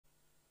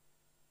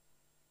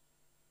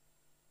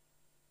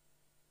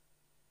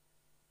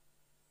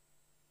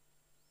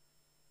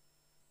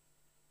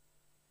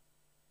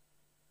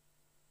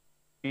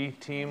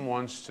Team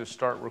wants to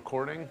start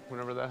recording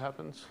whenever that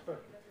happens.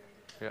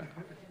 Yeah.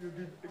 You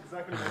did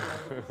exactly what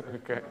I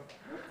wanted to say. Okay.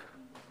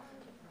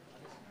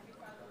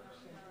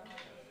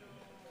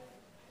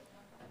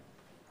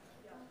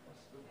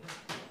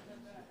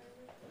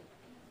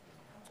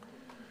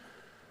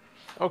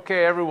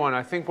 Okay, everyone,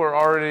 I think we're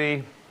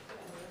already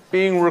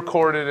being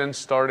recorded and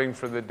starting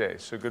for the day.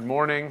 So good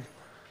morning.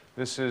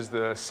 This is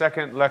the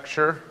second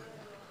lecture.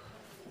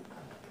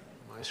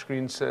 My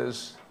screen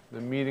says the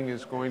meeting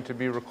is going to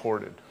be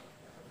recorded.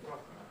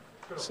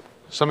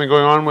 Something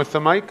going on with the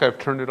mic? I've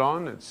turned it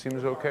on. It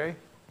seems okay.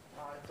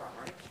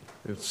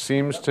 It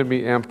seems to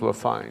be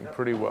amplifying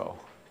pretty well.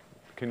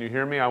 Can you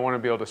hear me? I want to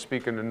be able to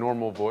speak in a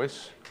normal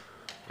voice,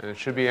 and it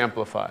should be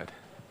amplified.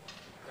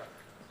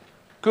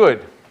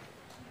 Good.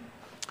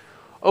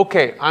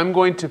 Okay, I'm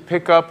going to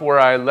pick up where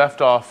I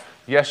left off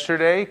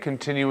yesterday,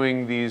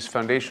 continuing these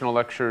foundational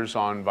lectures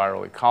on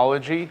viral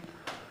ecology.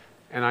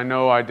 And I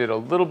know I did a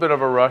little bit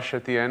of a rush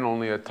at the end,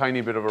 only a tiny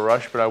bit of a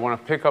rush, but I want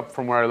to pick up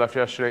from where I left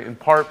yesterday, in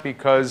part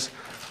because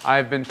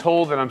I've been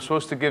told that I'm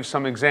supposed to give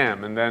some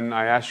exam, and then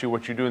I ask you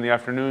what you do in the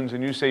afternoons,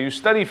 and you say you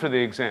study for the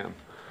exam.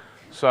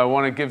 So I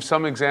want to give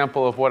some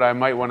example of what I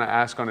might want to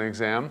ask on an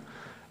exam.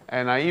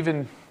 And I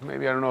even,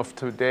 maybe I don't know if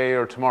today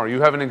or tomorrow, you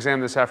have an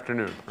exam this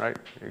afternoon, right?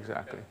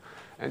 Exactly.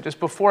 And just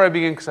before I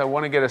begin, because I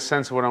want to get a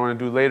sense of what I want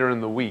to do later in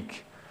the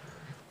week,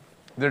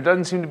 there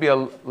doesn't seem to be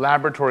a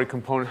laboratory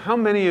component. How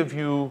many of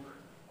you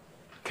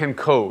can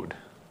code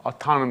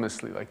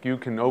autonomously? Like you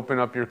can open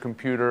up your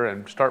computer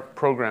and start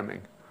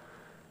programming,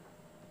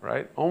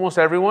 right? Almost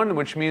everyone,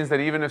 which means that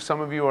even if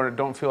some of you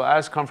don't feel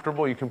as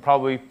comfortable, you can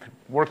probably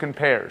work in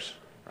pairs,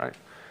 right?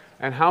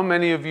 And how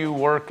many of you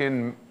work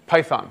in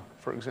Python,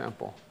 for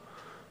example?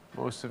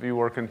 Most of you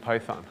work in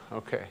Python,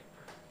 okay.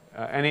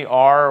 Any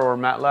R or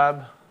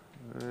MATLAB?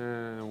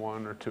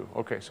 One or two.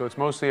 Okay, so it's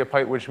mostly a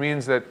Python, which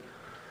means that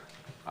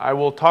I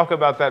will talk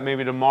about that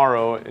maybe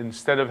tomorrow.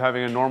 Instead of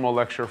having a normal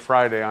lecture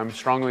Friday, I'm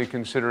strongly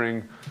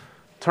considering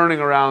turning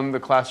around the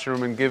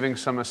classroom and giving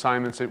some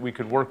assignments that we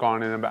could work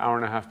on in about an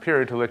hour-and-a-half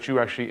period to let you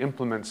actually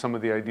implement some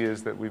of the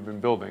ideas that we've been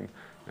building.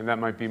 And that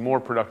might be more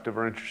productive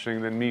or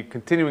interesting than me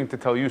continuing to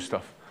tell you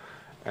stuff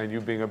and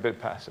you being a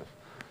bit passive.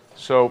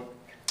 So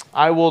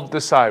I will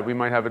decide. We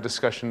might have a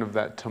discussion of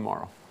that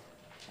tomorrow.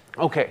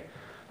 Okay,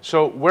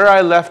 so where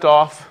I left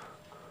off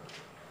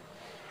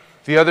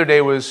the other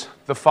day was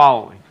the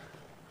following.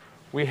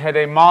 We had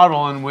a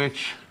model in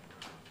which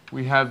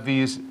we have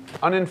these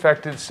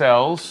uninfected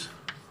cells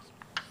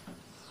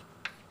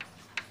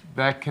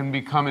that can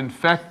become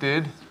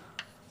infected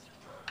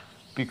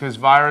because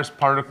virus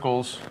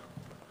particles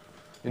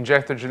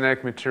inject their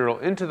genetic material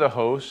into the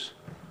host.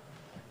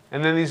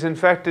 And then these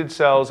infected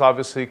cells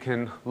obviously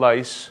can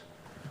lyse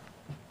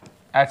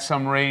at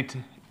some rate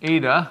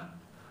eta,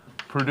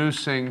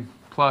 producing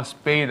plus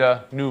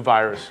beta new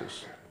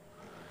viruses.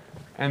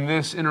 And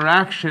this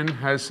interaction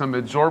has some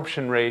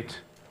absorption rate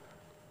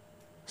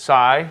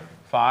psi,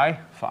 phi,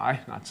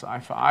 not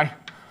sci-fi,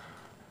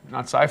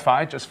 not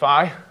sci-fi, just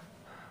phi.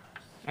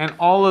 And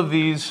all of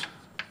these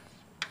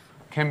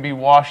can be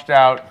washed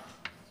out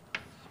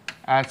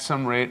at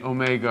some rate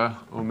omega,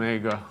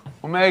 omega,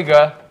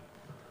 omega.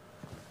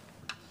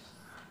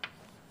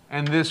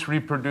 And this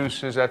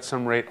reproduces at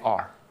some rate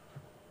r.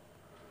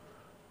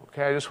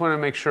 Okay, I just want to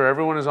make sure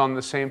everyone is on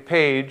the same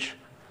page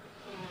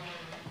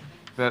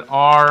that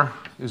r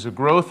is a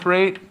growth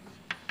rate.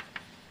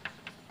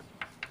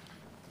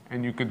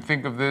 And you could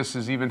think of this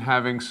as even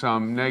having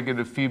some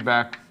negative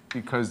feedback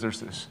because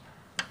there's this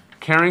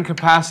carrying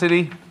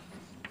capacity.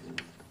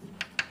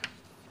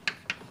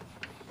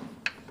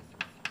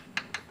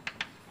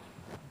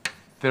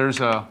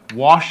 There's a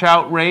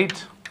washout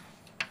rate.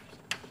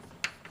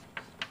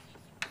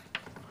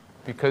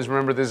 Because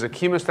remember, there's a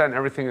chemostat and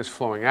everything is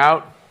flowing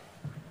out.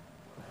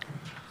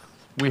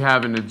 We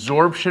have an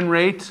adsorption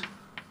rate.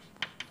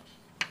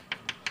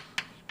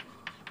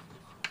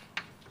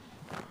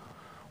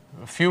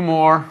 A few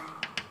more.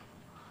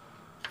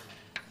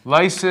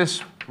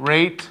 Lysis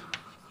rate.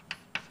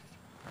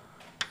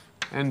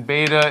 And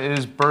beta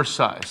is burst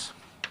size.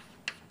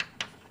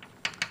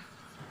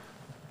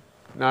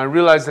 Now, I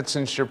realize that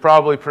since you're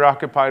probably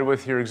preoccupied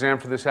with your exam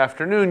for this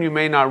afternoon, you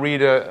may not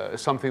read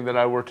something that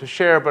I were to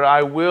share, but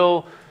I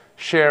will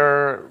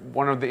share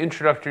one of the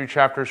introductory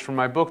chapters from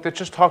my book that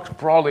just talks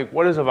broadly,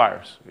 what is a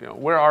virus? You know,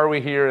 where are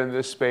we here in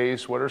this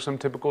space? What are some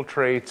typical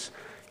traits?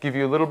 Give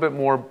you a little bit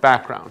more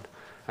background.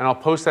 And I'll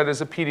post that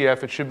as a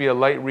PDF. It should be a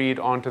light read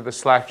onto the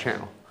Slack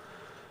channel.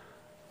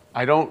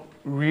 I don't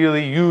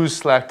really use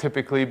Slack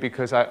typically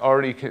because I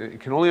already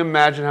can only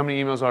imagine how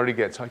many emails I already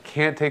get. So I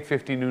can't take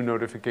 50 new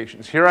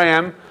notifications. Here I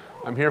am.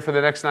 I'm here for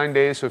the next 9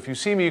 days. So if you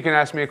see me, you can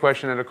ask me a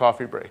question at a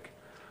coffee break.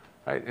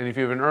 Right? And if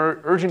you have an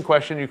urgent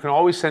question, you can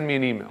always send me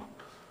an email.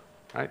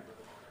 Right?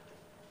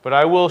 But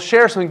I will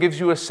share something that gives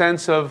you a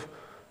sense of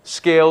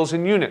scales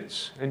and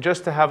units. And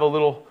just to have a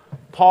little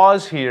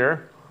pause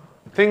here,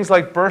 things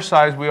like burst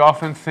size, we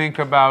often think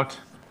about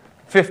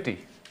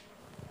 50,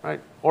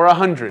 right? Or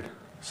 100.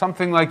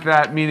 Something like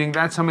that, meaning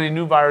that's how many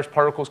new virus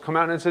particles come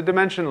out, and it's a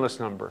dimensionless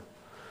number.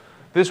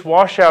 This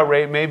washout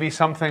rate may be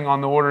something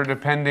on the order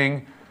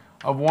depending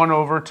of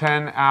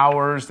 1/10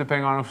 hours,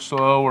 depending on if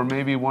slow, or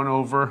maybe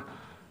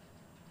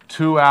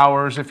 1/2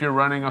 hours if you're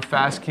running a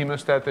fast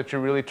chemostat that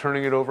you're really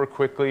turning it over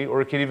quickly,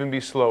 or it could even be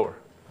slower.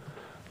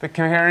 The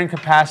carrying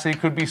capacity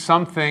could be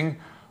something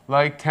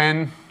like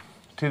 10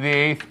 to the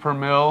 8th per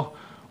mil,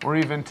 or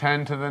even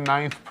 10 to the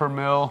 9th per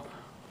mil,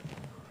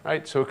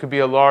 right? So it could be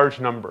a large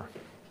number.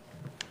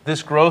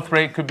 This growth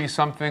rate could be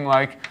something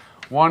like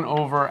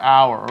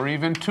 1/hour, or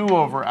even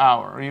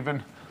 2/hour, or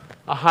even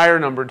a higher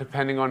number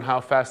depending on how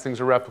fast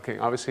things are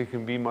replicating. Obviously, it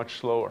can be much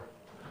slower.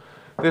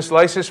 This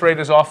lysis rate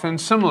is often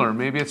similar.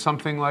 Maybe it's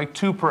something like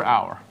 2 per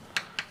hour.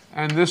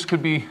 And this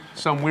could be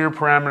some weird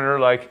parameter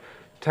like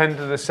 10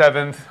 to the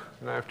 7th,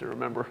 and I have to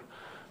remember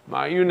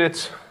my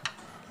units,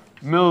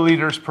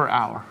 milliliters per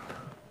hour.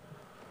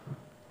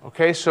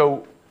 Okay,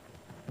 so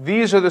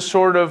these are the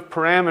sort of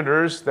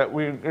parameters that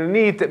we're going to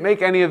need to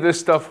make any of this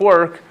stuff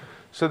work,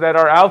 so that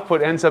our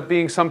output ends up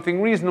being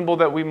something reasonable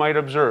that we might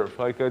observe,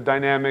 like a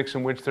dynamics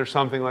in which there's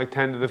something like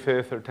 10 to the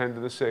 5th or 10 to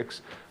the 6th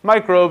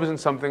microbes, and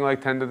something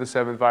like 10 to the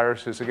 7th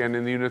viruses, again,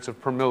 in the units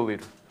of per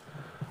milliliter.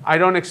 I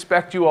don't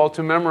expect you all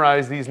to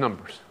memorize these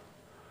numbers,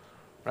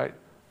 right?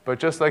 But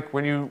just like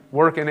when you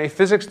work in a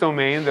physics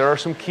domain, there are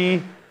some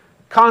key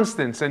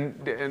constants,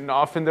 and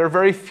often there are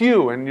very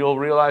few, and you'll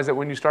realize that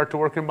when you start to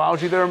work in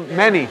biology, there are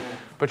many,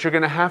 but you're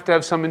going to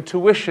have some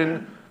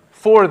intuition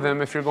for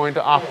them if you're going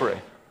to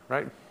operate,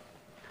 right?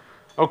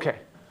 Okay,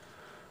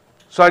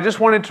 so I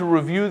just wanted to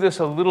review this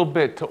a little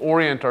bit to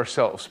orient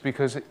ourselves,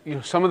 because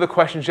some of the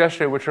questions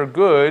yesterday, which are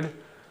good,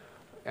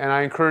 and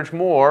I encourage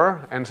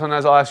more, and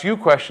sometimes I'll ask you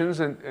questions,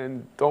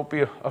 and don't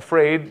be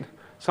afraid.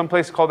 Some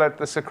places call that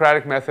the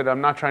Socratic method.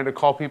 I'm not trying to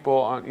call people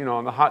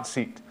on the hot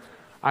seat.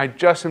 I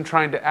just am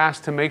trying to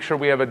ask to make sure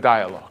we have a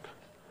dialogue,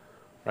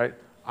 right?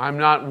 I'm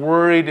not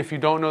worried if you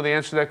don't know the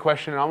answer to that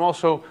question, and I'm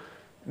also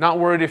not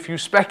worried if you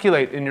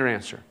speculate in your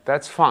answer.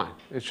 That's fine.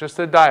 It's just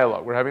a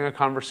dialogue. We're having a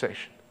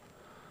conversation.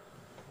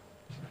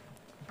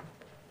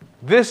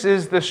 This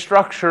is the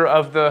structure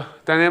of the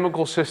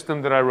dynamical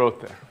system that I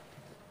wrote there,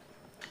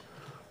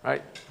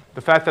 right?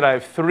 The fact that I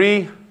have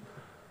 3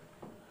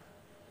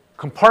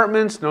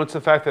 compartments notes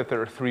the fact that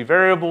there are 3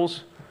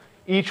 variables.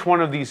 Each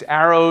one of these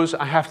arrows,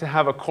 I have to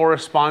have a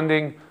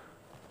corresponding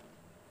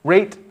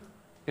rate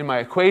in my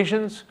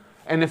equations.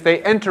 And if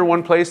they enter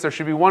one place, there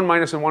should be 1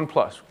 minus and 1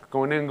 plus,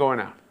 going in, going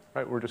out,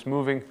 right? We're just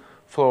moving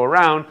flow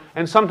around.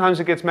 And sometimes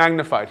it gets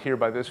magnified here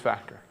by this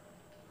factor.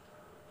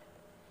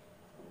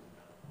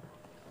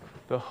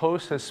 The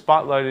host has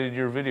spotlighted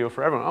your video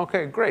for everyone.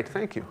 Okay, great,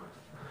 thank you.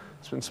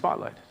 It's been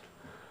spotlighted.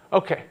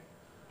 Okay,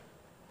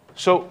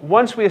 so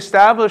once we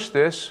establish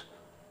this,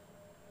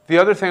 the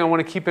other thing I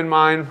want to keep in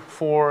mind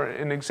for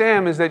an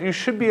exam is that you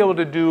should be able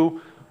to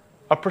do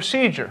a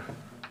procedure.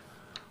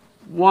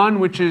 One,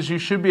 which is you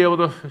should be able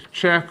to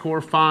check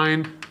or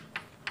find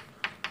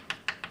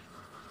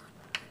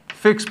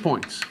fixed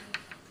points.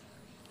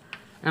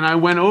 And I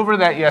went over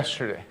that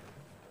yesterday.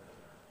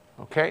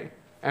 Okay?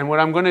 And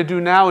what I'm going to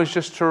do now is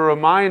just to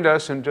remind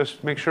us and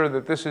just make sure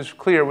that this is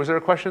clear. Was there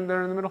a question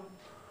there in the middle?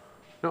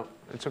 No?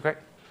 It's okay.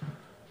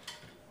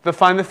 To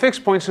find the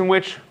fixed points in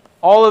which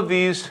all of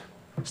these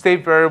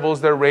state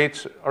variables, their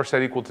rates are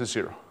set equal to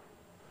 0.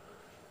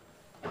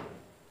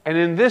 And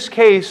in this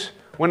case,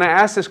 when I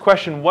ask this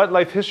question, what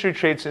life history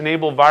traits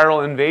enable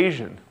viral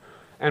invasion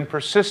and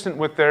persistent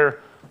with their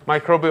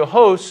microbial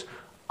hosts,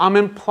 I'm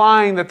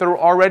implying that there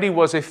already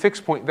was a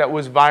fixed point that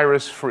was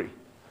virus-free.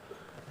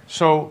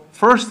 So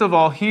first of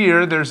all,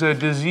 here, there's a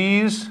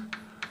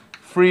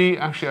disease-free,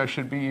 actually I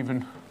should be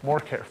even more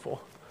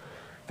careful.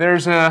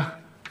 There's a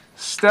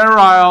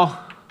sterile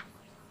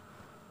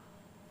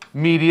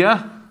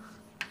media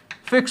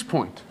fixed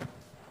point.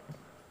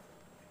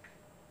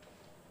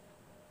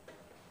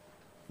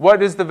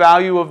 What is the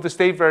value of the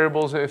state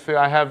variables if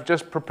I have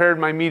just prepared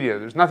my media?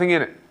 There's nothing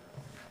in it.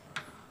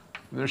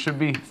 There should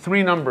be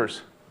 3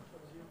 numbers.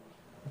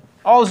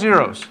 All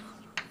zeros.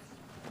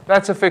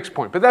 That's a fixed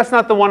point. But that's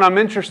not the one I'm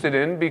interested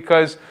in,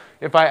 because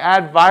if I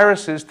add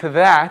viruses to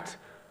that,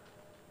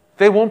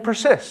 they won't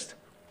persist.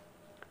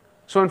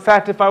 So in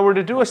fact, if I were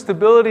to do a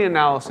stability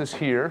analysis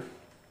here,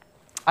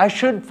 I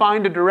should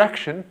find a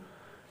direction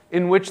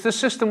in which the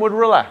system would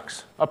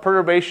relax. A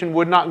perturbation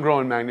would not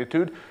grow in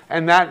magnitude,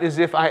 and that is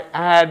if I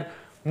add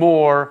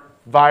more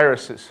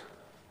viruses.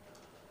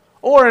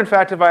 Or in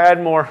fact, if I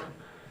add more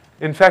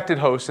infected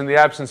hosts in the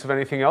absence of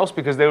anything else,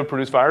 because they would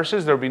produce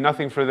viruses, there would be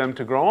nothing for them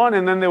to grow on,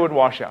 and then they would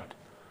wash out.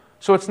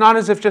 So it's not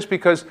as if just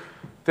because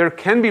there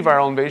can be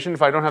viral invasion,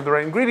 if I don't have the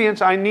right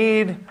ingredients, I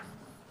need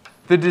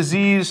the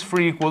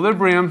disease-free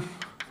equilibrium.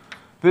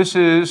 This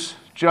is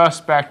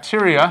just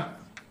bacteria.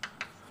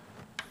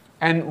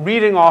 And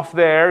reading off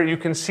there, you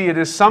can see it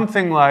is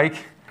something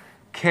like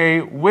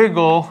K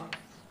wiggle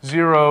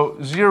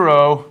 0,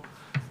 0.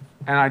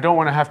 And I don't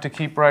want to have to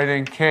keep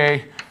writing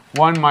K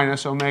 1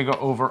 minus omega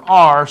over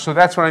R. So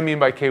that's what I mean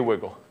by K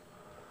wiggle.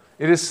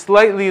 It is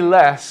slightly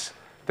less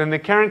than the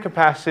carrying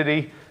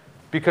capacity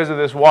because of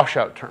this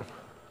washout term.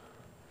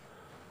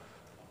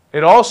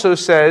 It also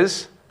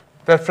says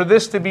that for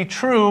this to be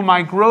true,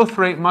 my growth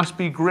rate must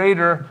be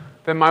greater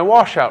than my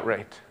washout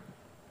rate.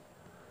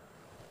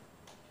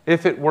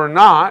 If it were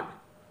not,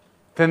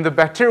 then the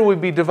bacteria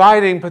would be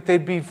dividing, but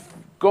they'd be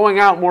going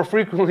out more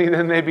frequently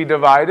than they'd be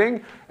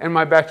dividing, and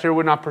my bacteria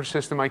would not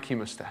persist in my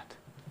chemostat.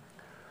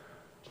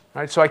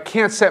 Right? So I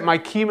can't set my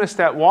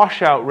chemostat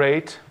washout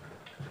rate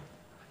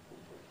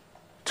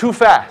too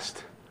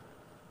fast.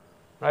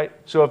 Right?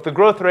 So if the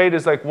growth rate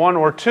is like 1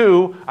 or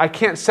 2, I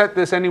can't set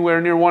this anywhere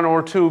near 1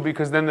 or 2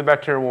 because then the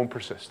bacteria won't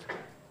persist.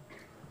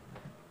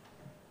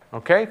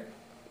 Okay?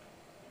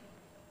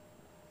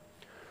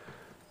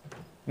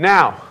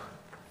 Now,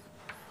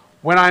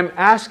 when I'm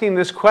asking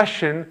this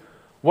question,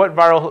 what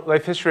viral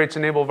life history rates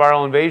enable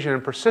viral invasion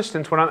and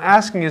persistence, what I'm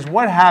asking is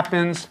what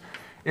happens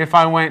if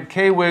I went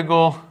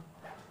k-wiggle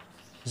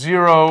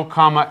 0,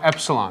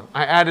 epsilon.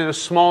 I added a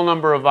small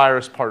number of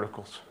virus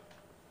particles.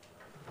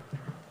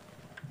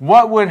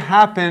 What would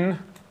happen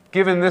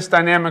given this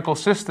dynamical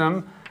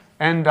system,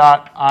 n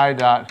dot, I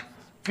dot,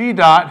 v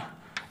dot,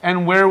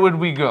 and where would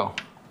we go?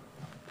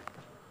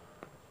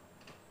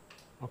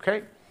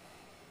 Okay?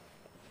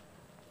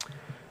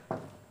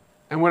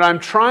 And what I'm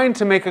trying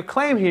to make a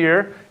claim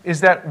here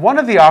is that one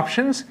of the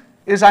options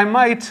is I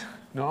might,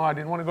 no, I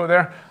didn't want to go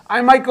there,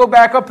 I might go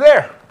back up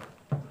there.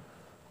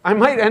 I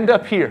might end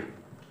up here,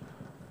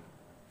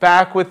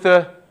 back with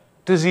the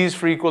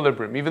disease-free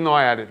equilibrium, even though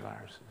I added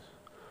viruses.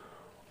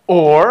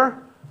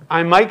 Or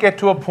I might get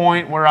to a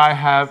point where I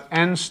have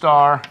n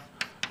star,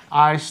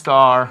 I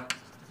star,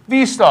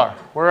 v star,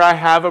 where I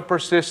have a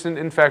persistent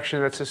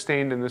infection that's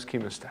sustained in this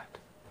chemostat.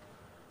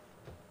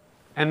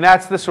 And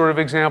that's the sort of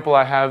example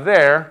I have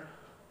there,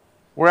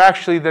 where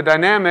actually the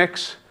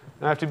dynamics,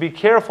 and I have to be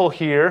careful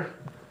here,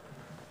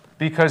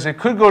 because it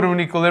could go to an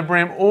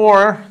equilibrium,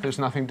 or there's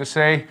nothing to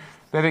say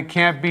that it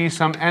can't be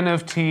some n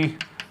of t,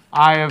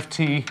 I of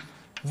t,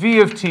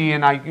 v of t,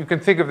 and you can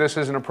think of this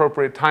as an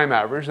appropriate time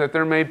average, that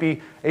there may be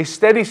a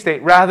steady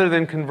state rather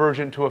than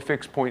convergent to a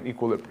fixed point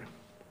equilibrium.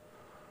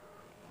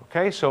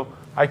 Okay, so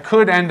I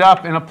could end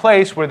up in a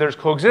place where there's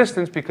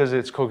coexistence because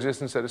it's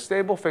coexistence at a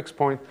stable fixed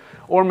point,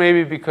 or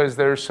maybe because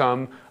there's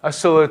some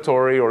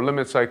oscillatory or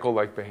limit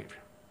cycle-like behavior.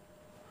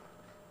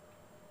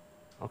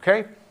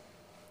 Okay?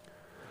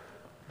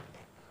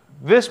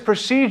 This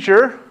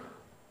procedure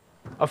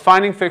of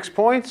finding fixed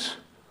points,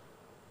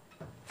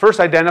 first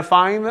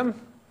identifying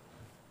them,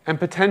 and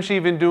potentially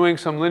even doing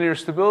some linear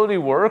stability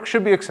work,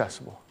 should be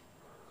accessible.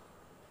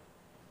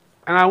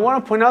 And I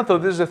want to point out, though,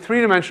 this is a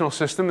three-dimensional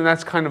system, and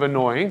that's kind of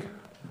annoying.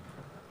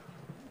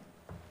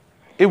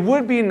 It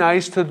would be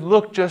nice to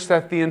look just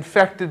at the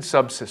infected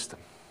subsystem.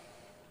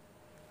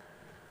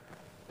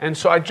 And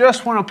so I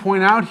just want to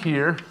point out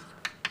here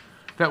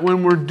that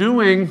when we're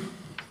doing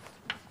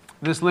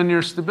this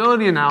linear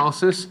stability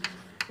analysis,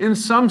 in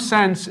some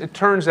sense, it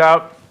turns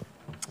out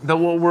that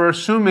what we're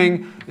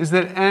assuming is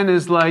that n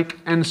is like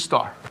n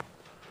star.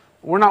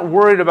 We're not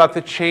worried about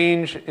the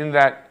change in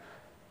that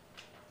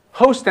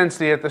host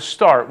density at the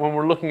start when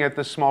we're looking at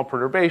this small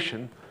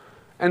perturbation.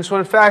 And so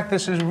in fact,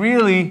 this is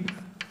really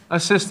a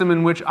system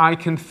in which I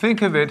can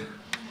think of it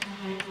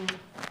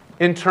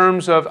in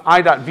terms of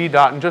I dot v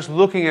dot and just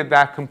looking at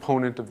that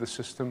component of the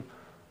system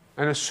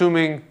and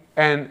assuming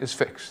n is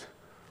fixed.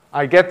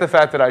 I get the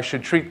fact that I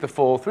should treat the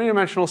full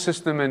three-dimensional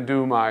system and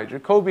do my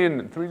Jacobian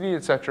and 3D,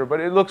 etc., but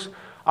it looks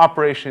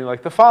operationally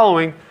like the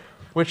following,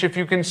 which if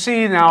you can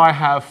see now I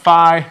have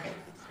phi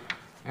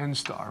n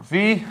star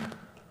v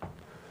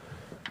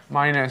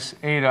minus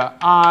eta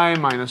I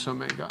minus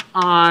omega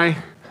I,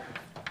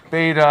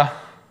 beta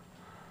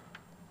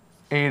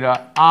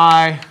eta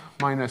I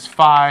minus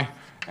phi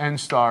n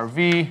star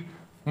v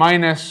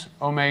minus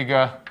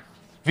omega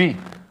v.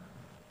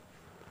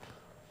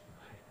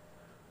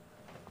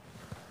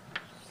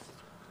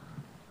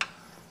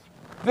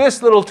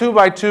 This little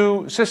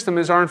 2x2 system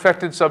is our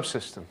infected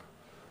subsystem.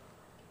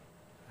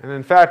 And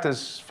in fact,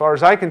 as far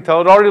as I can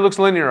tell, it already looks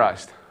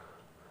linearized.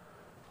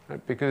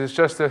 Right? Because it's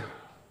just a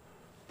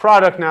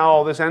product now,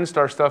 all this n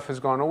star stuff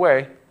has gone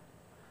away.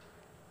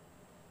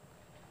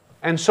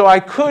 And so I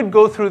could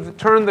go through,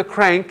 turn the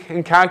crank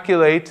and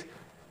calculate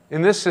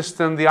in this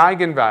system the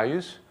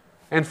eigenvalues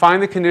and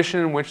find the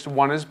condition in which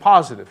 1 is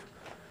positive.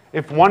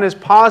 If 1 is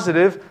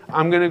positive,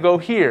 I'm going to go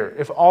here.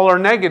 If all are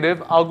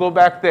negative, I'll go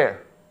back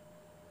there.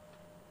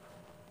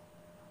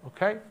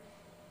 Okay?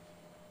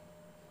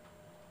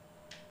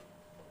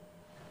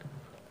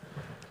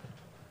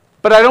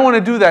 But I don't want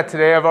to do that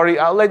today.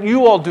 I'll let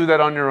you all do that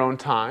on your own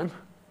time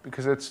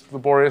because it's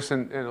laborious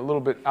and a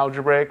little bit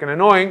algebraic and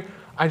annoying.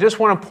 I just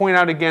want to point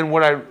out again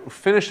what I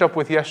finished up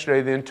with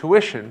yesterday, the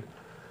intuition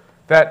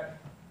that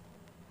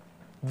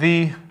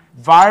the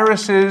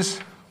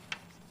viruses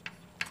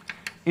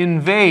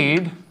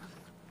invade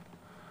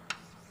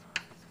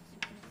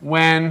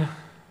when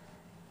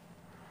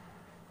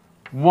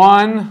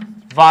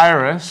one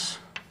virus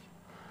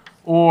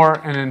or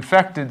an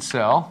infected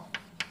cell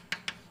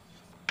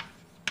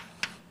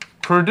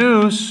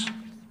produce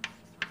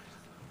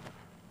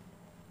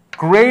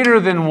greater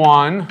than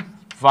one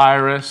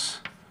virus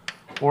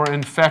or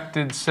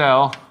infected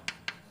cell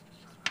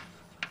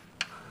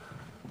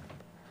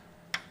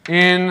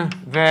in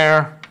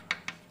their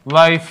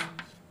life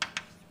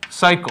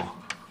cycle.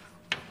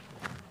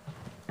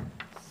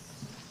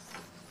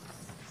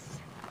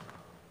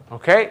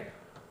 Okay?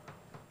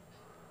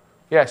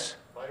 Yes?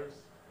 Virus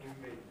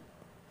invade.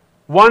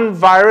 One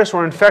virus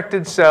or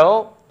infected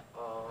cell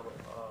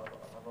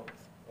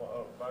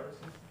Viruses?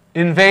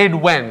 invade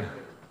when?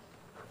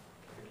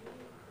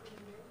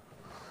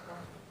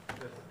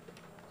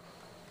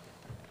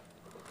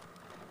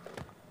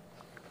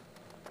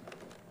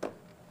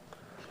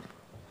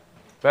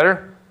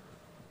 Better?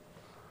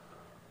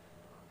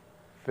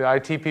 The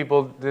IT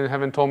people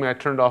haven't told me I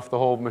turned off the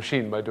whole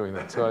machine by doing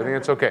that, so I think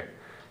it's okay.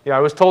 Yeah, I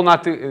was told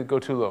not to go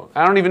too low.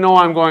 I don't even know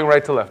why I'm going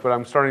right to left, but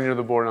I'm starting near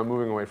the board and I'm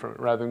moving away from it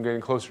rather than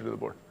getting closer to the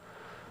board.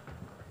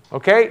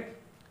 Okay?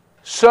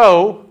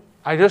 So,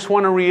 I just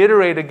want to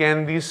reiterate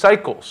again these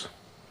cycles,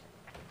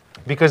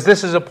 because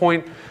this is a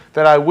point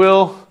that I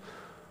will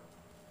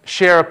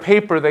share a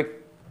paper that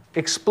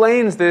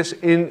explains this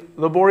in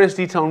laborious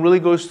detail and really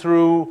goes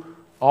through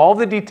all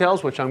the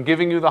details, which I'm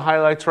giving you the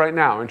highlights right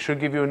now and should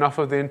give you enough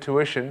of the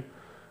intuition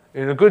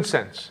in a good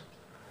sense.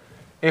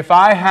 If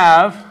I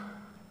have,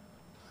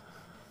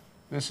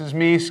 this is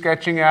me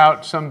sketching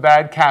out some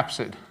bad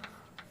capsid.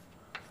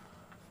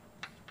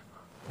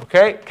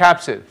 Okay,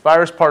 capsid,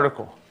 virus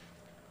particle.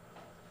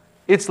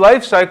 Its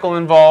life cycle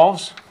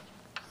involves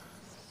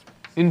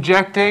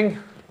injecting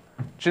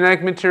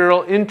genetic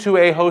material into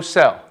a host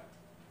cell.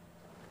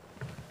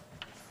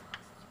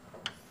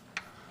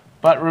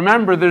 But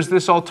remember, there's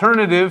this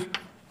alternative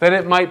that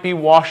it might be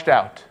washed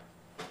out.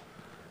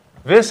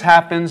 This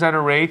happens at a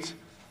rate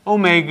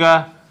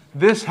omega.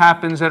 This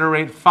happens at a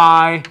rate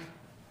phi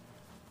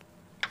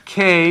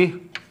k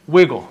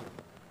wiggle.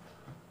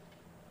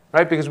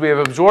 Right? Because we have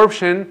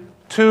absorption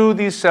to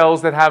these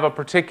cells that have a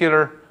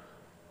particular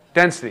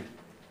density.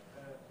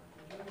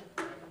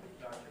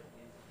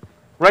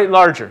 Right,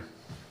 larger.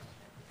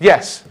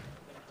 Yes.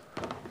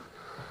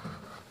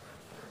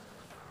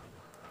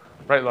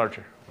 Right,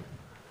 larger.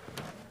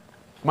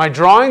 My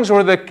drawings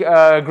or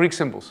the Greek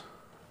symbols?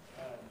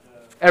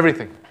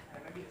 Everything.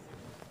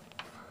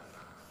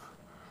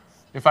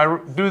 If I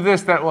do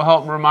this, that will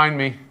help remind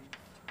me.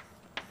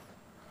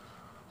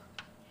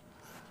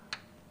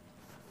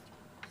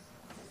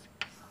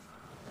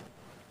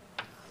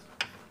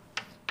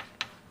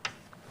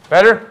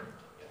 Better?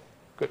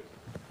 Good.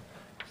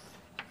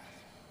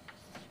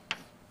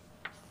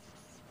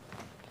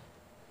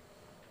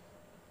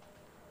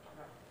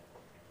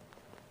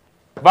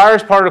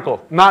 Virus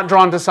particle, not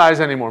drawn to size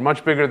anymore,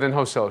 much bigger than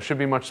host cell. It should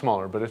be much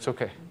smaller, but it's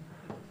okay.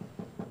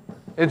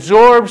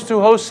 Absorbs to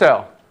host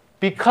cell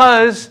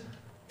because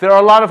there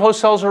are a lot of host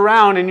cells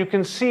around, and you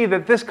can see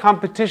that this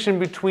competition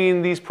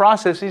between these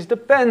processes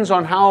depends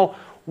on how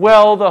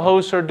well the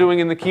hosts are doing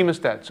in the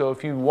chemostat. So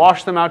if you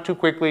wash them out too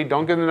quickly,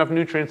 don't get enough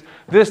nutrients,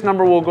 this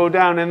number will go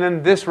down, and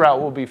then this route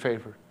will be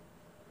favored.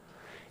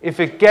 If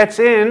it gets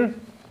in,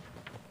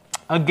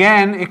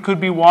 again, it could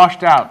be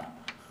washed out.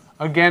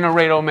 Again, a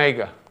rate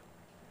omega.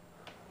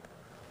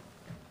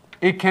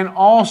 It can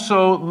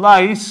also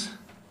lyse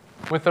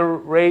with a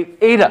rate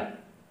eta,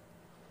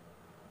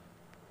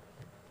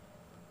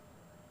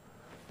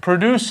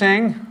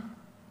 producing,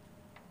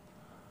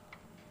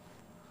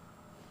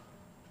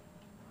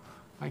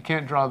 I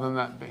can't draw them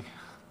that big.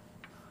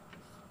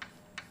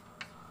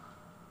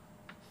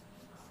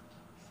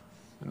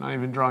 I'm not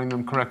even drawing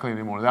them correctly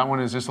anymore. That one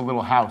is just a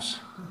little house.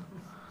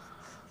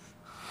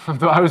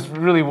 I was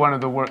really one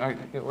of the worst.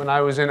 When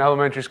I was in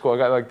elementary school, I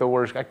got like the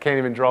worst. I can't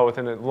even draw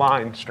within a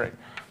line straight.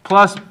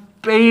 Plus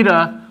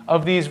beta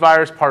of these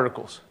virus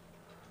particles.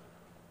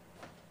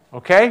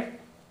 Okay?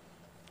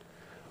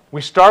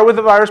 We start with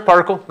a virus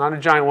particle, not a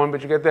giant one,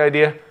 but you get the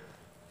idea.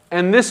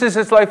 And this is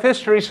its life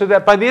history, so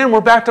that by the end we're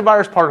back to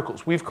virus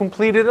particles. We've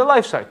completed a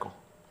life cycle.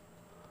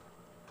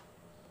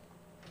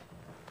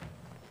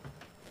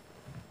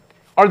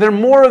 Are there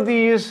more of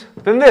these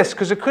than this?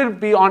 Because it could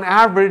be, on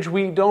average,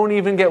 we don't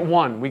even get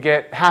one. We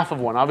get half of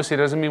one. Obviously, it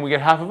doesn't mean we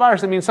get half a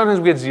virus. It means sometimes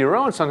we get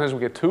 0, and sometimes we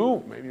get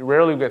 2. Maybe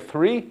rarely we get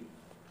 3.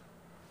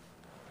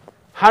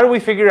 How do we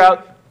figure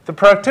out the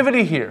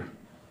productivity here?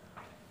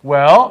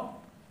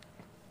 Well,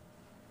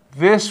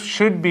 this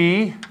should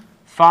be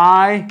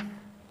phi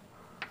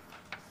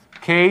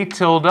k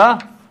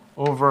tilde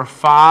over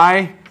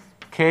phi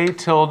k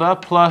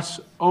tilde plus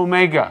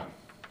omega.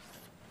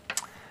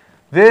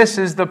 This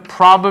is the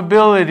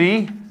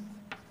probability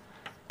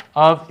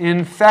of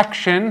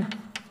infection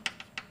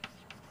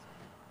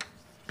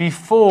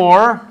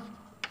before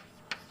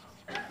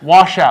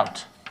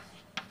washout.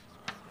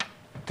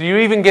 Do you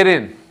even get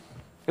in?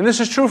 And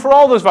this is true for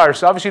all those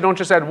viruses. Obviously, you don't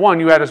just add one.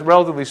 You add a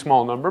relatively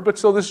small number, but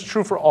still this is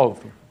true for all of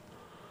them.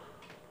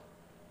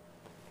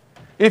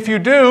 If you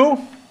do,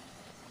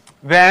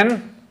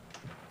 then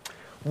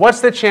what's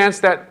the chance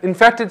that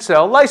infected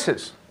cell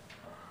lyses?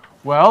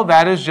 Well,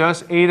 that is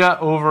just eta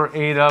over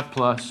eta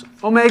plus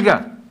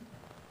omega.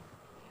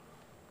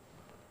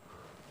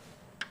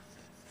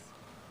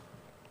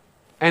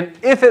 And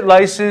if it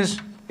lyses,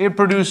 it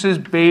produces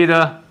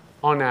beta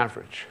on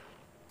average.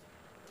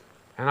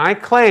 And I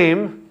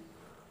claim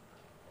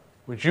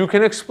which you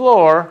can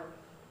explore,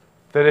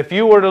 that if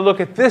you were to look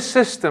at this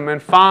system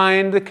and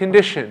find the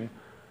condition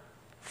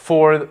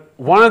for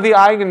one of the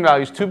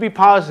eigenvalues to be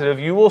positive,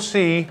 you will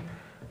see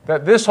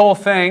that this whole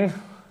thing,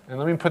 and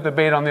let me put the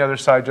beta on the other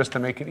side just to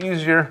make it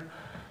easier.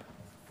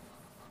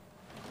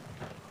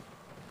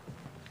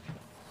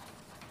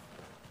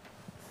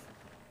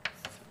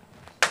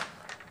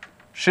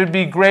 Should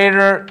be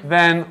greater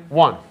than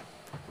 1.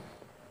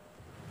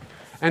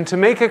 And to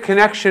make a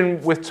connection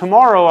with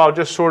tomorrow, I'll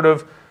just sort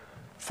of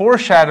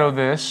foreshadow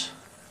this,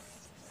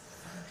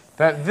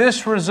 that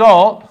this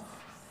result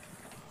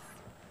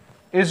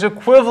is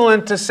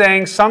equivalent to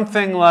saying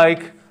something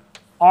like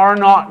R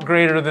naught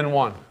greater than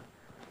 1.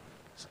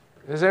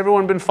 Has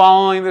everyone been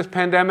following this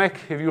pandemic?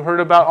 Have you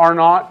heard about R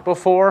naught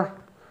before?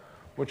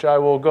 Which I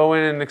will go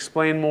in and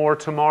explain more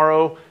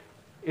tomorrow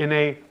in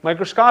a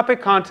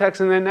microscopic context,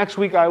 and then next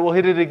week I will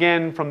hit it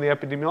again from the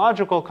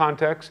epidemiological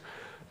context.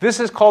 This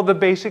is called the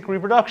basic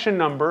reproduction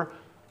number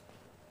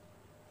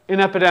in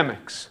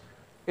epidemics.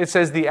 It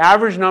says the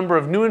average number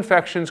of new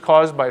infections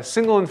caused by a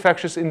single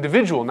infectious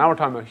individual, now we're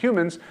talking about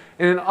humans,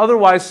 in an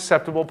otherwise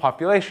susceptible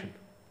population.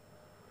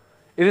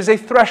 It is a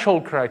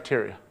threshold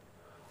criteria.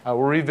 I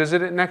will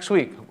revisit it next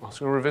week. I'm also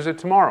going to revisit it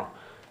tomorrow.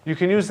 You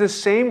can use this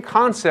same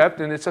concept,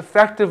 and it's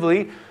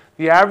effectively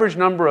the average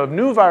number of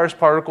new virus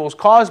particles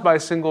caused by a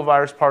single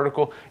virus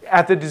particle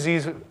at the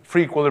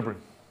disease-free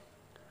equilibrium.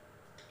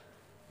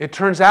 It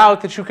turns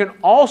out that you can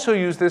also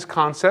use this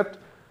concept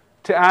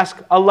to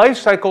ask a life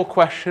cycle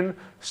question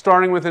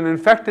starting with an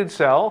infected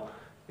cell.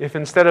 If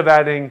instead of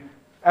adding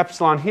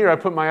epsilon here, I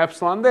put my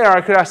epsilon there, I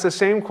could ask the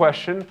same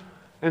question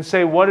and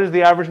say, what is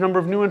the average number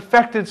of new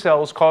infected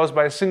cells caused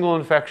by a single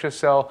infectious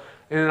cell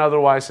in an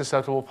otherwise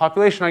susceptible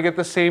population? I get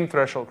the same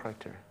threshold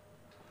criteria.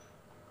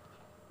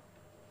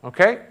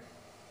 Okay?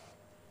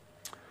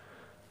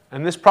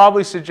 And this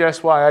probably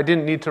suggests why I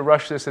didn't need to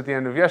rush this at the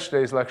end of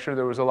yesterday's lecture.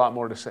 There was a lot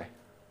more to say.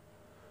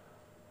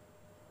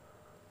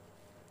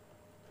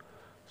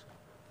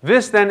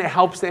 This then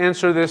helps to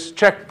answer this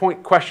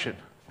checkpoint question.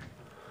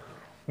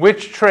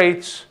 Which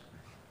traits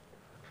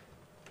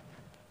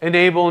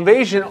enable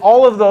invasion?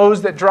 All of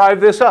those that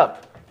drive this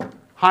up.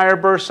 Higher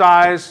burst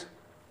size,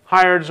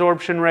 higher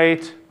absorption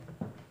rate,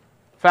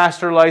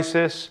 faster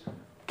lysis,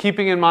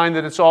 keeping in mind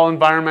that it's all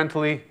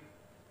environmentally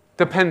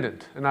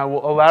dependent. And I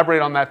will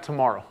elaborate on that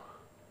tomorrow.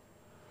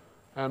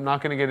 I'm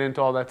not going to get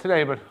into all that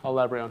today, but I'll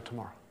elaborate on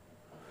tomorrow.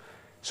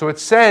 So it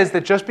says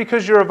that just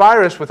because you're a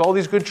virus with all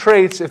these good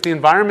traits, if the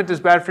environment is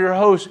bad for your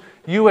host,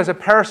 you as a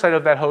parasite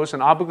of that host,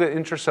 an obligate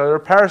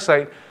intracellular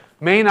parasite,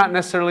 may not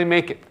necessarily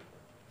make it.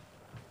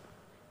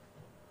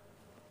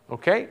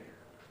 Okay?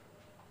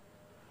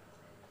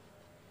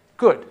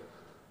 Good.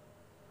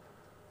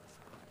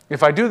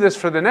 If I do this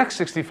for the next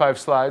 65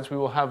 slides, we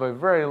will have a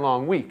very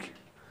long week.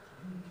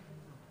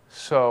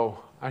 So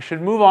I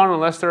should move on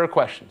unless there are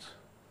questions.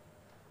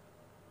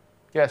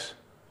 Yes?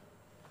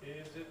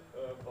 Is it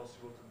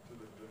possible to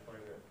define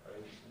it?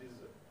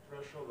 This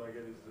threshold, I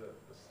get, is a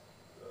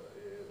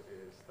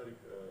static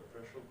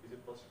threshold. Is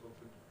it possible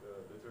to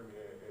determine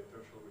a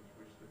threshold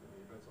which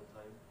depends on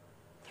time?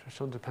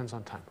 Threshold depends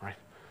on time, right?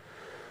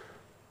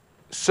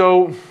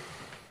 So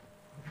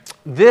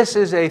this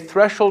is a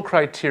threshold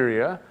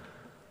criteria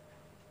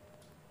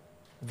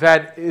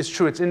that is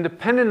true. It's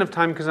independent of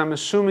time because I'm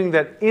assuming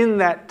that in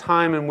that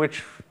time in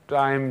which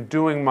I'm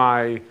doing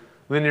my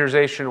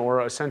linearization,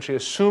 or essentially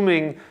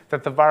assuming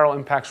that the viral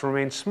impacts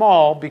remain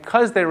small,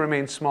 because they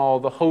remain small,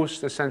 the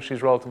host essentially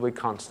is relatively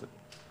constant.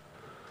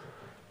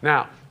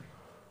 Now,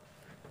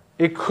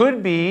 it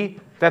could be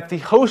that the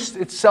host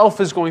itself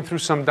is going through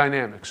some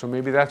dynamic. So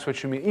maybe that's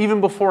what you mean, even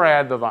before I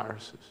add the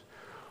viruses.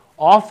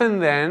 Often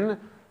then,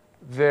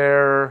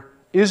 there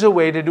is a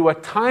way to do a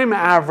time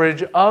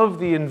average of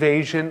the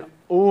invasion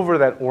over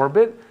that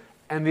orbit,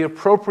 and the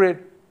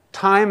appropriate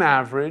time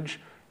average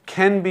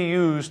can be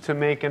used to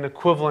make an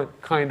equivalent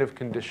kind of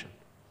condition.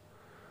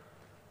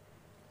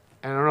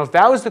 And I don't know if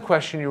that was the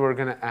question you were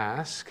going to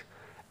ask.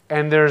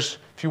 And there's,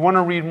 if you want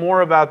to read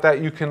more about that,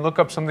 you can look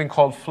up something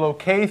called flow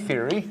K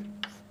theory.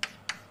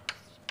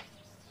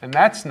 And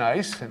that's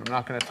nice. And I'm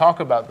not going to talk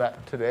about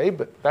that today,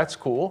 but that's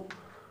cool.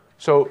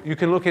 So you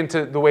can look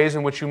into the ways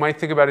in which you might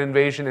think about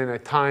invasion in a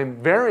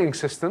time-varying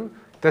system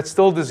that's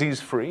still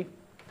disease-free.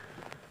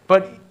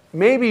 But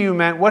maybe you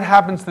meant what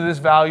happens to this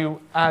value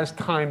as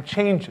time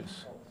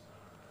changes.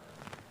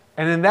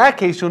 And in that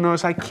case, you'll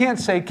notice I can't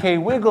say K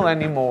wiggle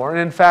anymore. And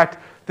in fact,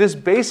 this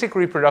basic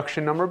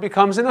reproduction number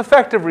becomes an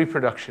effective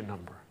reproduction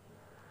number.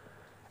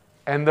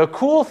 And the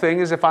cool thing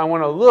is, if I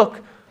want to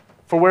look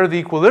for where the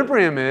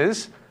equilibrium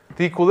is,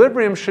 the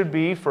equilibrium should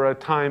be for a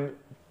time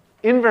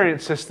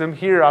invariant system.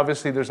 Here,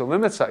 obviously, there's a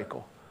limit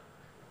cycle.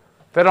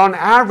 That on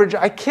average,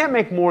 I can't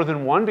make more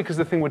than 1 because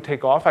the thing would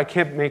take off. I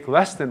can't make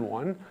less than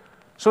 1.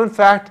 So in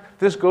fact,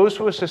 this goes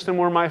to a system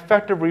where my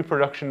effective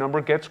reproduction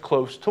number gets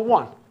close to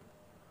 1.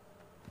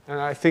 And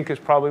I think is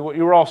probably what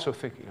you were also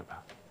thinking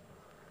about.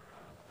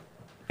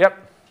 Yep?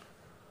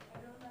 I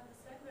don't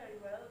understand very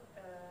well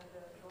the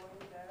drawing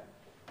there.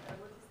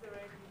 What is the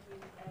rate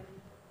between N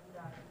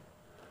and I?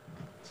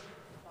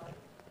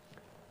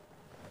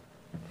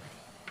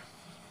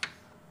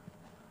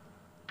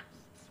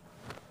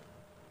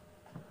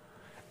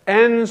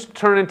 n's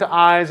turn into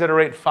i's at a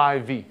rate phi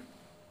v.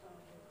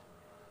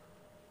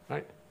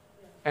 Right?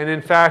 And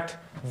in fact,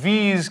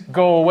 v's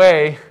go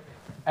away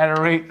at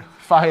a rate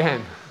phi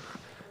n.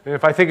 And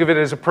if I think of it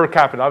as a per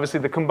capita, obviously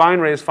the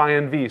combined rate is phi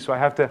n v, so I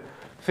have to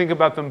think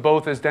about them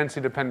both as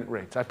density-dependent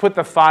rates. I put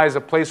the phi as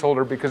a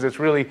placeholder because it's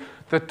really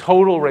the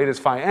total rate is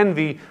phi n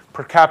v,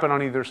 per capita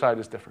on either side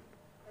is different.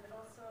 And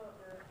also,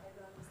 I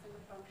don't understand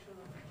the function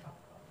of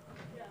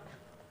alpha. Yeah.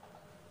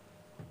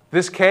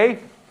 This k,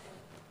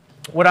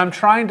 what I'm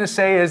trying to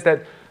say is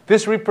that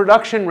this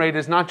reproduction rate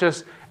is not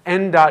just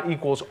n dot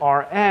equals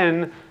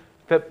Rn,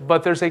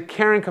 but there's a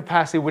carrying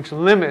capacity which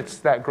limits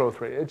that growth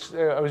rate.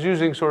 I was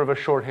using sort of a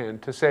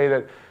shorthand to say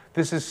that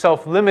this is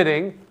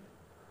self-limiting.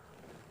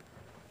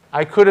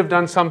 I could have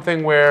done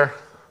something where,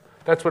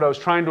 that's what I was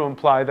trying to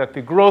imply, that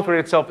the growth rate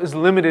itself is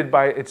limited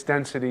by its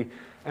density,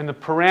 and the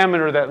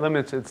parameter that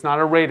limits it's not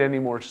a rate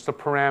anymore, it's just a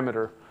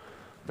parameter.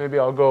 Maybe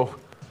I'll go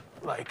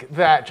like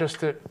that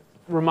just to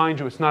remind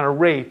you it's not a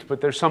rate, but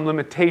there's some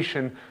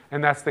limitation,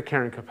 and that's the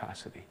carrying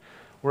capacity.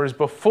 Whereas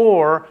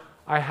before,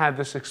 I had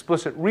this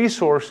explicit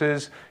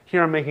resources,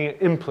 here I'm making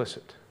it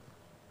implicit.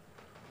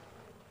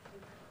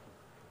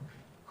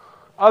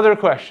 Other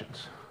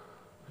questions?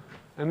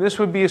 And this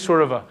would be a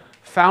sort of a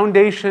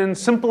foundation,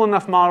 simple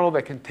enough model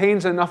that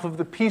contains enough of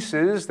the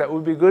pieces that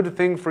would be a good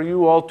thing for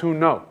you all to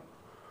know.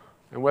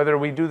 And whether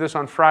we do this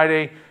on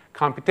Friday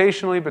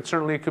computationally, but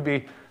certainly it could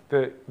be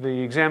the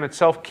exam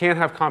itself can't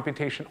have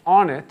computation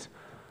on it,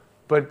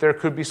 but there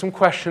could be some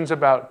questions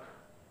about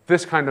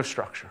this kind of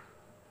structure.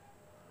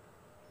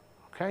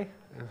 Okay?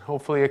 And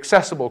hopefully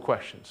accessible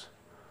questions.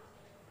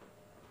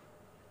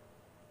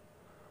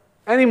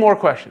 Any more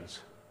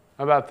questions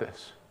about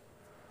this?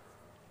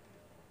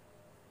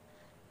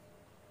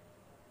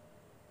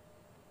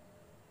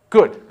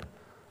 Good.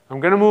 I'm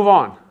going to move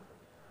on.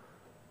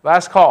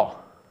 Last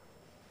call.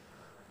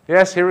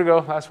 Yes, here we go.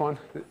 Last one.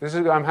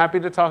 I'm happy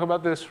to talk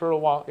about this for a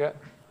while. Yeah.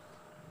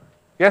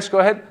 Yes, go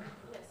ahead.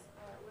 Yes,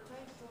 what I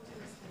don't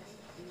understand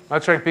is...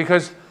 That's right,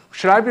 because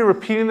should I be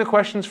repeating the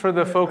questions for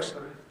the folks?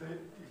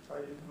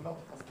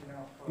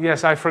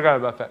 Yes, I forgot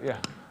about that. Yeah.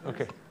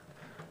 Okay.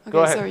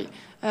 Go ahead. Sorry.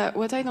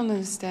 What I don't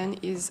understand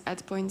is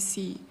at point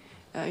C,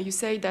 you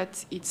say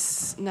that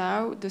it's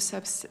now the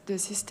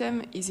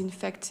system is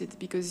infected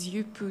because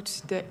you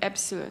put the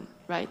epsilon,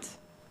 right?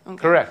 Okay.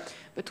 Correct.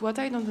 But what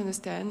I don't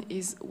understand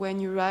is when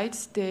you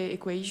write the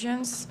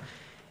equations,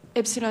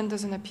 epsilon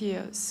doesn't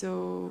appear.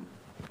 So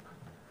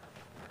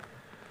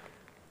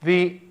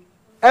the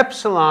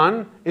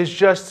epsilon is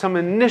just some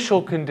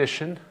initial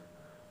condition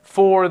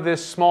for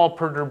this small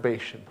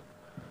perturbation.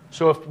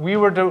 So if we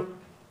were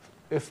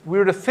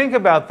to think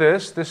about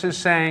this, this is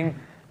saying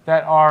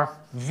that our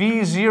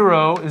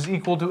V0 is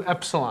equal to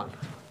epsilon.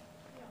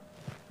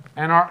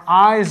 And our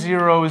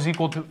I0 is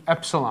equal to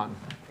epsilon.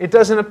 It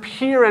doesn't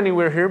appear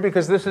anywhere here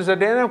because this is a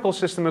dynamical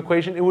system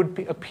equation. It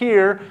would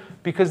appear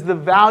because the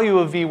value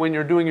of V when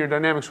you're doing your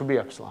dynamics would be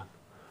epsilon.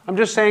 I'm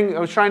just saying, I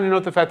was trying to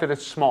note the fact that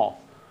it's small.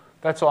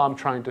 That's all I'm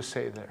trying to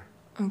say there.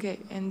 Okay,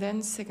 and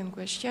then second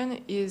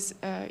question is,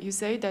 you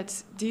say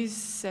that this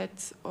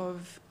set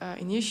of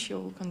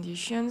initial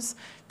conditions,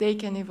 they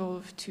can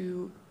evolve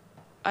to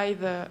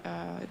either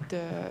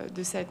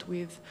the set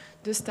with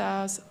the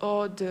stars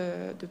or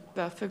the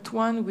perfect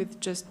one with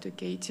just the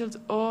K tilde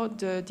or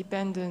the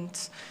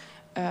dependent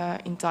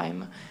in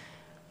time.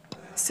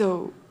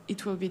 So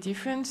it will be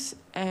different,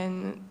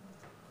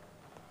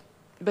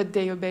 but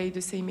they obey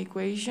the same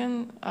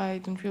equation. I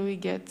don't really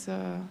get...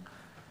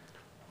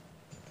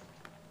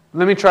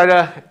 Let me try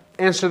to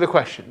answer the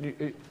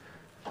question.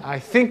 I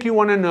think you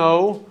want to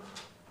know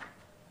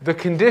the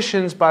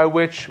conditions by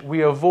which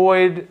we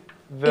avoid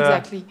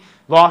the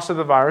loss of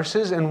the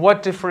viruses and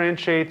what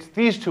differentiates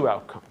these two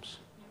outcomes.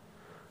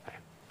 Okay.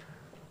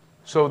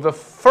 So the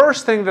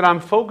first thing that I'm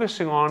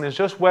focusing on is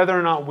just whether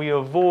or not we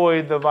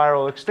avoid the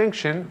viral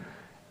extinction,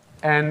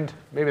 and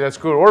maybe that's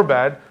good or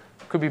bad.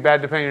 It could be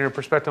bad depending on your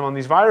perspective on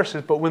these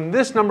viruses, but when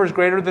this number is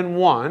greater than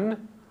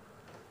 1,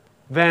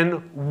 then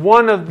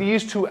one of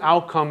these two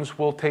outcomes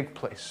will take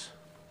place.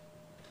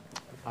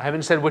 I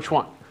haven't said which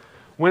one.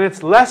 When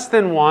it's less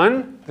than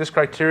 1, this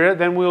criteria,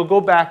 then we'll go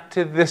back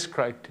to this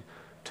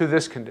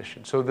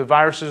condition. So the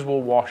viruses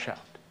will wash out.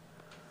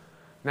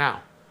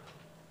 Now,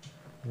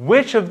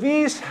 which of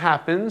these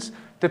happens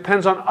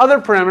depends on other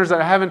parameters that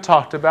I haven't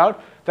talked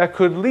about that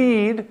could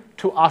lead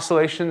to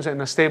oscillations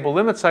in a stable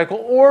limit cycle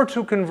or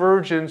to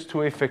convergence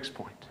to a fixed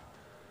point.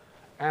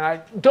 And I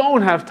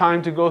don't have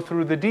time to go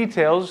through the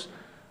details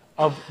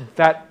of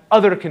that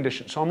other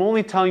condition. So I'm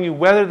only telling you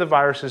whether the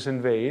viruses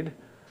invade,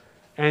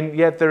 and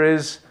yet there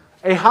is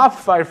a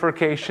Hopf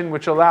bifurcation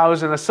which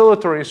allows an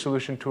oscillatory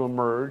solution to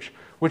emerge,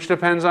 which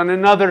depends on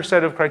another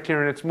set of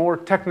criteria. It's more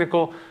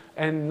technical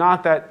and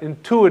not that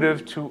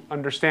intuitive to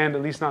understand,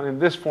 at least not in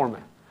this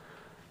format.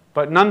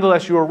 But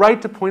nonetheless, you are right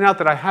to point out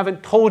that I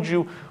haven't told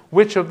you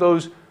which of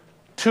those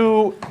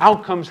two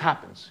outcomes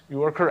happens.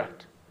 You are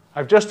correct.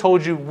 I've just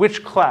told you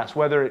which class,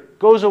 whether it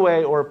goes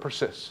away or it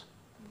persists.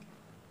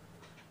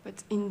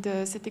 But in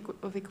the set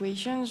of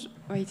equations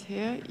right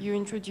here, you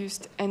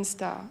introduced n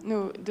star.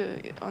 No,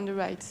 on the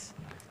right,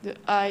 the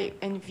I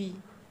and V.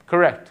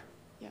 Correct.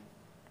 Yeah.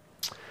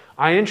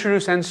 I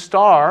introduced n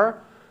star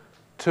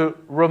to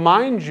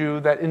remind you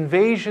that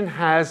invasion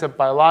has a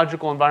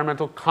biological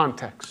environmental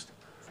context.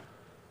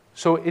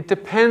 So it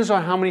depends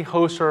on how many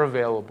hosts are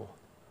available.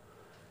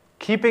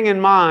 Keeping in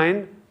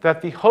mind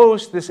that the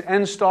host, this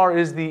n star,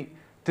 is the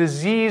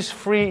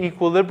disease-free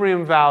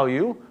equilibrium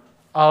value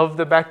of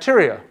the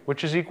bacteria,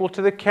 which is equal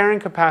to the carrying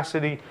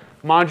capacity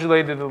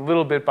modulated a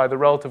little bit by the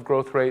relative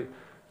growth rate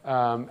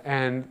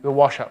and the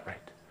washout rate.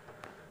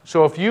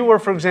 So if you were,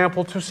 for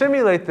example, to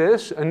simulate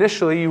this,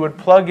 initially you would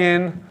plug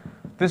in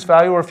this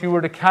value, or if you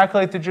were to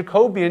calculate the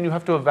Jacobian, you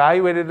have to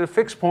evaluate it at a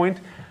fixed point.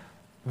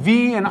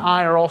 V and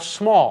I are all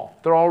small.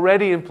 They're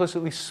already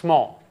implicitly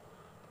small.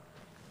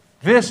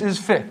 This is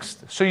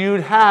fixed. So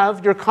you'd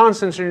have your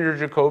constants in your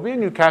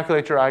Jacobian, you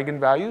calculate your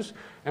eigenvalues,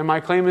 and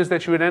my claim is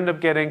that you would end up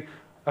getting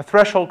a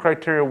threshold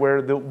criteria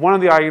where one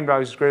of the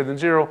eigenvalues is greater than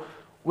 0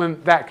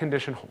 when that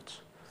condition holds.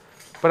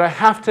 But I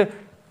have to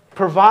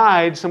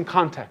provide some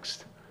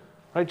context.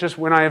 Right? Just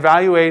when I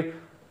evaluate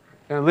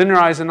and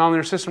linearize a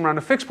nonlinear system around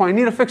a fixed point, I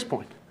need a fixed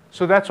point.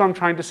 So that's what I'm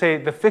trying to say.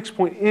 The fixed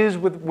point is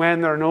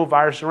when there are no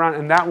viruses around,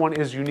 and that one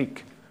is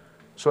unique.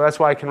 So that's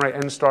why I can write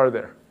n star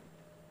there.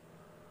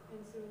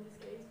 And so in this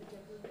case,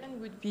 the Jacobian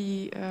would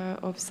be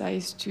of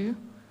size 2?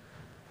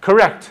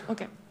 Correct.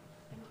 Okay.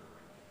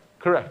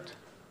 Correct.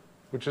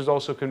 Which is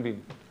also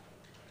convenient.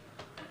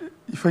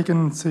 If I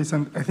can say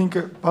something, I think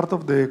part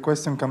of the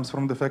question comes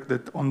from the fact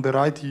that on the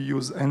right you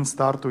use n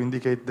star to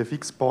indicate the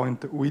fixed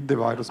point with the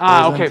virus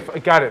present. Okay,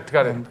 got it.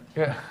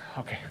 Yeah,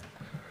 okay.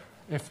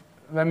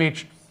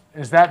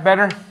 Is that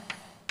better?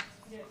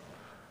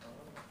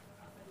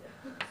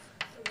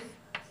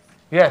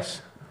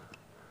 Yes.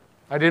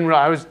 I didn't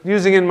realize, I was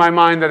using in my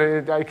mind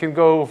that I can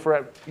go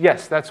for,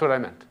 yes, that's what I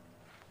meant.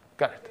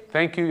 Got it.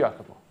 Thank you,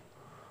 Jacopo.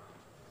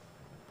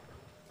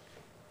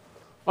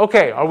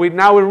 Okay,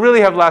 now we really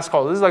have last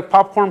call. This is like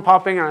popcorn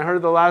popping, and I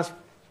heard the last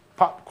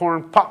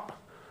popcorn pop.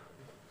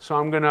 So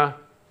I'm going to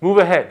move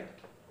ahead.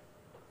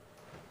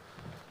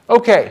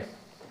 Okay.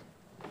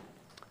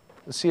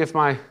 Let's see if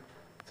my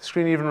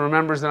screen even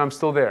remembers that I'm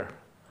still there.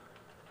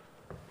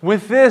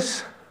 With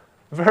this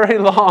very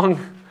long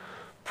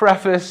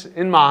preface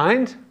in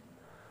mind,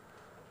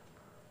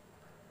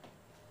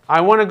 I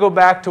want to go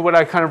back to what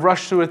I kind of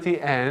rushed through at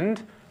the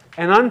end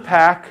and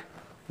unpack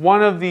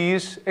one of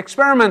these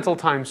experimental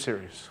time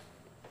series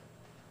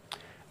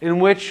in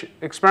which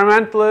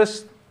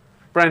experimentalists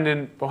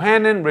Brendan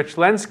Bohannon, Rich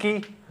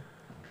Lenski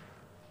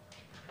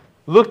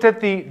looked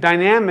at the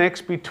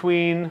dynamics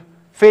between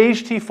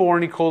phage T4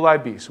 and E.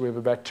 coli B. So we have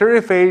a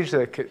bacteriophage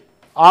that can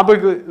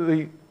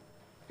obligately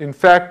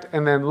infect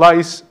and then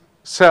lyse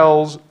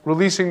cells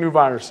releasing new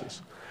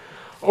viruses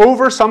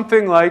over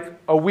something like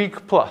a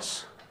week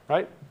plus,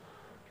 right?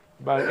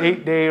 About an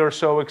 8-day or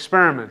so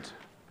experiment.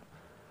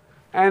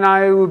 And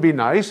it would be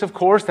nice, of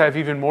course, to have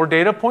even more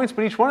data points,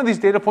 but each one of these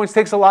data points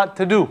takes a lot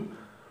to do.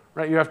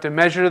 Right? You have to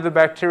measure the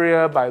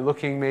bacteria by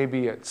looking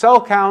maybe at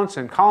cell counts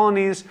and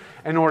colonies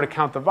in order to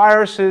count the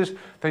viruses.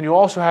 Then you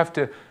also have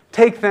to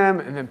take them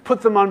and then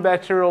put them on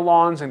bacterial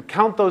lawns and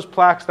count those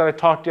plaques that I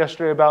talked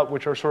yesterday about,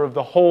 which are sort of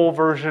the whole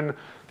version,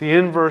 the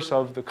inverse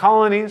of the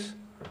colonies.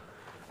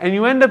 And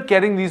you end up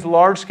getting these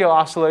large-scale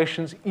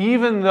oscillations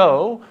even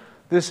though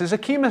this is a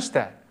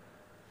chemostat.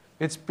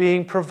 It's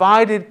being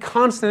provided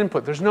constant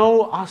input. There's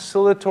no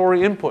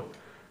oscillatory input.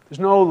 There's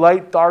no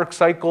light-dark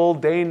cycle,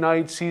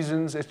 day-night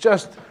seasons. It's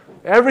just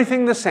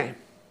everything the same.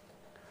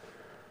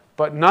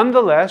 But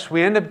nonetheless,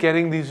 we end up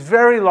getting these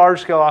very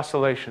large-scale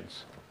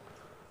oscillations,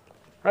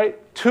 right?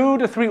 2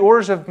 to 3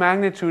 orders of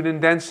magnitude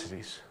in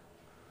densities,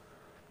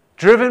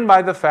 driven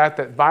by the fact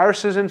that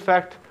viruses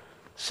infect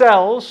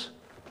cells,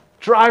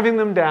 driving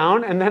them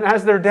down, and then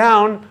as they're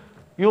down,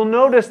 you'll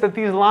notice that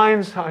these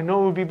lines, I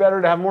know it would be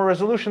better to have more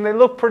resolution, they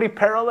look pretty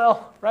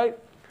parallel, right?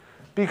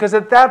 Because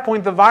at that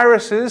point, the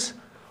viruses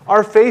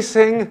are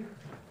facing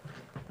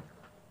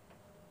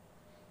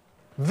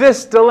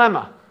this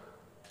dilemma.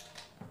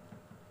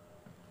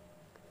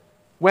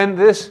 When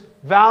this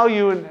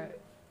value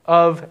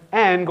of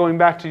n, going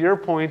back to your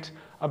point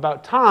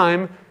about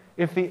time,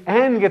 if the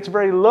n gets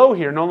very low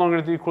here, no longer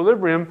at the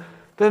equilibrium,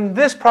 then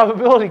this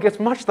probability gets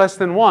much less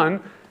than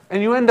 1,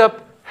 and you end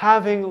up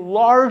having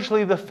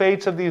largely the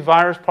fates of these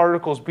virus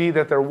particles be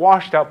that they're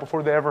washed out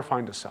before they ever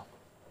find a cell.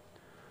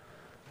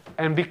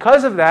 And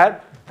because of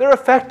that, they're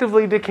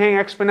effectively decaying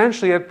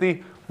exponentially at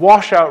the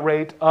washout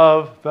rate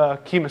of the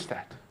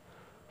chemostat.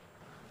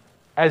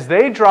 As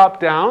they drop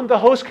down, the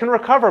host can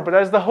recover, but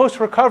as the hosts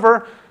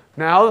recover,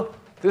 now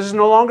this is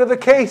no longer the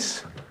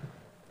case.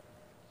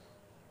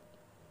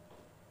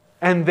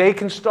 And they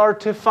can start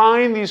to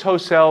find these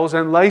host cells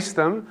and lyse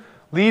them,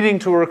 leading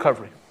to a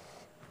recovery.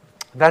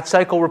 That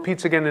cycle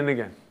repeats again and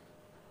again,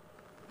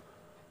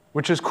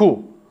 which is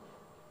cool,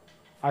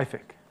 I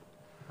think.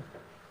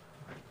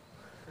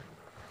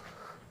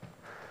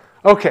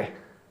 Okay.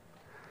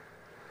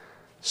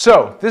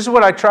 So this is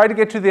what I tried to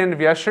get to the end of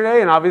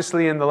yesterday, and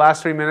obviously in the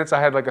last 3 minutes I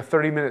had like a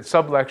 30-minute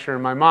sub-lecture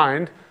in my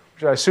mind,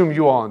 which I assume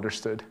you all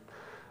understood.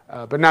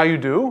 But now you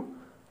do,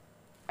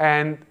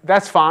 and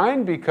that's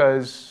fine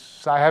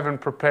because I haven't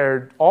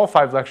prepared all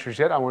 5 lectures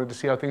yet. I wanted to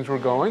see how things were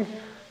going,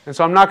 and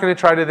so I'm not going to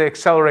try to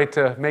accelerate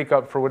to make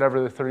up for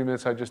whatever the 30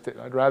 minutes I just did.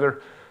 I'd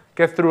rather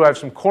get through. I have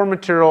some core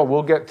material.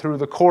 We'll get through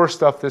the core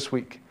stuff this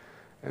week,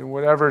 and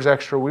whatever's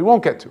extra we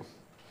won't get to.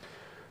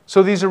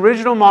 So these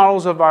original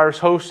models of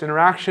virus-host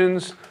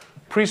interactions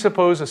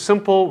presuppose a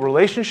simple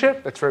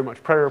relationship that's very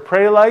much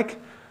predator-prey-like.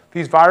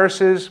 These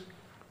viruses,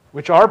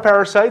 which are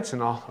parasites,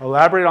 and I'll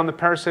elaborate on the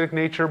parasitic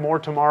nature more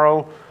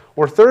tomorrow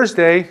or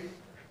Thursday,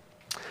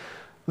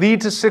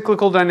 lead to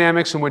cyclical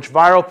dynamics in which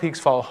viral peaks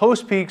follow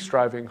host peaks,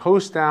 driving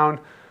host down,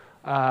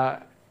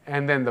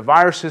 and then the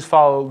viruses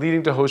follow,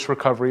 leading to host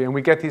recovery, and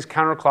we get these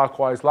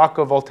counterclockwise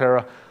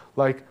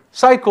Locke-Volterra-like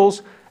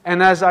cycles.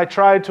 And as I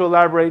tried to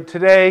elaborate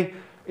today,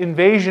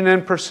 invasion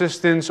and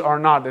persistence are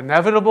not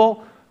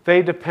inevitable.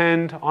 They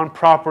depend on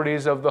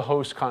properties of the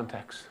host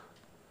context.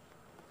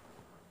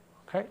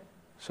 Okay?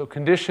 So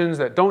conditions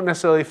that don't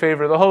necessarily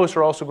favor the host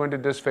are also going to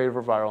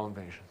disfavor viral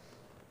invasion.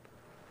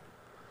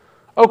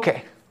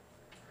 Okay.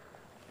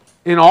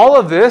 In all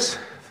of this,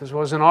 if this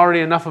wasn't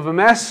already enough of a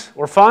mess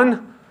or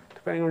fun,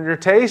 depending on your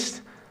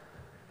taste,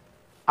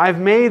 I've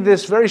made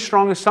this very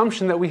strong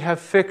assumption that we have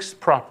fixed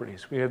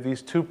properties. We have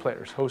these 2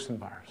 players, host and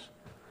virus.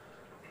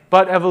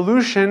 But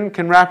evolution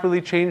can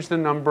rapidly change the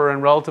number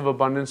and relative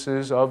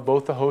abundances of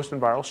both the host and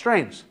viral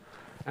strains.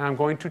 And I'm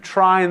going to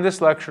try in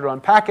this lecture to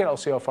unpack it. I'll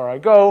see how far I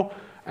go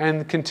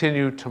and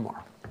continue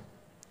tomorrow.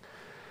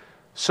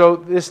 So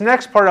this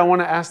next part, I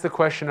want to ask the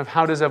question of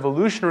how does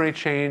evolutionary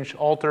change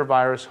alter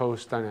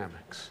virus-host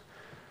dynamics?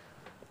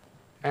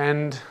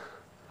 And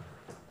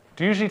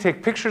do you usually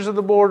take pictures of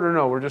the board or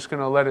no? We're just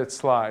going to let it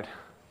slide.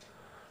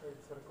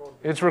 It's recorded.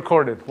 It's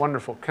recorded.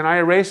 Wonderful. Can I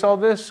erase all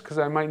this because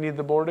I might need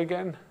the board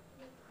again?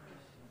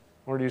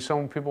 Or do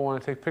some people want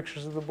to take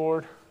pictures of the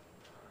board?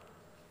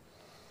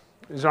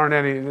 These aren't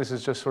any, this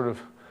is just sort of,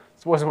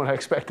 this wasn't what I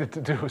expected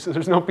to do. So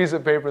there's no piece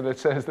of paper that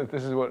says that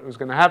this is what was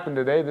going to happen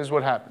today. This is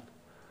what happened.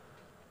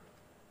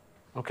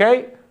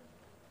 Okay?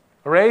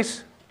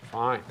 Erase?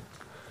 Fine.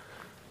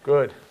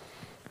 Good.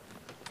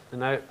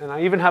 And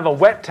I even have a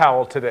wet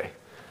towel today.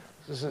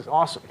 This is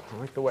awesome. I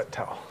like the wet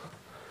towel.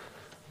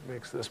 It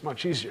makes this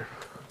much easier.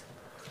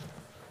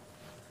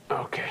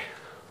 Okay.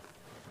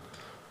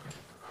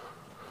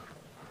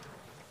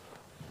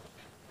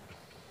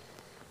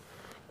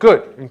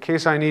 Good, in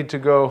case I need to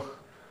go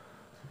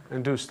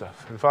and do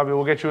stuff. And Fabio,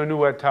 we'll get you a new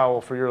wet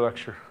towel for your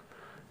lecture.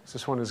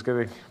 This one is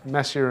getting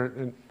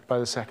messier by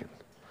the second.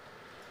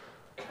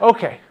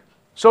 Okay,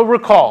 so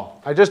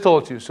recall. I just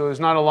told you, so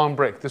it's not a long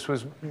break. This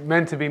was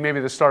meant to be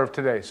maybe the start of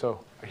today,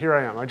 so here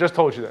I am. I just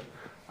told you that.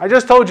 I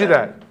just told you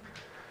that.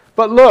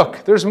 But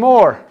look, there's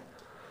more.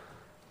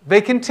 They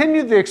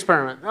continued the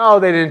experiment. Oh,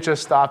 they didn't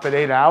just stop at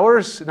 8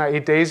 hours, not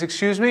 8 days,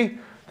 excuse me.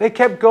 They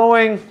kept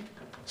going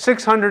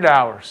 600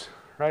 hours,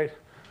 right?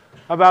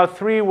 About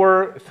 3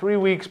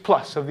 weeks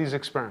plus of these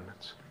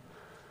experiments.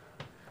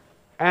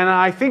 And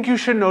I think you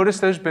should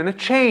notice there's been a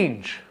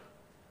change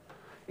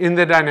in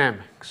the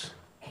dynamics.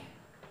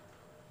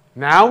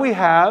 Now we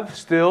have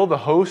still the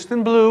host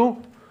in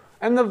blue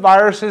and the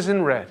viruses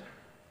in red.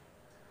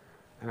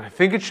 And I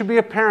think it should be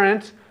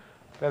apparent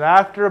that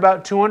after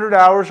about 200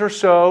 hours or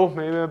so,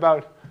 maybe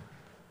about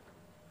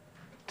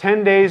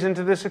 10 days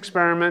into this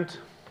experiment,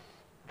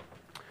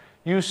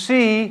 you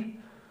see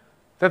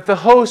that the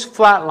hosts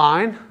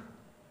flatline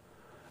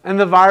and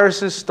the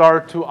viruses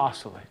start to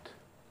oscillate.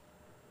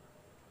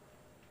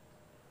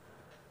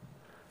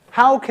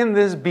 How can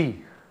this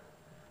be?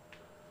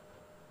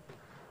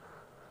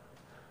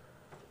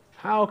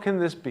 How can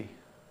this be?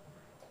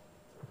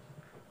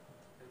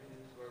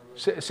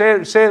 Say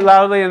it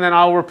loudly and then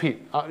I'll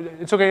repeat.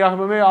 It's okay,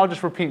 but maybe I'll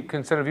just repeat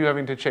instead of you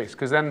having to chase,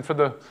 because then for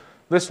the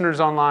listeners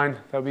online,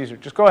 that'll be easier.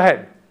 Just go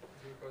ahead.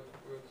 Because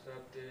we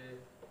observe the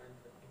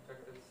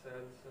infected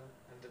cells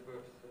and the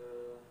birth.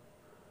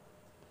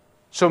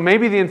 So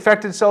maybe the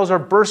infected cells are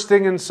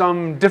bursting in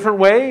some different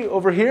way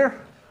over here?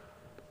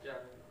 Yeah.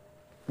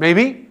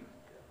 Maybe.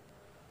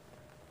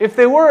 If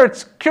they were,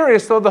 it's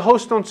curious, though, the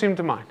hosts don't seem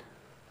to mind.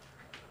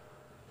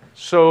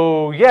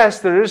 So yes,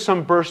 there is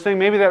some bursting.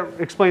 Maybe that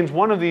explains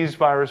one of these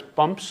virus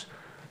bumps.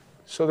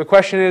 So the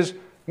question is,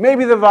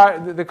 maybe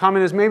the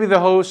comment is maybe the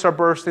hosts are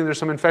bursting, there's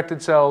some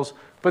infected cells,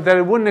 but that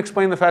it wouldn't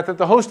explain the fact that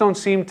the hosts don't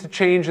seem to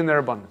change in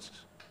their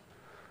abundances.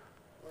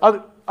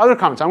 Other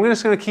comments? I'm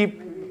just going to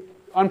keep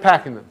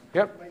unpacking them.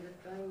 Yep. By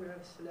the time we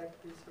have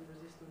selected some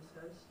resistant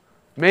cells?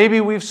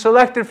 Maybe we've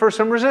selected for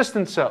some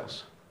resistant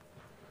cells.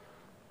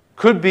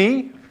 Could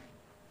be.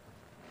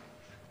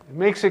 It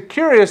makes it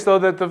curious, though,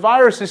 that the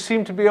viruses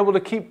seem to be able to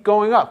keep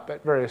going up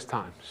at various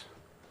times.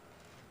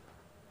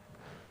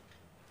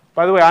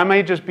 By the way, I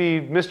may just be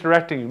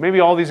misdirecting you.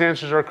 Maybe all these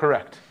answers are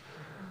correct.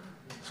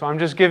 So I'm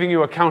just giving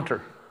you a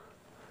counter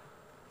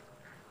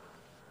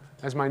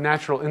as my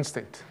natural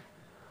instinct.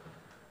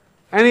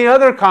 Any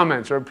other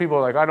comments? Or people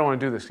are like, I don't want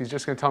to do this. He's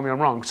just going to tell me I'm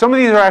wrong. Some of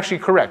these are actually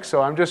correct,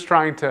 so I'm just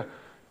trying to...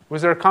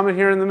 Was there a comment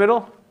here in the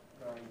middle?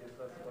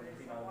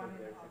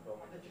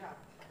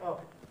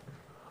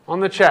 On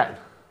the chat.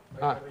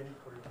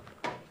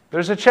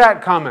 There's a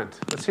chat comment.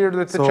 Let's hear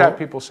what the chat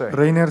people say.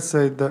 Rainer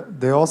said that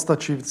the host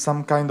achieved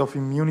some kind of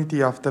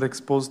immunity after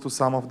exposed to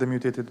some of the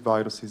mutated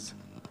viruses.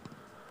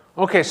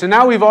 Okay, so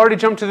now we've already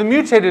jumped to the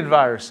mutated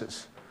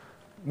viruses.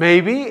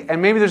 Maybe,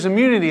 and maybe there's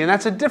immunity, and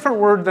that's a different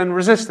word than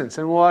resistance,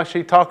 and we'll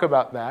actually talk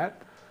about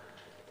that.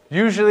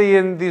 Usually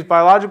in these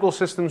biological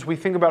systems, we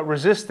think about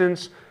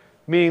resistance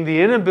meaning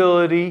the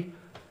inability,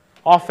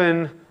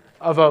 often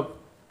of a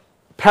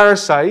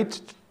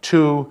parasite,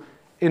 to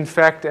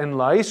infect and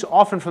lyse,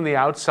 often from the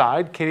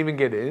outside, can't even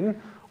get in,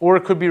 or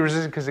it could be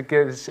resistant because it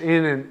gets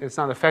in and it's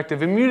not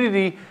effective.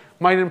 Immunity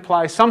might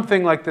imply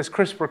something like this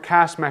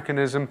CRISPR-Cas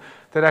mechanism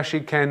that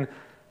actually can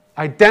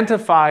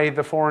identify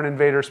the foreign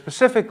invader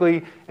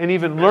specifically and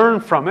even learn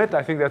from it.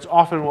 I think that's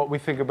often what we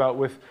think about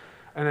with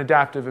an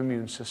adaptive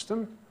immune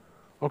system.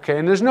 Okay,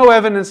 and there's no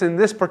evidence in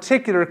this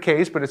particular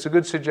case, but it's a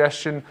good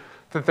suggestion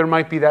that there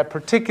might be that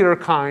particular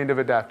kind of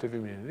adaptive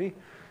immunity.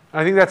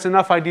 I think that's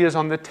enough ideas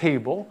on the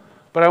table,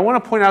 but I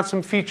want to point out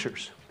some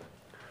features.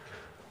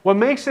 What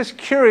makes this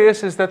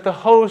curious is that the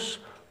hosts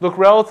look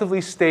relatively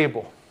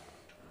stable.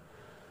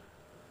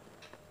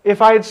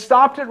 If I had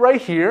stopped it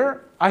right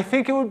here, I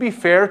think it would be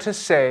fair to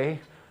say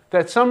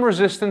that some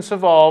resistance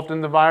evolved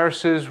and the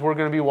viruses were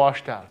going to be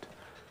washed out.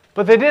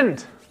 But they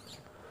didn't.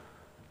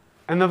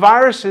 And the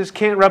viruses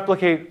can't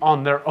replicate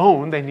on their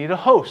own. They need a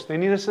host. They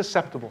need a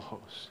susceptible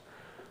host.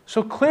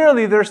 So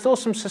clearly, there are still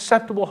some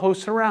susceptible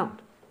hosts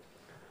around.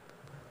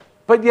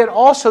 But yet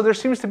also, there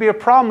seems to be a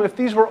problem. If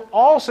these were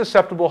all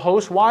susceptible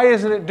hosts, why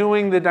isn't it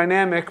doing the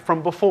dynamic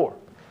from before?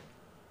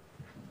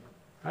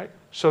 Right?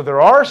 So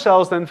there are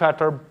cells that, in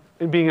fact, are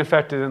being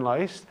infected and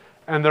lysed,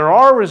 and there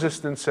are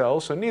resistant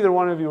cells. So neither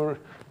one of you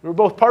were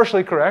both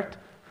partially correct.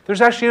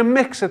 There's actually a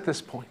mix at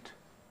this point.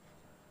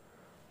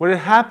 What had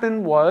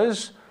happened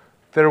was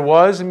there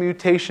was a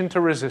mutation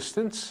to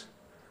resistance,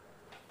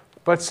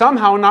 but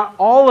somehow not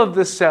all of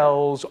the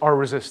cells are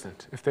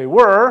resistant. If they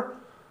were,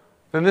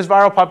 then this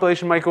viral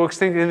population might go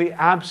extinct in the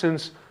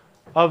absence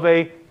of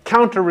a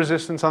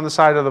counter-resistance on the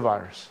side of the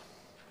virus.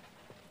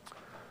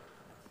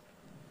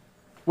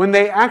 When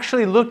they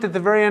actually looked at the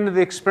very end of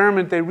the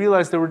experiment, they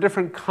realized there were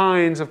different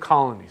kinds of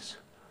colonies.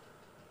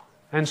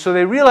 And so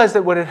they realized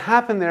that what had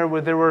happened there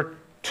were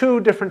two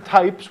different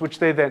types, which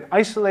they then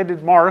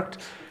isolated, marked,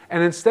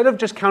 and instead of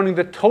just counting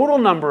the total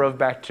number of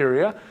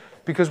bacteria,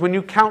 because when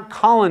you count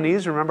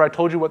colonies, remember I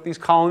told you what these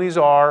colonies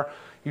are,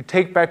 you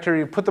take bacteria,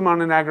 you put them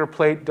on an agar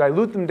plate,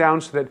 dilute them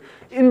down so that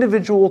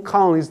individual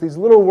colonies, these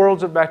little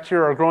worlds of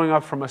bacteria, are growing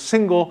up from a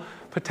single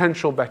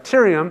potential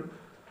bacterium,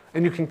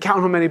 and you can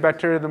count how many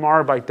bacteria there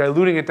are by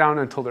diluting it down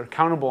until they're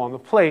countable on the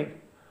plate.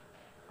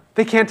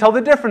 They can't tell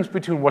the difference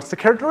between what's the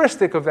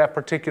characteristic of that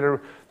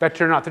particular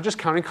bacteria or not. They're just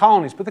counting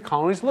colonies, but the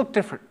colonies look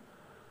different.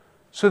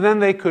 So then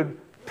they could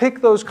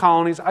pick those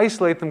colonies,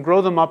 isolate them,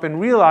 grow them up,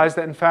 and realize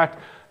that, in fact,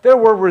 there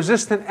were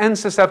resistant and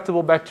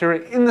susceptible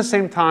bacteria in the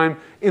same time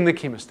in the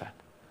chemostat.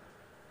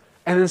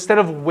 And instead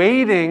of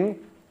waiting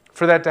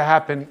for that to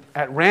happen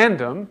at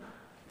random,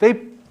 they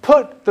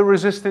put the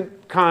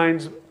resistant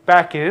kinds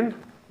back in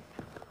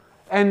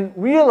and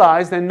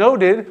realized and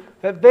noted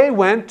that they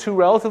went to,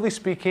 relatively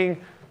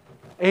speaking,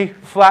 a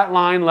flat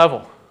line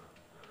level,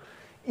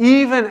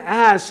 even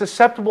as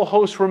susceptible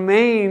hosts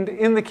remained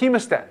in the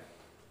chemostat.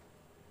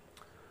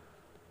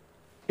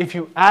 If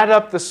you add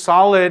up the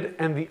solid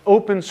and the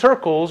open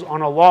circles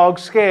on a log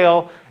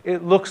scale,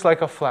 it looks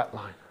like a flat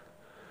line.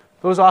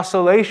 Those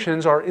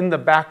oscillations are in the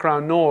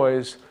background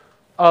noise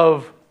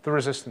of the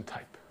resistant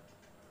type.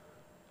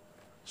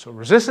 So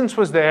resistance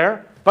was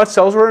there, but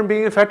cells weren't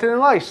being infected and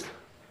lysed.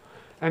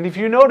 And if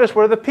you notice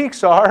where the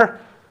peaks are,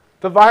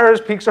 the virus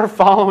peaks are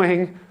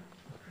following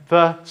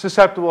the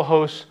susceptible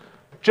hosts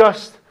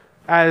just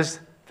as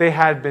they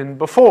had been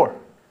before.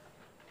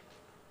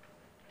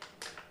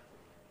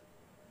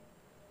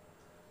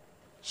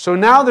 So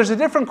now there's a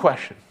different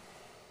question.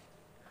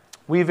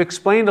 We've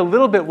explained a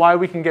little bit why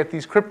we can get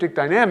these cryptic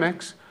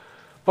dynamics,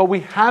 but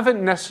we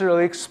haven't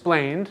necessarily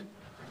explained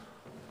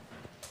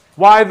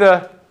why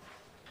the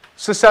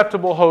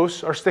susceptible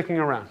hosts are sticking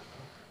around.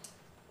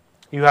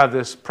 You have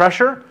this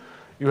pressure,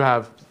 you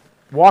have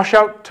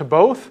washout to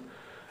both,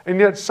 and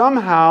yet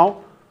somehow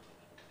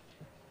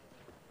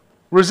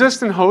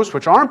resistant hosts,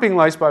 which aren't being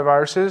lysed by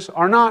viruses,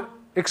 are not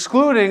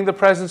excluding the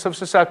presence of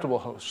susceptible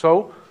hosts.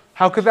 So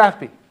how could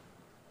that be?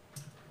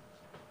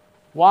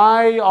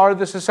 Why are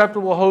the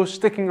susceptible hosts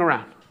sticking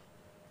around?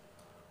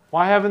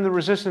 Why haven't the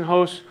resistant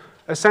hosts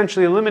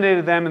essentially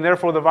eliminated them and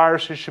therefore the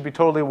viruses should be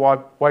totally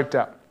wiped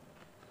out?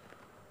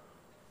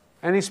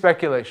 Any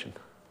speculation?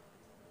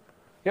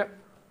 Yep.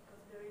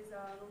 There is a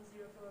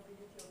non-zero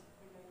probability of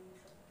remaining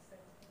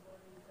susceptible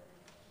and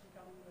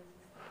becoming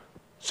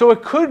resistant. So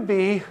it could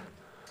be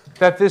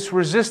that this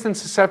resistant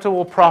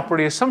susceptible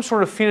property is some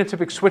sort of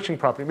phenotypic switching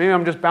property. Maybe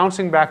I'm just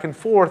bouncing back and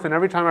forth, and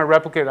every time I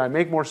replicate, I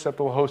make more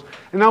susceptible hosts,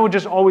 and that would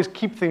just always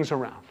keep things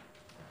around.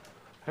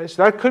 Okay,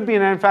 so that could be,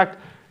 and in fact,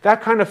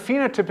 that kind of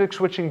phenotypic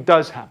switching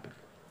does happen.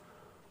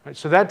 Right,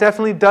 so that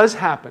definitely does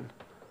happen.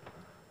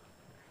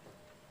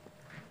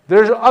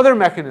 There's other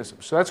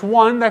mechanisms. So that's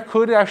one that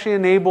could actually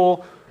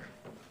enable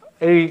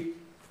a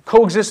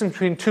coexistence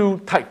between two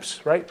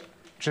types, right?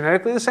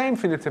 Genetically the same,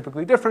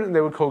 phenotypically different, and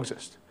they would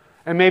coexist.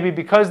 And maybe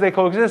because they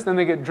coexist, then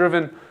they get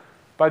driven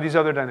by these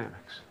other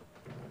dynamics.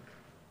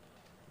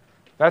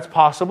 That's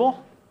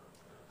possible.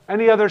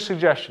 Any other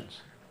suggestions?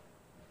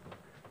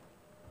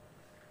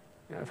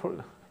 Yeah,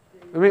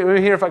 let me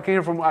hear if I can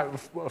hear from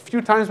a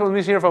few times, but let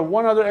me see if I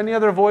have any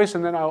other voice,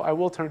 and then I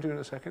will turn to you in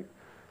a second.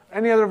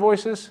 Any other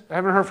voices? I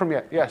haven't heard from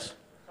yet. Yes?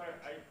 Sorry,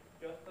 I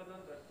just don't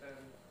understand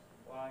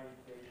why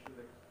they should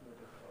exclude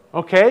it.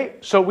 Okay,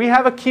 so we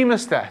have a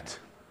chemostat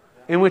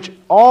in which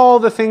all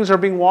the things are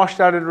being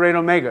washed out at rate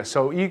omega.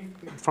 So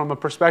from a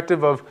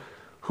perspective of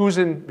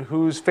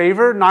who's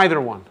favored, neither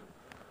one.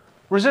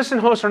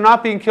 Resistant hosts are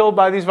not being killed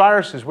by these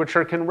viruses, which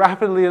can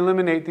rapidly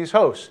eliminate these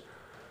hosts.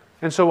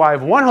 And so I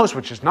have one host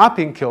which is not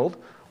being killed,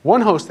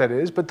 one host that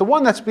is, but the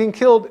one that's being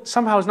killed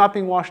somehow is not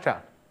being washed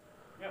out.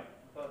 Yeah,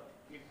 but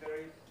if there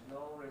is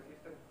no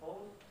resistant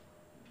host,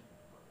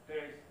 there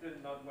is still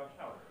not washed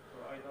out. So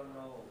I don't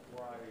know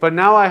why. But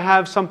now I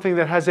have something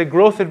that has a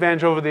growth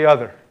advantage over the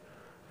other.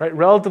 Right?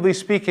 Relatively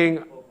speaking,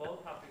 Well,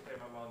 both have the same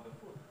amount of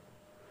food.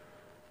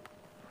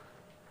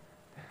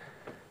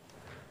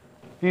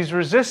 these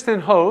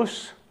resistant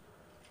hosts,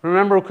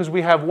 remember, because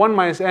we have 1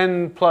 minus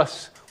n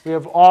plus, we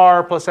have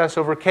r plus s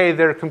over k,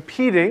 they're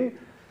competing,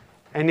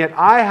 and yet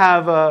I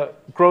have a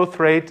growth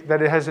rate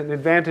that it has an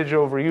advantage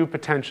over you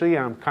potentially,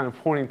 and I'm kind of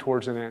pointing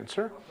towards an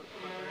answer.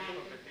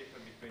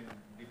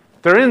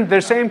 They're in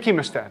their same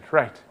chemostat,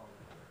 right.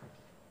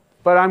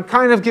 But I'm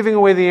kind of giving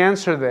away the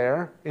answer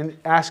there in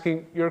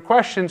asking your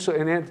question,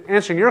 in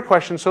answering your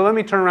question, so let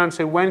me turn around and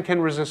say, when can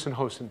resistant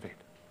hosts invade?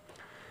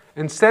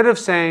 Instead of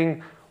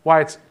saying,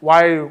 why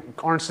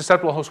aren't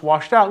susceptible hosts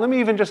washed out, let me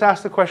even just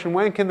ask the question,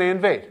 when can they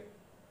invade?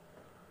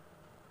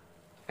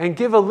 And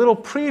give a little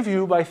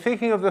preview by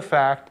thinking of the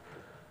fact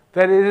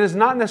that it is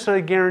not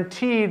necessarily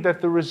guaranteed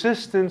that the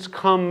resistance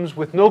comes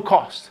with no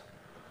cost.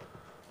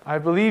 I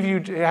believe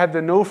you had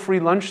the no free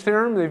lunch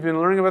theorem. They've been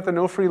learning about the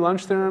no free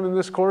lunch theorem in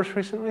this course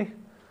recently.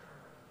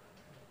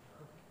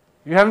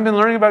 You haven't been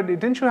learning about it?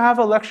 Didn't you have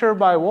a lecture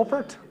by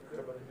Wolpert?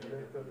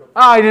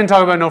 Ah, I didn't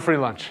talk about no free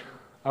lunch.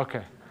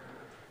 Okay.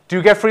 Do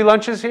you get free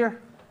lunches here?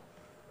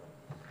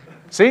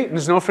 See,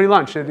 there's no free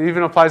lunch. It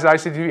even applies to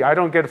ICTP. I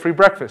don't get a free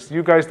breakfast.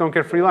 You guys don't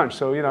get free lunch.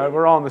 So,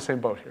 we're all in the same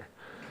boat here.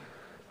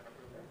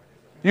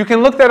 You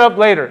can look that up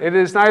later. It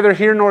is neither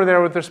here nor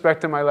there with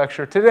respect to my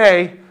lecture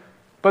today.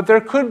 But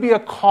there could be a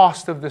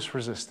cost of this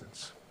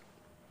resistance.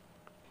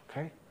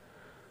 Okay?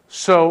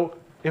 So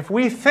if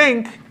we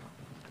think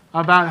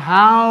about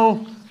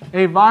how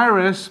a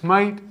virus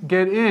might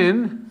get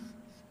in,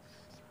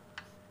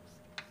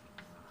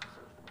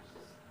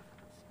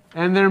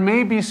 and there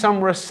may be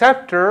some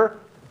receptor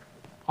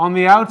on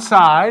the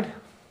outside,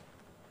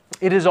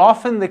 it is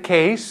often the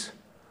case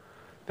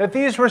that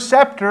these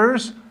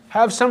receptors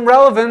have some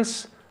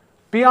relevance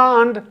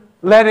beyond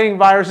letting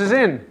viruses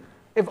in.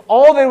 If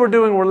all they were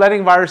doing were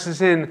letting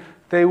viruses in,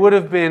 they would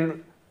have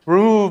been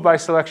removed by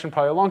selection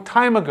probably a long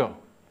time ago.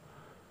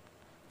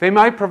 They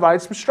might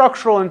provide some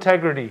structural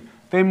integrity.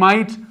 They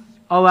might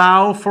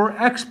allow for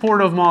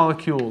export of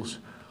molecules.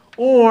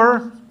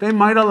 Or they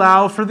might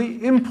allow for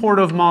the import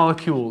of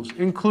molecules,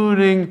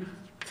 including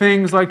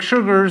things like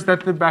sugars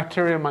that the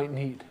bacteria might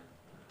need.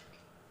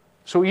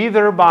 So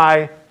either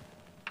by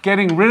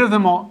getting rid of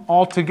them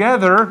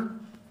altogether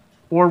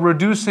or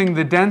reducing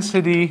the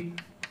density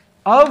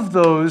of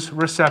those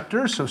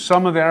receptors, so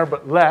some are there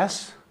but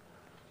less,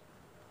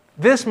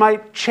 this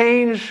might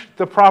change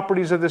the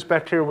properties of this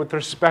bacteria with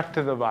respect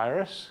to the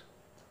virus.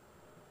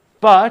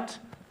 But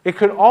it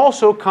could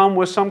also come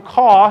with some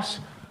cost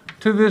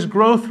to this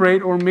growth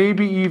rate or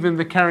maybe even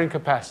the carrying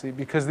capacity,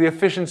 because the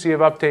efficiency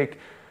of uptake,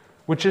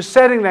 which is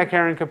setting that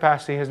carrying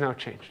capacity, has now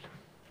changed.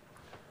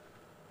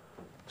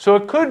 So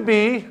it could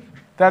be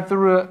that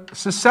the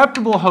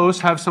susceptible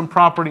hosts have some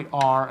property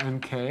R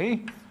and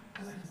K,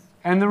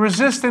 and the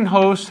resistant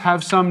hosts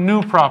have some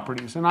new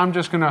properties. And I'm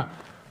just going to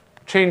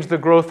change the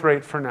growth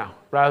rate for now,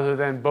 rather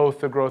than both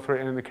the growth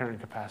rate and the carrying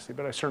capacity.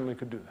 But I certainly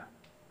could do that.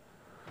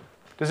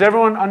 Does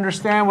everyone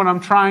understand what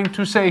I'm trying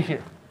to say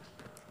here?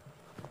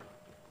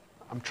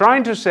 I'm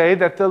trying to say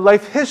that the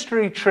life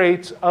history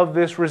traits of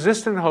this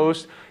resistant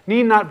host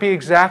need not be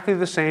exactly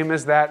the same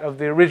as that of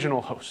the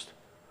original host.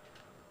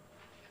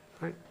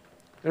 Right?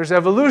 There's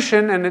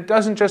evolution, and it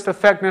doesn't just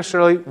affect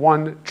necessarily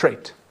one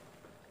trait.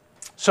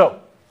 So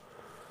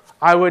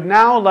I would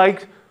now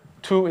like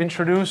to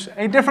introduce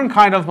a different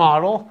kind of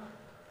model.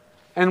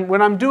 And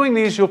when I'm doing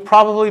these, you'll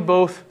probably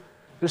both,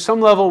 there's some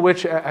level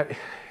which I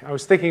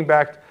was thinking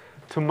back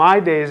to my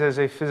days as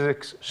a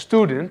physics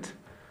student,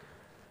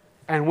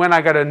 and when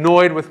I got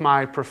annoyed with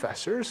my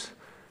professors,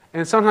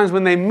 and sometimes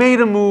when they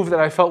made a move that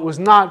I felt was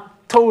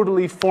not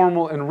totally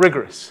formal and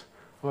rigorous.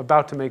 I'm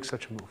about to make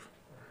such a move.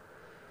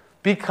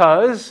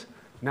 Because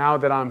now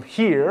that I'm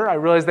here, I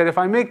realize that if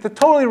I make the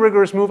totally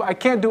rigorous move, I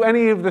can't do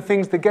any of the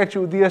things that get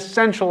you the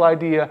essential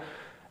idea,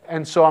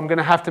 and so I'm going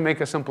to have to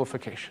make a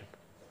simplification.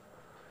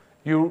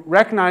 You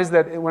recognize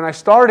that when I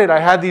started, I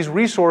had these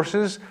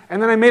resources,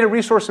 and then I made a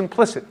resource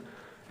implicit.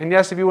 And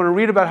yes, if you want to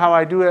read about how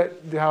I do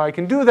it, how I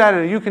can do that,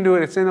 and you can do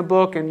it, it's in a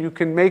book, and you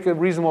can make a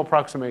reasonable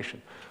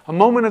approximation. A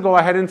moment ago,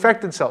 I had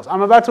infected cells.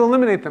 I'm about to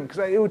eliminate them, because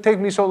it would take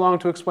me so long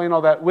to explain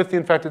all that with the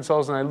infected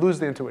cells, and I lose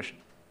the intuition.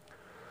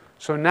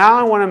 So now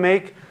I want to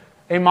make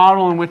a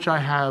model in which I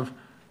have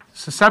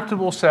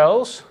susceptible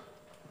cells,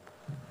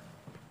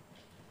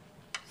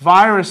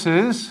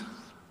 viruses,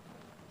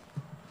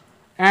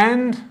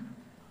 and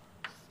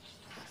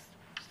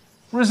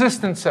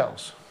resistant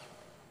cells.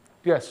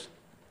 Yes?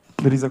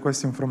 There is a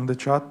question from the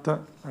chat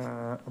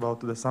about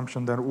the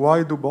assumption there.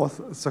 Why do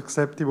both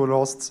susceptible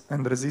hosts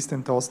and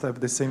resistant hosts have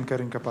the same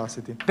carrying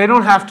capacity? They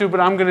don't have to, but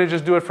I'm going to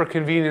just do it for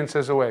convenience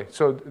as a way.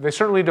 So they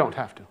certainly don't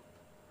have to.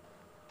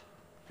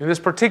 In this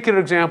particular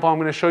example, I'm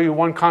going to show you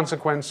one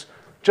consequence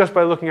just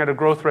by looking at a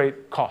growth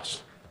rate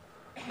cost.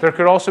 There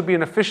could also be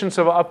an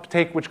efficiency of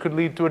uptake which could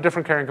lead to a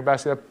different carrying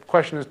capacity. That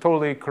question is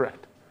totally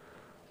correct.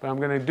 But I'm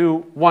going to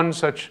do one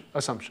such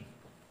assumption.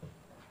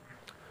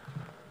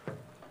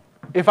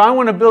 If I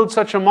want to build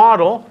such a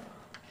model,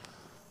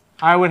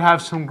 I would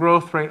have some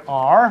growth rate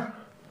R,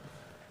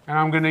 and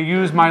I'm going to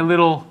use my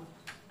little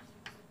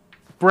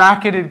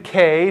bracketed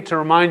K to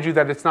remind you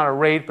that it's not a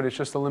rate, but it's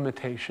just a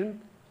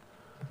limitation.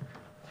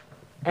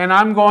 And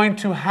I'm going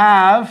to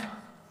have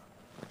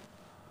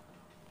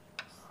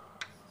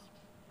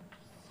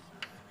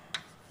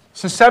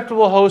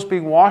susceptible hosts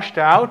being washed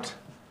out.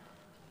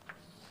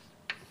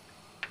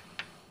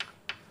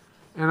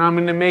 And I'm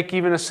going to make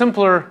even a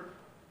simpler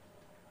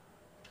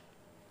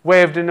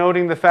way of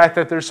denoting the fact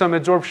that there's some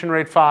absorption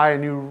rate phi,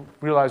 and you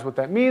realize what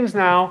that means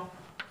now.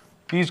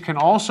 These can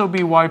also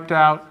be wiped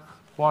out,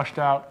 washed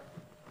out.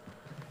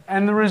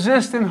 And the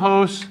resistant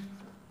hosts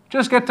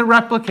just get to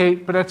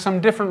replicate, but at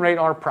some different rate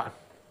R prime.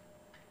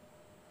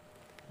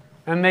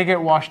 And they get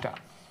washed out.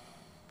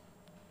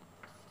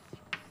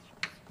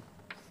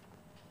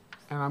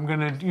 And I'm going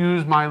to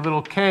use my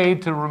little k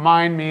to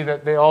remind me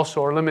that they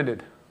also are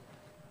limited.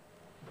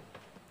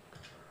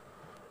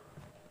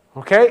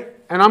 Okay?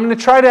 And I'm going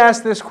to try to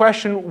ask this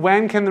question,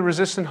 when can the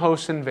resistant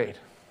hosts invade?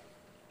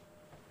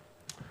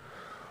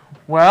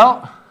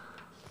 Well,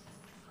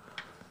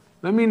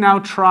 let me now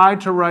try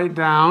to write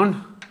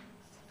down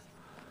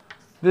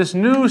this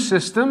new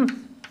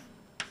system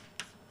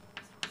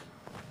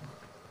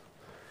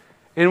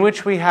in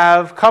which we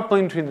have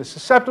coupling between the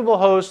susceptible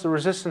hosts, the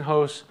resistant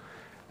hosts,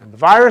 and the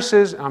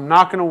viruses. I'm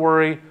not going to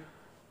worry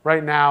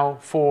right now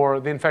for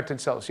the infected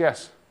cells.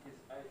 Yes?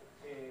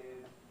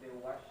 The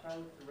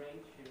washout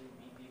rate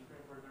shouldn't be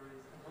different for the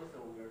resistant host, so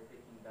we're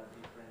taking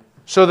that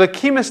difference. So the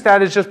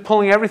chemostat is just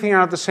pulling everything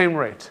out at the same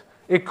rate.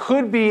 It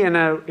could be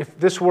if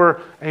this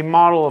were a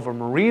model of a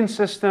marine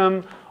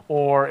system,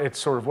 or it's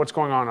sort of what's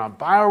going on in a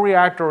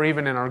bioreactor, or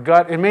even in our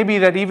gut. It may be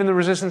that even the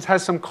resistance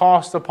has some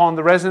cost upon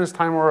the residence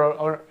time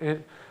or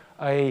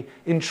a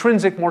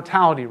intrinsic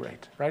mortality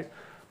rate, right?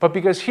 But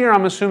because here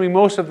I'm assuming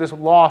most of this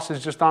loss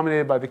is just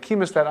dominated by the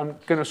chemostat, I'm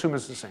going to assume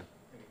it's the same.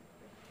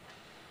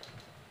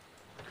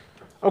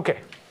 Okay.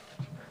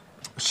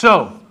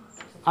 So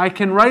I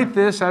can write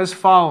this as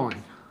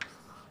following.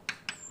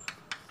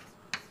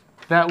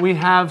 That we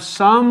have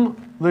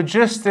some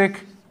logistic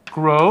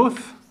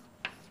growth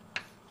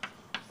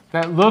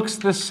that looks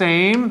the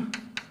same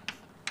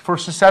for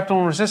susceptible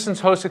and resistance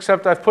hosts,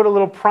 except I've put a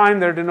little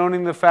prime there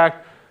denoting the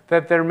fact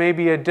that there may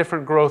be a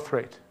different growth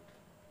rate.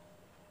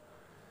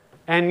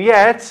 And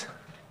yet,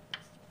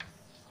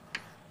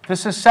 the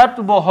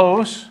susceptible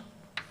hosts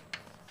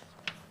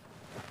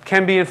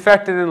can be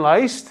infected and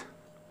lysed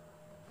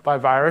by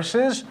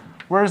viruses,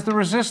 whereas the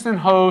resistant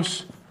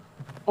hosts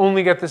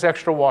only get this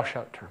extra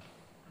washout term.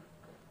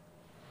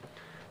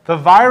 The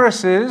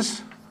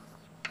viruses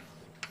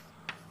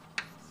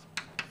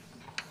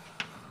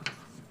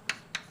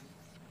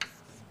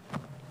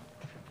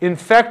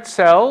infect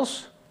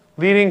cells,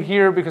 leading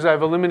here, because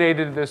I've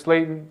eliminated this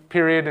latent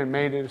period and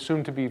made it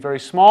assumed to be very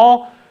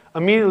small,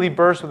 immediately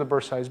burst with a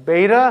burst size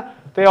beta.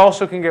 They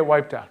also can get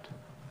wiped out.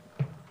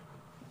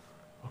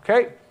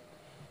 Okay?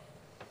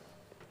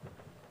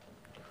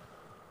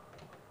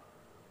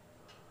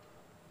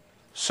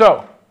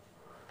 So,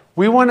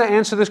 we want to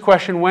answer this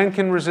question, when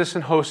can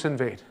resistant hosts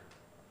invade?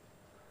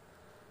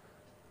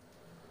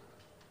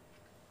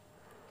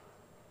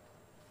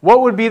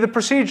 What would be the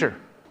procedure?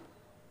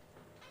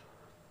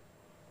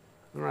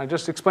 I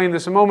just explained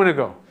this a moment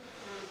ago.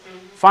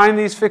 Find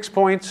these fixed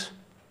points.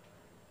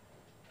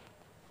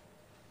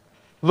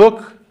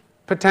 Look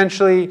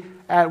potentially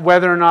at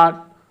whether or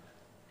not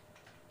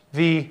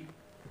the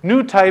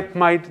new type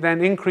might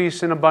then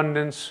increase in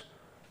abundance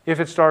if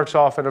it starts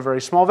off at a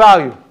very small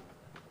value.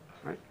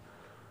 Right?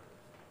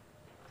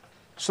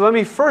 So let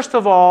me first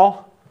of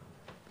all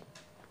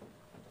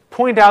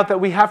point out that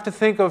we have to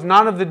think of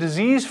not of the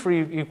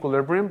disease-free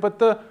equilibrium, but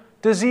the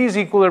disease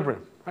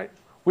equilibrium. Right?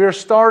 We are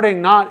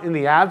starting not in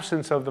the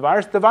absence of the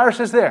virus. The virus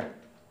is there.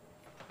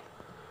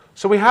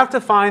 So we have to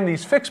find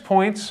these fixed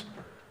points.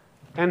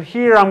 And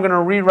here I'm going to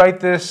rewrite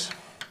this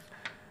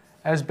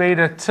as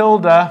beta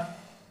tilde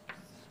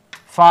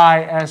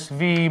phi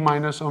SV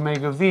minus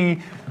omega V,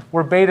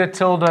 where beta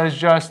tilde is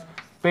just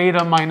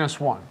beta minus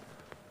 1.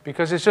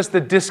 Because it's just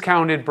the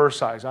discounted burst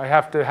size. I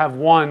have to have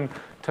 1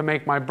 to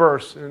make my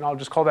burst, and I'll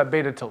just call that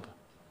beta tilde.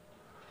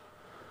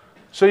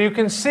 So you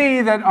can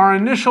see that our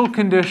initial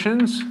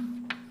conditions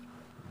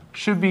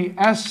should be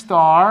S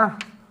star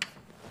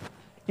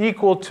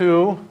equal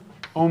to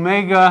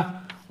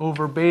omega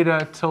over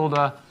beta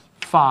tilde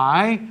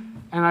phi,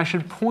 and I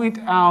should point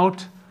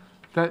out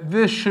that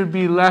this should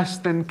be less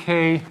than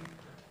K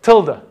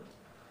tilde.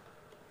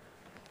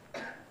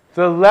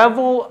 The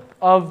level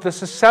of the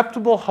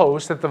susceptible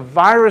host that the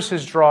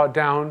viruses draw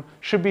down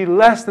should be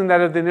less than that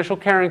of the initial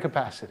carrying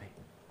capacity.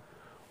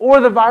 Or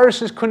the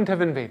viruses couldn't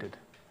have invaded.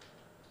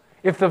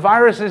 If the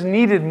viruses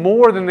needed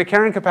more than the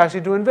carrying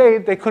capacity to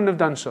invade, they couldn't have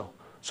done so.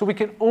 So we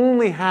can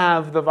only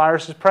have the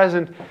viruses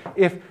present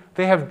if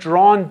they have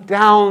drawn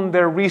down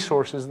their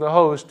resources, the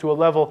host, to a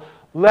level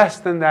less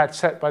than that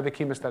set by the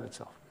chemostat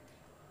itself.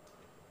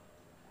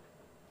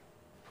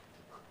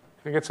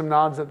 Can I get some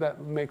nods that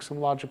that makes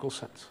some logical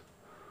sense?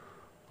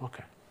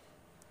 Okay.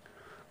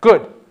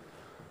 Good.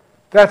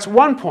 That's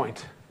one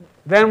point.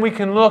 Then we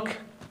can look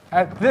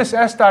at this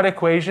S dot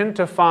equation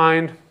to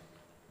find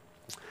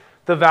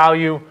the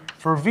value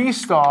for V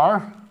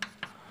star.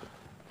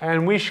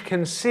 And we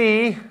can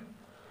see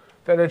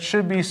that it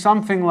should be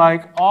something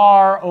like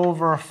R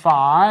over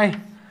phi,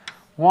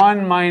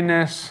 1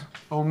 minus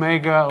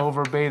omega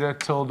over beta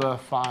tilde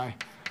phi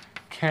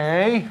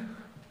K,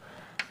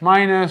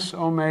 minus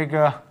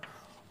omega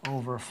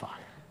over phi.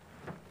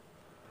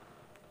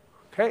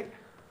 Okay.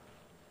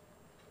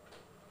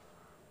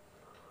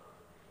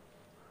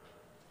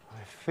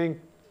 I think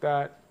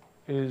that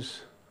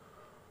is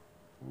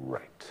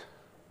right.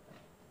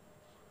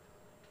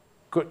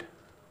 Good.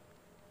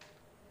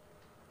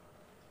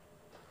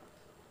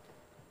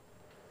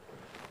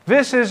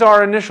 This is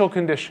our initial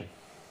condition.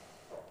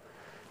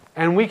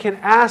 And we can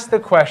ask the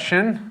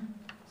question,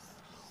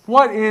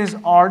 what is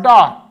R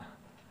dot?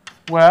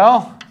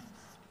 Well,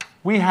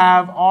 we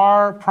have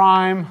R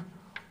prime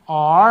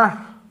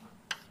R.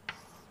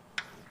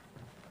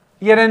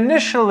 Yet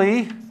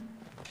initially,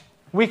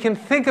 we can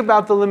think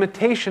about the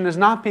limitation as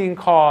not being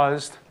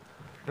caused,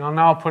 and I'll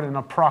now put an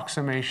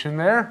approximation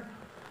there,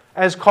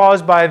 as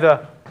caused by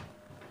the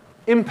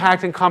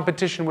impact and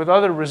competition with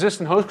other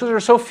resistant hosts, because there are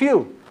so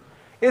few.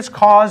 It's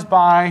caused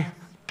by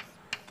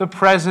the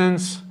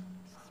presence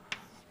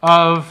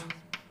of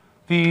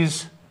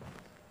these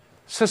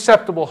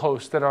susceptible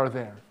hosts that are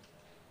there.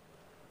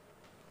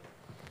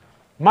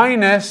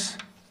 Minus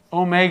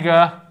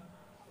omega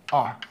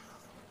R.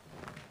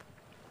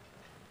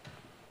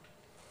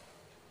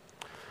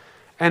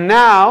 And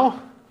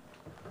now,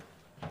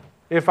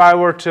 if I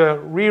were to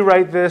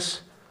rewrite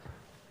this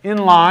in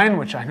line,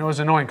 which I know is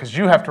annoying because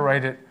you have to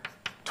write it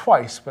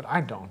twice, but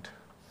I don't.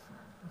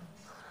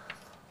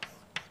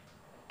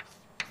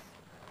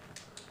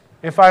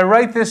 If I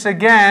write this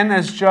again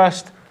as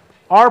just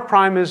R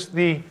prime is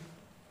the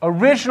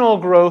original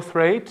growth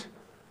rate,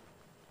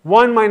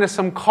 1 minus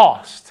some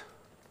cost.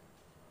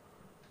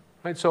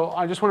 Right, so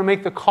I just want to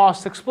make the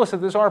cost explicit.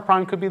 This R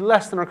prime could be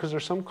less than R because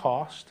there's some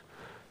cost,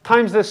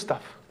 times this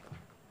stuff.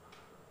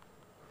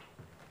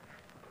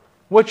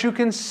 What you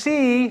can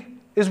see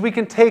is we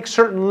can take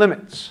certain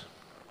limits.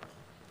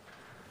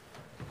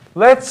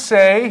 Let's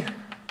say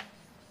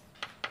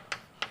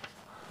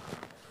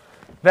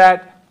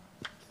that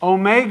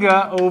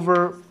omega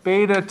over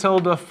beta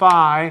tilde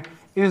phi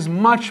is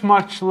much,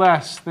 much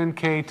less than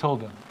K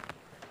tilde.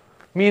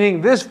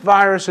 Meaning this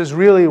virus is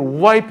really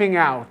wiping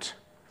out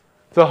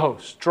the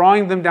host,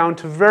 drawing them down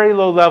to very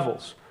low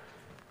levels.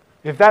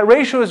 If that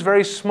ratio is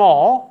very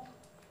small,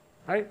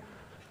 right,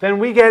 then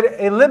we get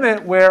a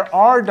limit where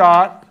R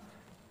dot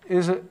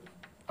is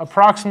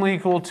approximately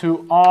equal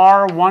to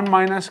R 1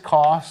 minus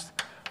cost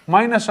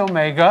minus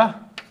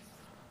omega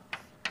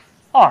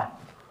R.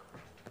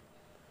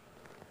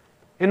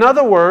 In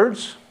other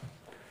words,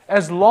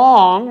 as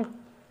long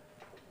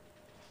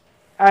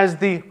as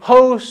the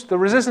host, the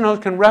resistant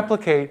host, can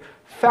replicate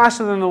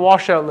faster than the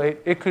washout rate,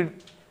 it could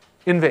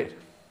invade.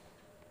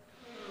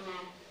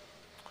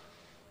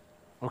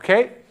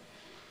 Okay?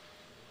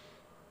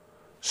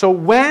 So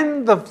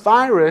when the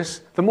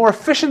virus, the more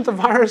efficient the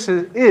virus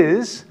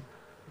is,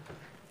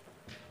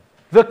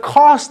 the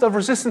cost of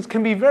resistance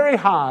can be very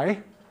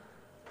high,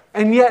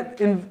 and yet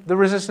the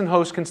resistant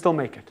host can still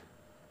make it.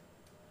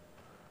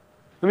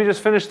 Let me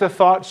just finish the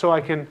thought so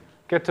I can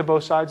get to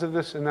both sides of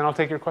this, and then I'll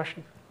take your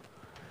question.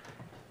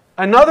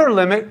 Another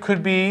limit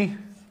could be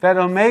that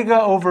omega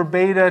over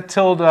beta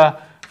tilde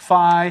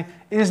phi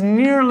is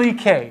nearly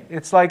K.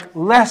 It's like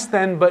less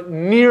than, but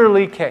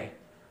nearly K.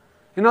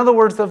 In other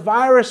words, the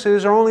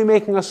viruses are only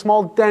making a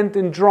small dent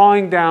in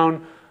drawing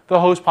down the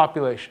host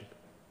population.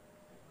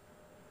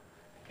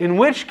 in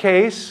which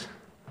case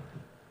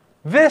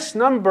this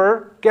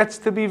number gets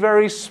to be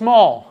very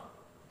small.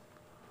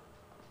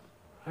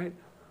 Right?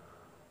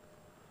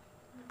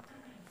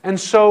 And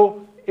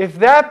so if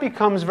that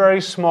becomes very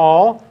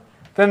small,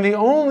 then the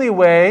only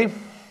way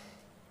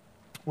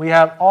we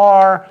have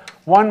R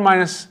 1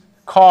 minus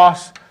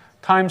cos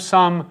times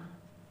some,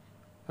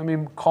 let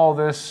me call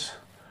this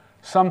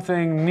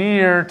something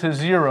near to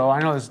 0. I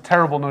know this is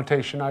terrible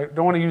notation. I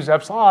don't want to use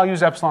epsilon. I'll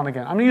use epsilon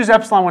again. I'm going to use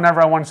epsilon whenever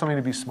I want something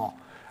to be small.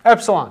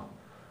 Epsilon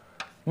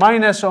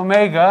minus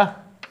omega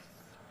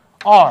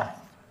R.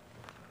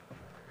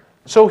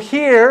 So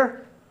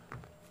here,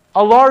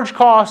 a large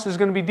cost is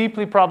going to be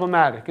deeply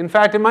problematic. In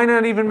fact, it might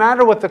not even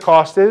matter what the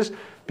cost is,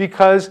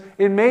 because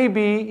it may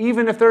be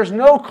even if there's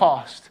no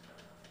cost.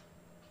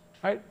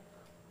 Right?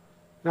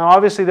 Now,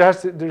 obviously,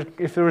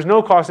 if there was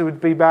no cost, it would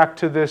be back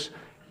to this.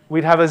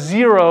 We'd have a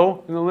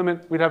 0 in the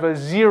limit. We'd have a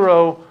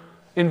 0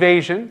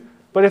 invasion.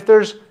 But if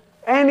there's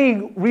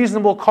any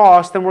reasonable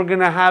cost, then we're going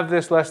to have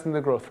this less than the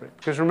growth rate.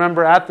 Because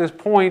remember, at this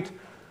point,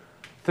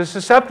 the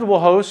susceptible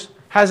host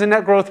has a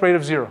net growth rate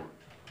of 0.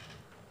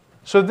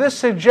 So this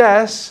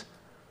suggests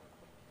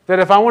that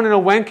if I want to know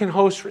when can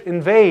hosts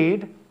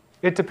invade,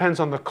 it depends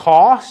on the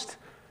cost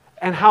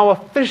and how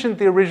efficient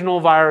the original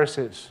virus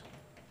is.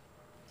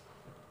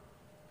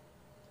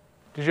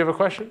 Did you have a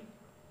question?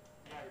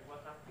 Yeah, I was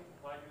asking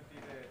why you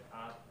did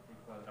add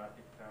the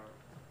quadratic term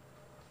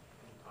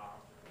in R.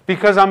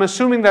 Because I'm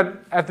assuming that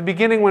at the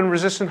beginning when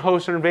resistant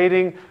hosts are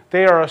invading,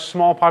 they are a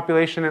small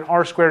population and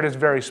R squared is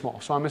very small.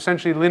 So I'm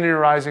essentially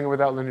linearizing it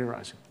without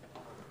linearizing.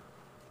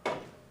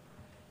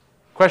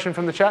 Question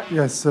from the chat?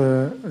 Yes,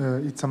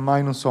 it's a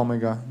minus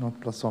omega, not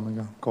plus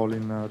omega.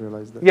 Colin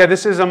realized that. Yeah,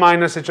 this is a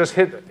minus. It just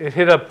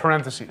hit a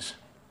parentheses.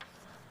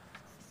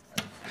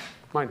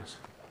 Minus.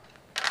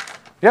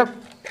 Yep.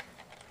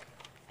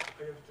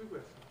 I have 2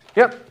 questions.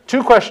 Yep.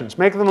 2 questions.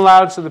 Make them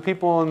loud so the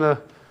people in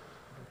the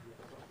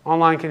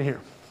online can hear.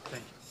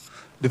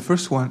 The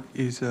first one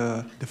is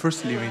the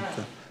first limit.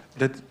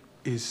 That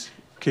is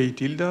k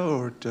tilde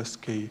or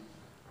just k?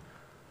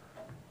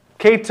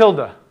 K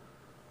tilde.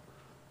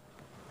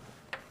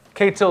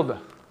 K tilde.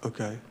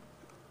 Okay.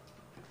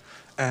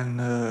 And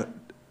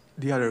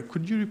the other,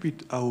 could you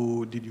repeat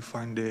how did you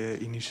find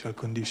the initial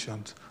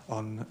conditions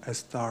on S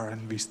star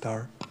and V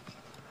star?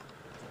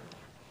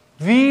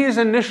 These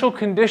initial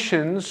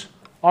conditions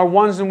are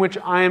ones in which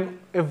I am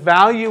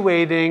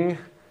evaluating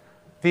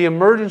the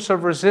emergence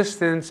of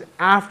resistance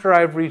after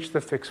I've reached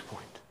the fixed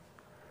point.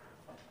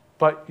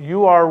 But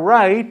you are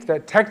right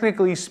that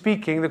technically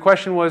speaking, the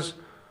question was,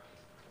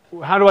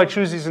 how do I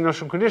choose these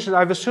initial conditions?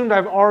 I've assumed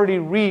I've already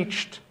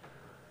reached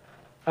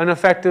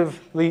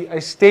effectively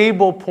a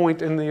stable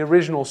point in the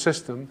original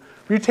system.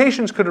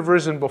 Mutations could have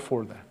risen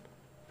before that.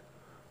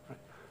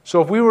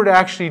 So if we were to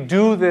actually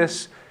do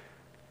this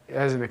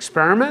as an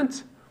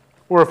experiment,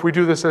 or if we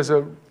do this as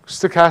a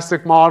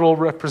stochastic model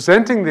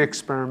representing the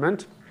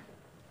experiment,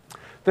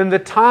 then the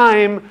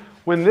time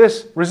when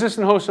this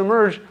resistant host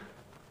emerged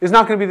is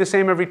not going to be the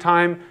same every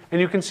time. And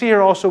you can see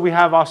here also we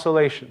have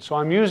oscillation. So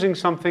I'm using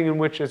something in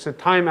which it's a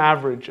time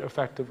average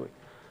effectively.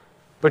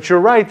 But you're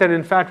right that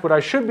in fact what I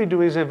should be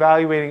doing is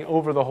evaluating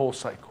over the whole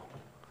cycle.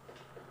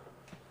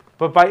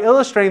 But by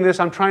illustrating this,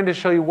 I'm trying to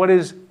show you what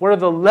are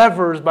the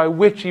levers by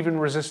which even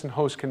resistant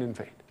hosts can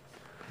invade.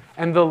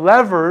 And the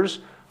levers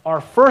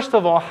are, first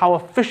of all, how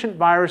efficient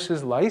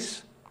viruses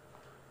lyse.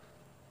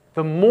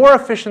 The more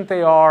efficient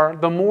they are,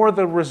 the more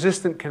the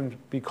resistant can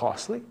be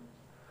costly.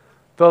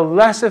 The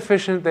less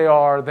efficient they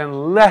are,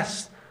 then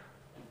less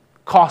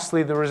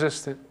costly the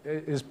resistant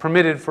is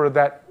permitted for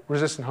that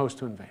resistant host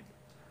to invade.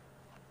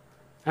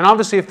 And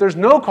obviously, if there's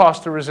no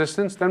cost to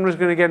resistance, then we're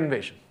going to get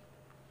invasion.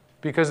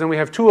 Because then we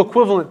have 2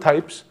 equivalent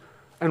types,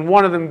 and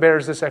one of them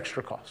bears this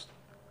extra cost.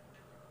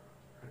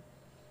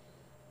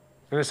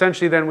 And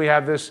essentially, then we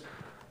have this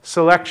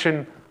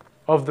selection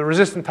of the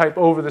resistant type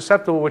over the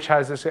susceptible, which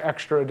has this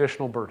extra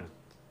additional burden.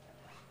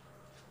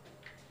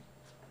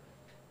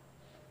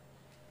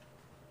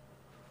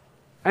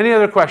 Any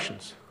other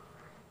questions?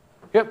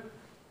 Yep.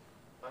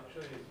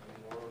 Actually,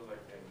 more like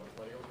a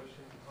mathematical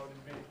question. How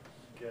did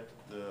we get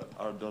the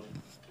R dot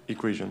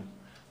equation?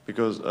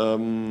 Because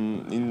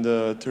in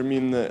the term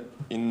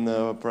in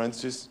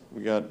parentheses,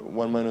 we got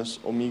 1 minus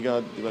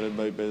omega divided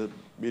by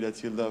beta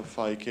tilde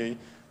phi k,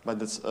 but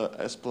that's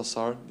S plus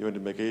R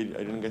divided by k.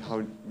 I didn't get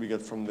how we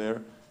got from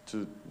there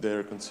to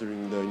there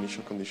considering the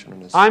initial condition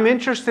on S. I'm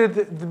interested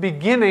at the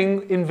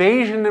beginning,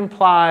 invasion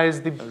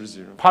implies the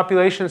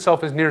population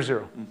itself is near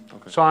 0.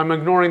 Okay. So I'm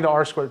ignoring the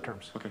R squared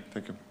terms. Okay,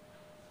 thank you.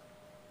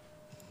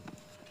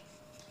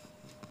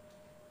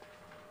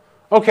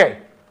 Okay,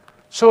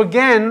 so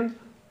again,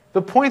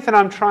 the point that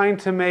I'm trying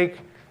to make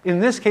in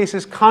this case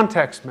is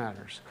context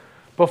matters.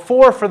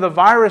 Before, for the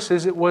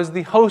viruses, it was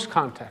the host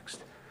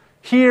context.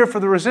 Here, for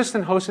the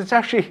resistant host, it's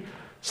actually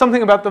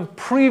something about the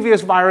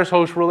previous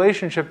virus-host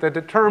relationship that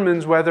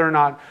determines whether or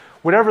not,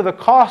 whatever the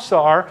costs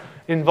are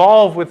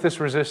involved with this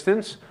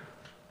resistance,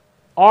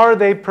 are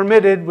they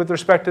permitted with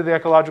respect to the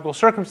ecological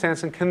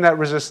circumstance, and can that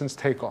resistance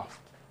take off?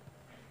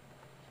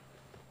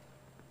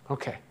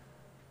 Okay.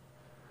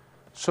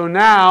 So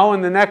now,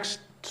 in the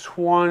next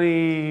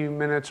 20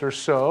 minutes or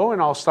so,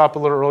 and I'll stop a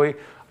little early,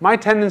 my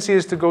tendency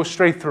is to go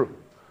straight through,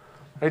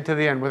 right to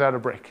the end without a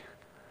break.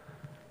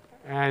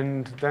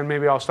 And then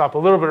maybe I'll stop a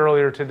little bit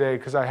earlier today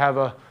because I have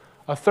a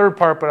third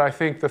part, but I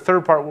think the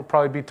third part will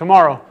probably be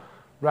tomorrow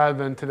rather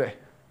than today.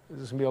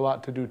 There's going to be a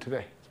lot to do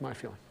today. It's my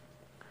feeling.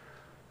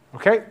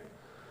 Okay?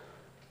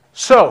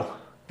 So,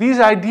 these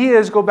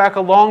ideas go back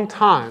a long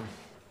time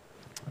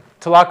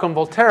to Locke and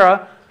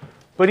Volterra,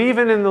 but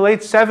even in the late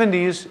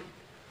 70s,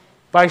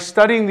 by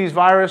studying these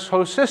virus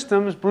host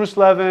systems, Bruce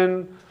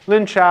Levin,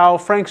 Lin Chow,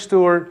 Frank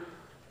Stewart,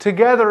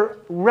 together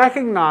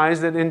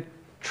recognized that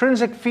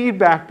intrinsic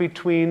feedback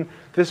between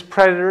this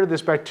predator,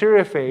 this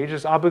bacteriophage,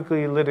 this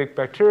obically-lytic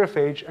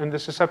bacteriophage, and the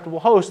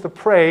susceptible host, the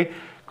prey,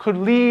 could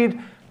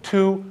lead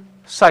to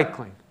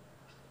cycling.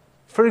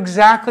 For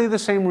exactly the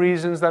same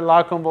reasons that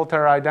Locke and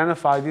Volterra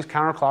identified these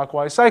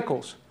counterclockwise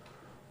cycles.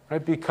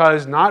 Right?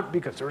 Not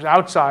because there was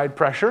outside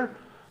pressure,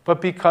 but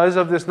because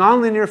of this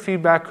nonlinear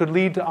feedback could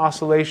lead to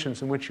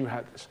oscillations in which you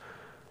had this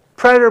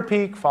predator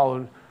peak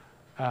followed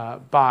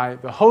by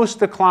the host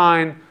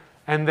decline,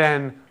 and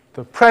then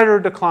the predator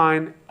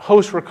decline,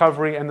 host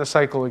recovery, and the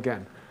cycle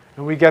again.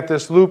 And we get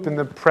this loop in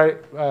the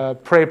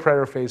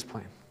prey-predator phase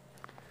plane.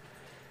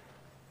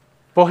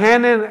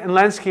 Bohannon and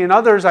Lenski and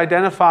others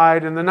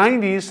identified in the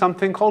 90s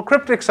something called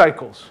cryptic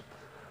cycles,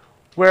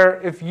 where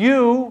if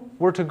you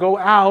were to go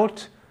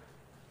out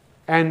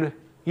and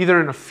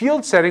either in a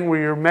field setting where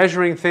you're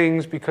measuring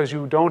things because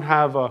you don't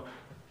have a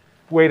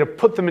way to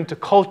put them into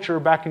culture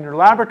back in your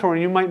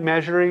laboratory, you might be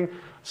measuring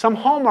some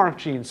hallmark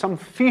gene, some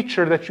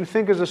feature that you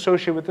think is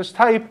associated with this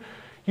type,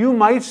 you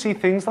might see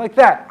things like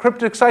that,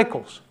 cryptic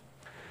cycles.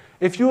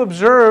 If you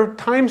observe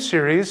time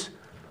series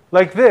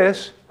like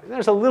this,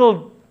 there's a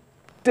little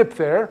dip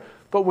there,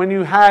 but when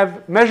you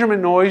have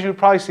measurement noise, you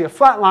probably see a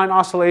flat line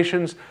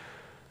oscillations.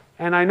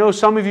 And I know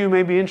some of you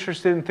may be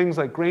interested in things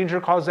like Granger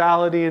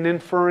causality and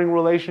inferring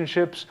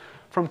relationships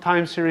from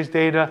time series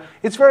data.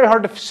 It's very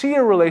hard to see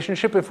a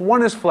relationship if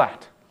one is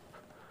flat.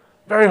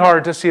 Very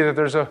hard to see that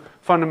there's a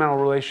fundamental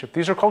relationship.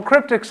 These are called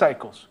cryptic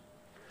cycles.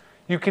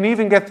 You can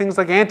even get things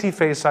like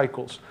antiphase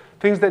cycles,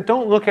 things that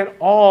don't look at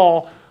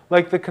all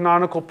like the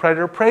canonical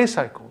predator-prey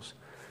cycles.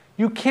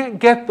 You can't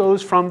get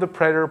those from the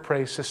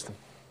predator-prey system.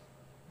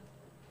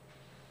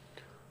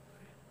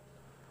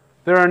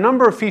 There are a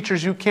number of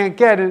features you can't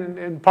get,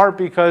 in part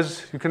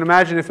because you can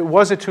imagine if it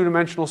was a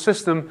two-dimensional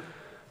system,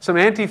 some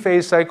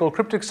antiphase cycle,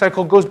 cryptic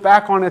cycle goes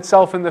back on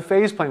itself in the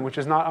phase plane, which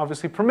is not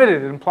obviously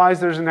permitted. It implies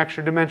there's an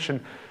extra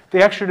dimension.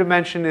 The extra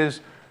dimension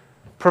is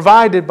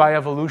provided by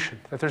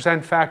evolution, that there's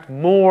in fact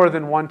more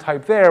than one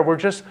type there. We're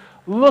just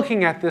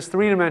looking at this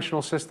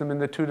three-dimensional system in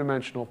the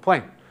two-dimensional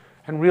plane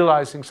and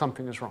realizing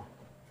something is wrong.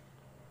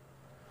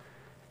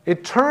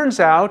 It turns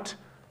out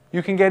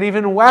you can get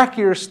even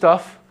wackier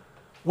stuff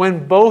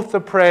when both the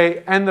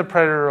prey and the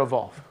predator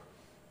evolve.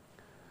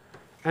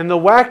 And the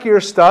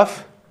wackier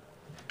stuff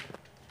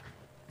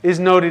is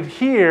noted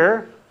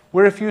here,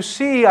 where if you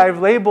see I've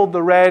labeled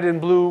the red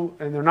and blue,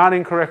 and they're not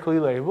incorrectly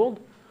labeled,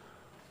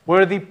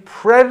 where the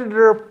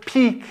predator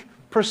peak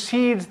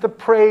precedes the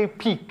prey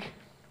peak.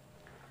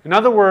 In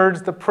other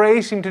words, the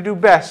prey seem to do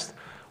best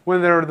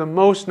when there are the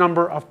most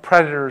number of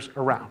predators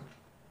around.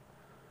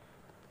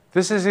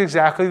 This is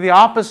exactly the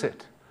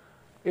opposite.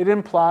 It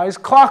implies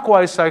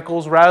clockwise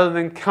cycles rather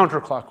than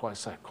counterclockwise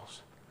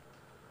cycles.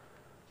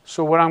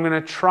 So what I'm going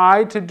to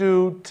try to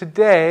do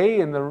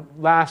today in the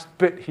last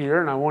bit here,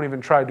 and I won't even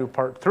try to do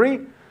part 3,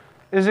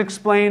 is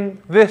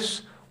explain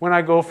this when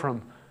I go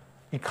from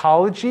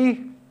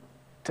ecology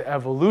to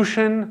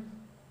evolution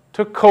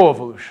to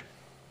coevolution.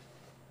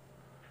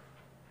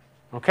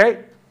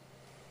 Okay?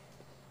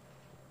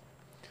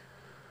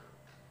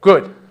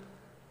 Good.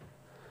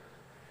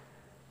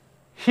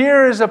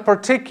 Here is a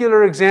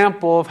particular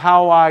example of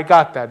how I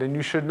got that, and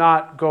you should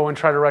not go and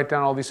try to write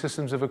down all these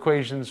systems of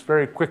equations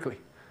very quickly.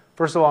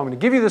 First of all, I'm going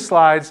to give you the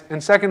slides,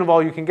 and second of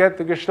all, you can get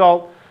the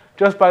gestalt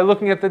just by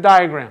looking at the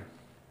diagram.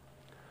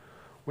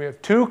 We have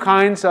two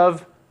kinds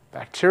of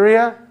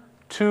bacteria,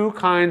 two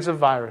kinds of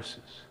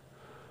viruses.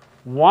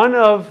 One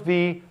of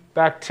the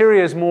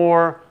bacteria is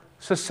more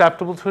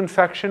susceptible to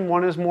infection,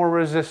 one is more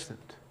resistant.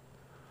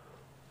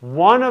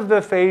 One of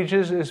the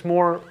phages is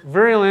more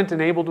virulent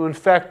and able to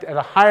infect at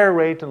a higher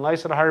rate and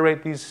lyse at a higher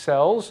rate these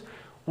cells.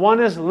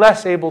 One is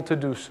less able to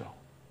do so.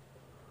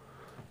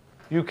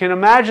 You can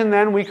imagine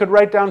then we could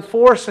write down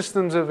 4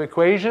 systems of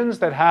equations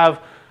that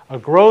have a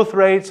growth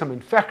rate, some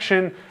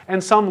infection,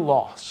 and some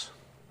loss.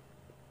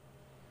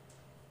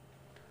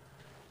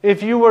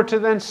 If you were to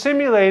then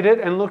simulate it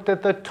and looked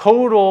at the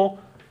total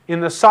in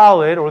the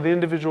solid, or the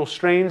individual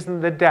strains in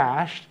the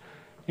dashed,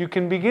 you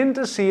can begin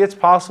to see it's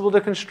possible to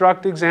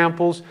construct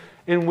examples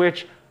in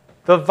which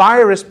the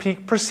virus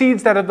peak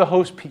precedes that of the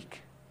host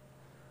peak.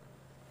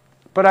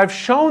 But I've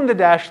shown the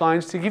dashed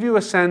lines to give you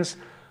a sense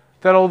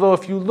that although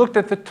if you looked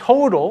at the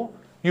total,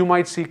 you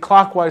might see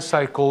clockwise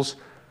cycles,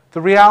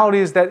 the reality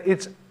is that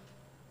it's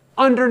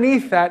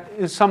underneath that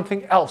is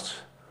something else.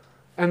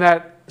 And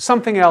that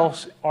something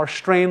else are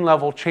strain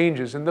level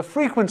changes in the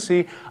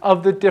frequency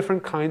of the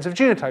different kinds of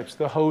genotypes,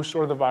 the host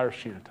or the virus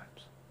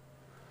genotypes.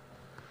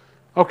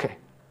 Okay,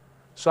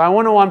 so I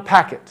want to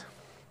unpack it.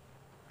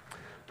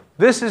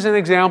 This is an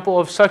example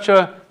of such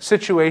a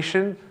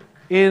situation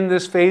in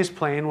this phase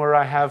plane where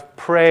I have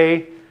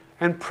prey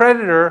and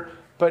predator,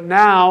 but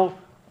now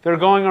they're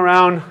going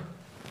around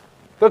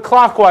the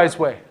clockwise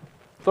way,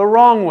 the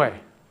wrong way,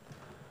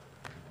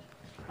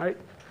 right?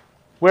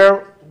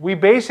 Where we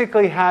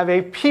basically have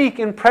a peak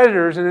in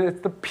predators, and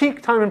it's the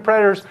peak time in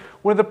predators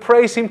where the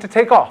prey seem to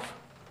take off.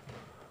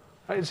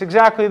 Right? It's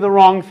exactly the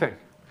wrong thing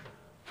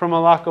from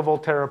a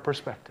Locke-Volterra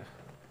perspective.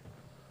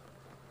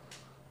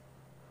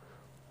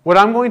 What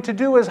I'm going to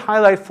do is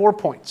highlight 4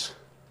 points.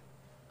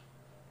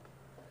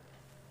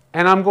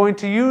 And I'm going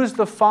to use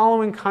the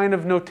following kind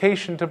of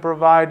notation to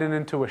provide an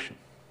intuition.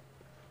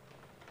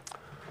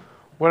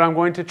 What I'm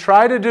going to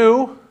try to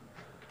do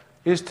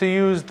is to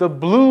use the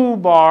blue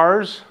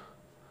bars.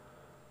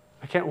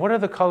 What are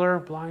the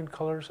color-blind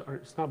colors? Or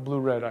it's not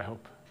blue-red, I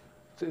hope.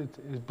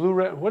 It's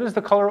blue-red. What is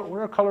the color?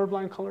 What are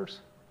color-blind colors?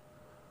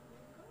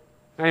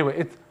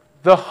 Anyway,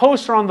 the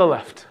hosts are on the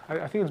left.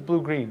 I think it's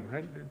blue-green,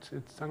 right?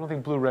 I don't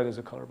think blue-red is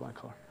a color-blind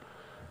color.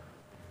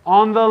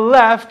 On the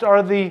left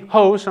are the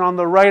hosts, and on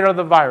the right are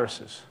the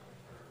viruses.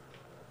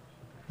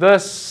 The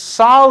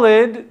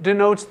solid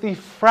denotes the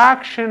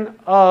fraction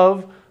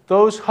of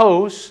those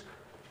hosts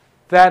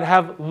that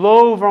have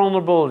low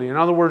vulnerability. In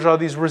other words, are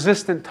these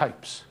resistant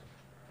types.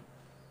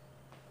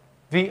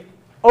 The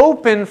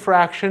open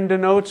fraction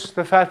denotes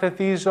the fact that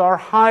these are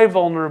high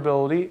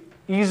vulnerability,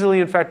 easily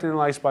infected and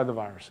lysed by the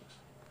viruses.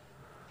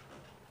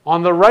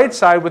 On the right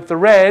side with the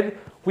red,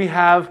 we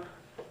have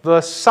the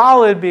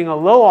solid being a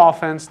low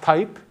offense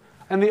type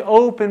and the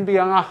open being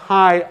a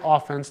high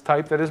offense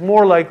type that is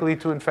more likely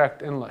to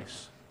infect and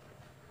lyse.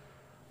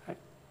 Okay.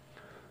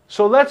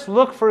 So let's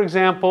look, for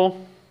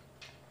example,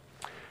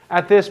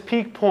 at this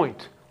peak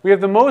point. We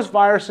have the most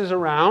viruses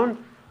around,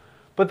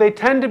 but they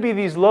tend to be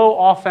these low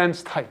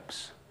offense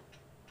types.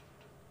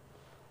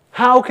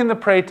 How can the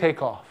prey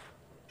take off?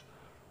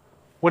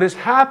 What is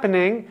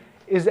happening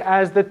is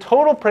as the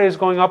total prey is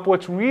going up,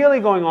 what's really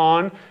going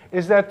on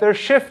is that they're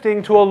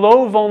shifting to a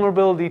low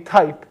vulnerability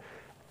type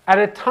at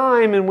a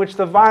time in which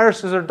the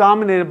viruses are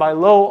dominated by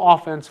low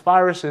offense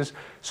viruses,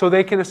 so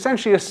they can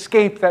essentially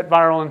escape that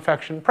viral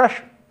infection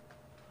pressure.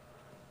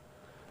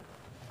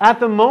 At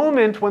the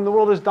moment when the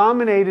world is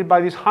dominated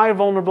by these high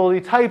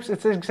vulnerability types,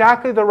 it's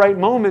exactly the right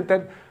moment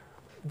that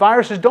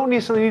viruses don't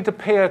necessarily need to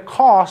pay a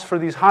cost for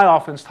these high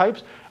offense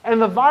types,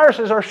 and the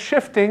viruses are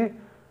shifting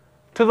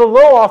to the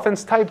low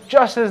offense type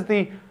just as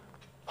the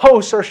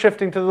hosts are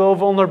shifting to the low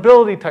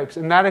vulnerability types,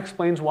 and that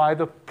explains why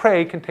the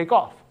prey can take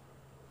off.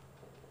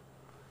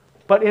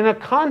 But in a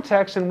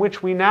context in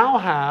which we now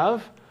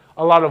have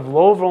a lot of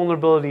low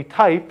vulnerability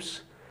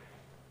types,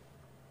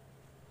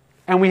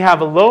 and we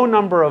have a low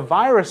number of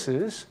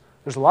viruses,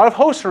 there's a lot of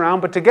hosts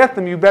around, but to get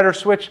them, you better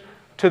switch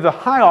to the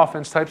high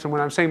offense types. And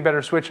when I'm saying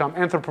better switch, I'm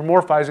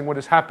anthropomorphizing what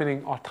is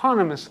happening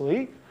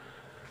autonomously.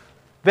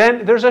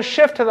 Then there's a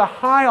shift to the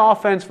high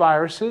offense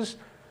viruses,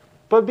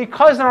 but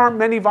because there aren't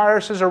many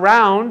viruses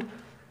around,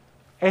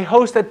 a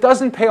host that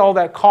doesn't pay all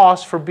that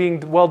cost for being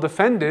well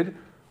defended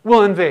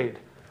will invade.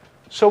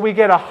 So we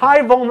get a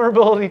high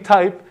vulnerability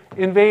type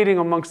invading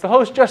amongst the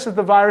host just as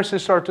the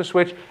viruses start to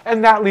switch,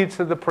 and that leads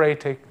to the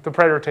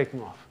predator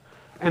taking off.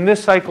 And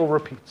this cycle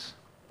repeats.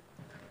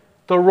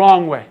 The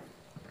wrong way.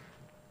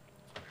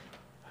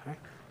 Okay.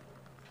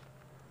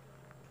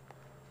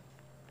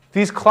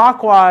 These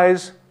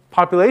clockwise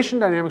population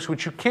dynamics,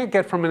 which you can't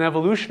get from an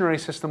evolutionary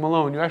system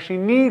alone, you actually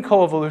need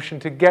coevolution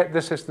to get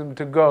the system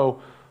to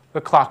go the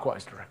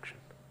clockwise direction.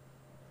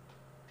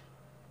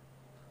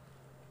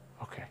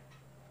 Okay.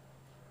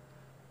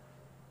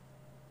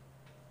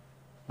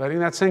 Letting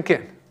that sink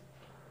in.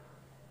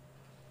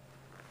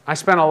 I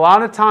spent a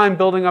lot of time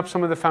building up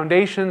some of the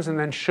foundations and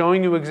then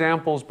showing you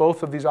examples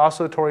both of these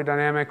oscillatory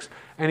dynamics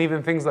and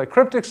even things like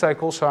cryptic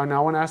cycles. So I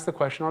now want to ask the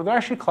question, are there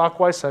actually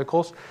clockwise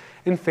cycles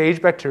in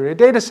phage bacteria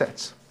data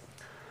sets?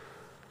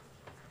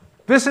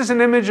 This is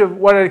an image of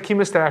what a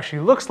chemostat actually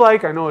looks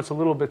like. I know it's a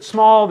little bit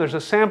small. There's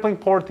a sampling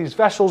port, these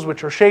vessels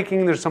which are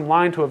shaking. There's some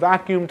line to a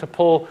vacuum to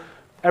pull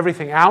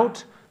everything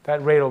out,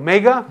 that rate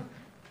omega.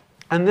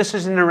 And this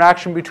is an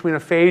interaction between a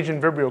phage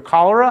and Vibrio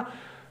cholera.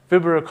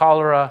 Vibrio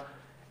cholera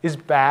is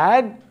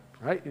bad,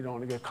 right? You don't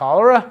want to get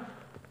cholera.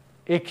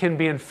 It can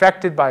be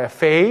infected by a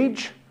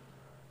phage.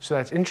 So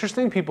that's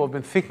interesting. People have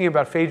been thinking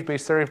about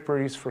phage-based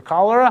therapies for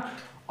cholera.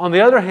 On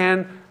the other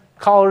hand,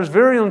 cholera's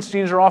virulence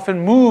genes are often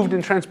moved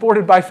and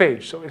transported by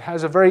phage. So it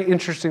has a very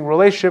interesting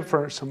relationship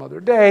for some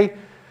other day.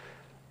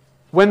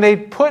 When they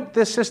put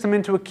this system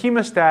into a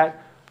chemostat,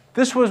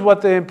 this was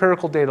what the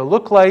empirical data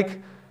looked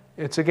like.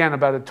 It's, again,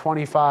 about a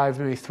 25,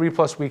 maybe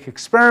 3+ week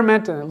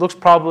experiment, and it looks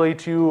probably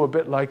to you a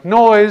bit like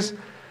noise.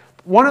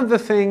 One of the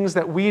things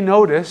that we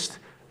noticed,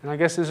 and I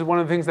guess this is one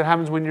of the things that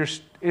happens when you're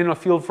in a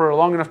field for a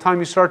long enough time,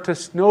 you start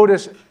to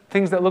notice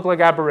things that look like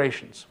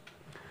aberrations.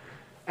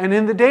 And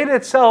in the data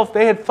itself,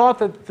 they had thought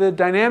that the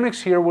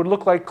dynamics here would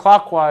look like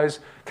clockwise,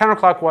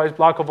 counterclockwise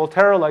block of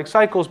Volterra-like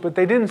cycles, but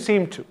they didn't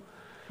seem to.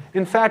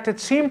 In fact, it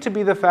seemed to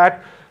be the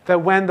fact that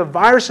when the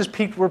viruses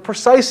peaked were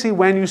precisely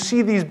when you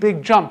see these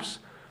big jumps.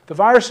 The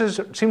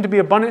viruses seem to be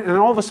abundant, and then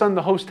all of a sudden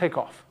the hosts take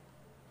off.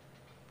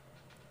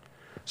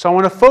 So I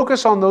want to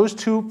focus on those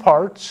two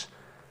parts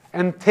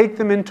and take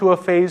them into a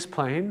phase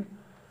plane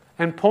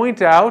and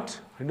point out,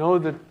 I know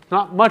that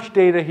not much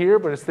data here,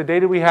 but it's the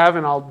data we have,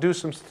 and I'll do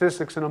some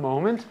statistics in a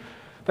moment,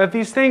 that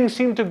these things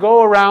seem to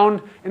go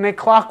around in a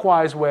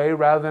clockwise way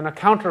rather than a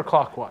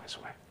counterclockwise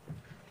way.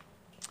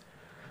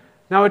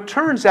 Now it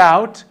turns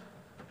out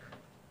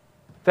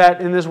that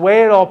in this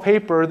Weigh et al.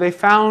 Paper, they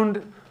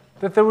found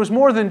that there was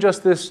more than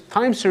just this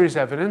time series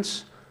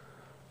evidence,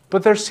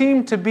 but there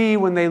seemed to be,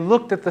 when they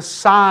looked at the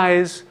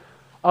size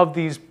of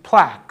these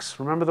plaques,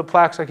 remember the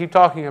plaques I keep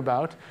talking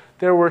about,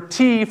 there were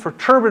T for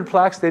turbid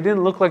plaques, they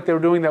didn't look like they were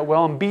doing that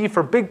well, and B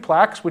for big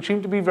plaques, which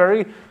seemed to be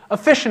very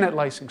efficient at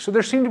lysing. So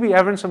there seemed to be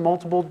evidence of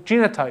multiple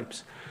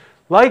genotypes.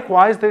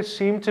 Likewise, there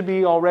seemed to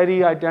be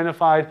already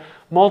identified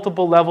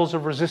multiple levels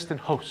of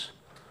resistant hosts.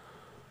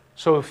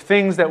 So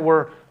things that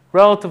were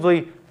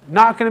relatively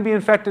not going to be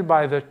infected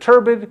by the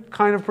turbid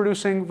kind of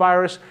producing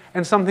virus,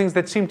 and some things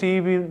that seem to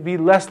even be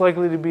less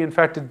likely to be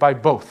infected by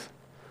both.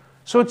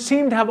 So it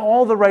seemed to have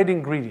all the right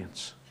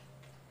ingredients.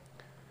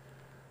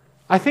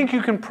 I think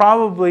you can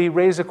probably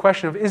raise a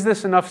question of, is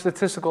this enough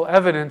statistical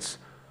evidence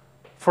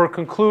for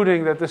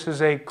concluding that this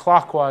is a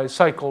clockwise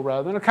cycle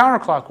rather than a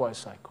counterclockwise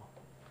cycle?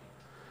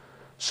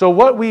 So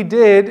what we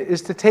did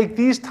is to take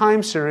these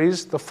time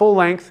series, the full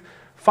length,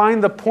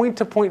 find the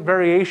point-to-point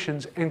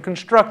variations, and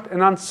construct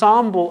an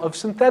ensemble of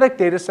synthetic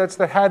data sets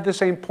that had the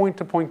same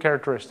point-to-point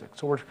characteristics.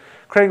 So we're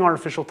creating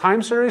artificial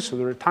time series, so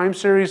there are time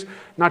series,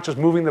 not just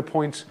moving the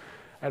points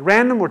at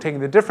random. We're taking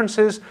the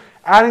differences,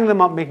 adding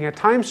them up, making a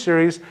time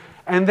series,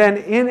 and then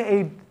in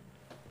a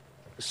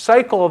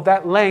cycle of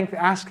that length,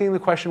 asking the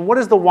question, what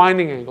is the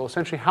winding angle?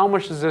 Essentially, how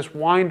much does this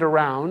wind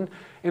around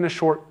in a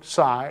short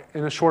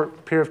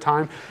period of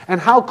time, and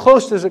how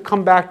close does it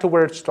come back to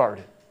where it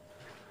started?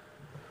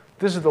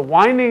 This is the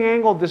winding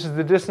angle. This is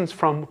the distance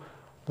from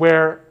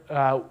where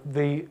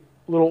the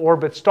little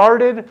orbit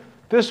started.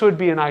 This would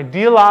be an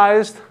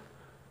idealized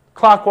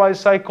clockwise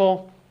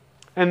cycle.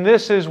 And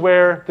this is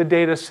where the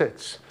data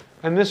sits.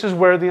 And this is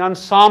where the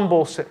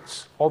ensemble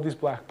sits, all these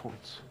black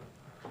points.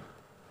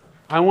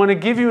 I want to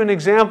give you an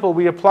example.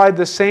 We applied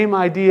the same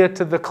idea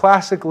to the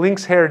classic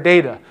lynx hair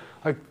data,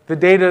 like the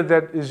data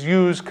that is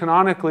used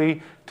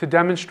canonically to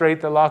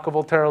demonstrate that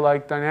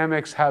Lotka-Volterra-like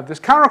dynamics have this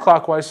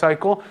counterclockwise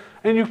cycle.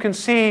 And you can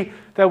see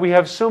that we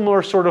have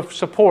similar sort of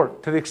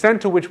support. To the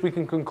extent to which we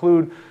can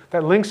conclude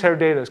that lynx hair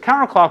data is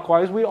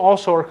counterclockwise, we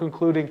also are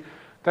concluding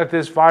that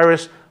this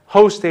virus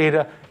host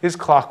data is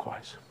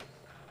clockwise.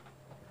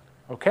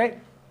 Okay?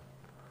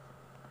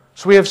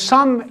 So we have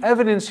some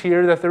evidence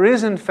here that there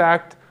is, in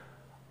fact,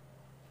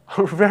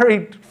 a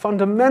very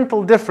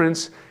fundamental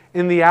difference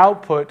in the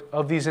output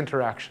of these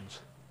interactions.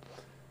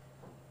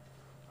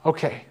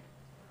 Okay.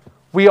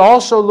 We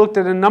also looked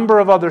at a number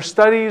of other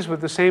studies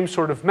with the same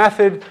sort of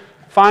method,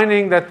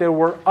 finding that there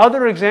were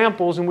other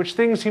examples in which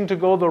things seemed to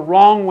go the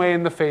wrong way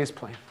in the phase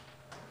plane.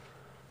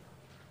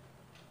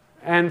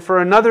 And for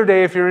another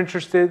day, if you're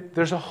interested,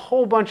 there's a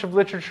whole bunch of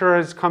literature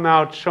has come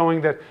out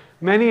showing that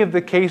many of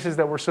the cases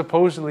that were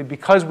supposedly,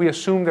 because we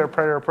assumed they're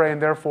predator-prey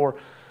and therefore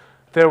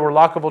there were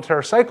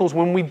Lotka-Volterra cycles,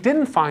 when we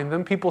didn't find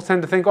them, people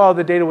tend to think, oh,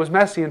 the data was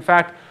messy. In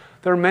fact,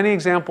 there are many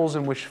examples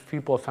in which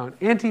people have found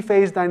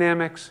antiphase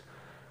dynamics,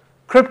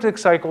 cryptic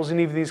cycles,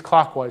 and even these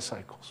clockwise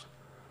cycles.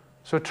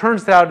 So it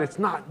turns out it's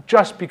not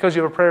just because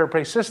you have a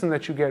predator-prey system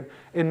that you get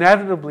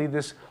inevitably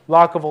this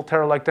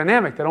Lotka-Volterra-like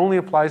dynamic that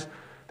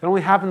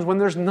only happens when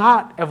there's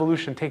not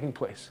evolution taking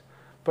place.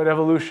 But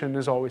evolution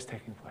is always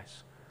taking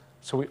place.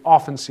 So we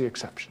often see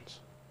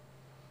exceptions.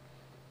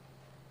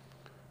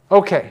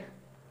 Okay.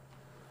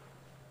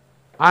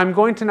 I'm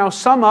going to now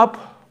sum up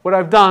what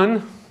I've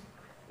done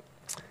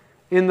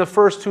in the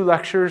first two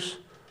lectures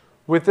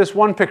with this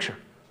one picture.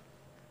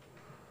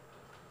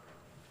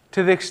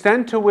 To the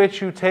extent to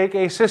which you take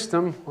a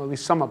system, or at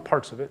least sum up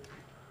parts of it,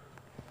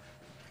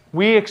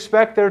 we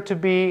expect there to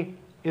be,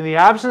 in the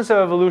absence of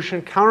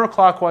evolution,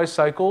 counterclockwise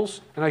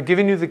cycles. And I've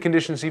given you the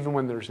conditions even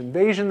when there's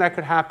invasion that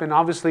could happen.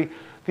 Obviously,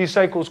 these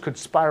cycles could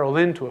spiral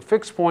into a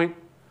fixed point.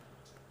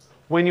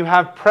 When you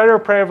have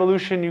predator-prey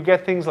evolution, you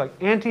get things like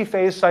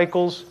antiphase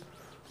cycles,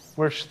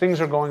 where things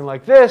are going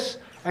like this,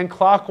 and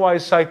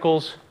clockwise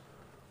cycles,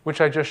 which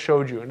I just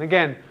showed you. And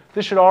again,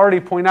 this should already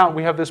point out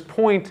we have this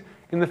point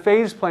in the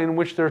phase plane in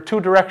which there are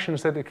two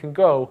directions that it can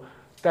go.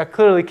 That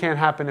clearly can't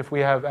happen if we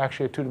have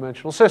actually a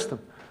two-dimensional system.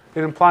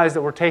 It implies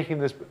that we're taking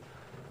this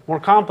more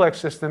complex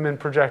system and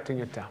projecting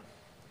it down.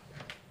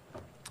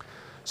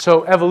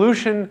 So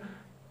evolution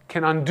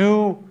can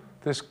undo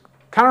this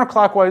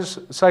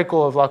counterclockwise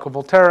cycle of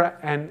Lotka-Volterra,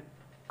 and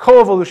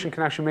coevolution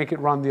can actually make it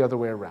run the other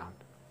way around.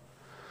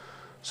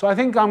 So I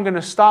think I'm going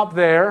to stop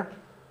there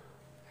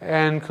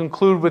and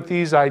conclude with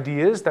these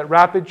ideas that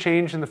rapid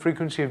change in the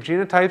frequency of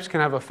genotypes can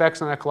have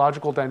effects on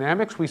ecological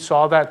dynamics. We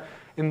saw that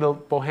in the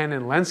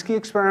Bohannon-Lenski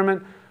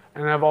experiment,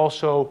 and I've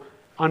also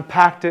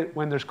unpacked it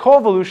when there's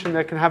coevolution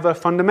that can have a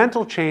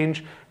fundamental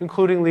change,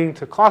 including leading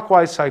to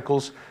clockwise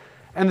cycles.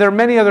 And there are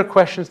many other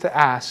questions to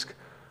ask,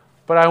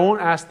 but I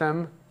won't ask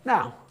them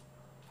now.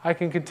 I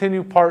can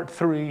continue part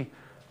 3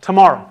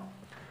 tomorrow.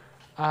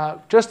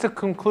 Just to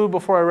conclude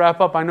before I wrap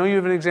up, I know you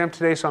have an exam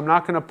today, so I'm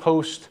not going to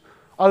post,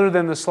 other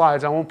than the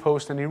slides, I won't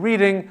post any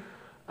reading.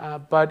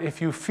 But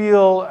if you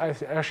feel,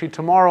 actually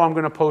tomorrow I'm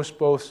going to post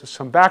both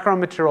some background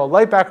material,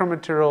 light background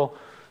material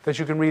that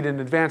you can read in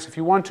advance if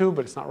you want to,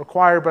 but it's not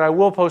required. But I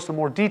will post a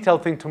more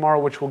detailed thing tomorrow,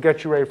 which will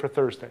get you ready for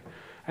Thursday.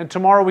 And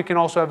tomorrow we can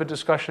also have a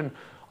discussion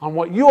on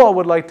what you all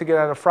would like to get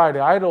out of Friday.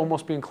 I'd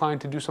almost be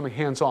inclined to do something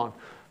hands-on.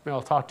 Maybe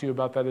I'll talk to you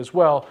about that as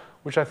well,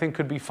 which I think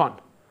could be fun.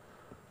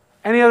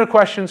 Any other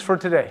questions for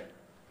today?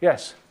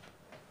 Yes?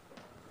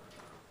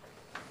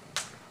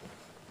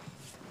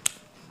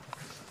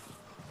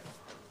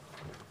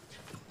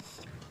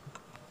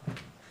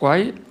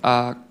 Why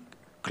a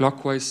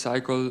clockwise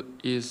cycle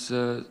is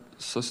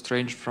so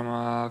strange from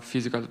a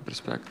physical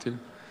perspective?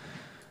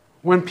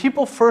 When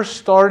people first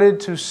started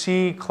to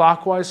see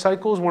clockwise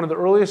cycles, one of the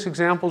earliest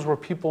examples were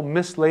people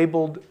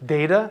mislabeled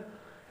data,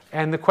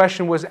 and the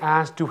question was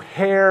asked, do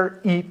hare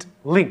eat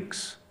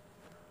lynx?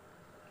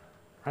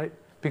 Right?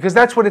 Because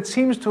that's what it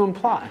seems to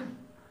imply.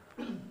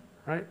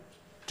 Right?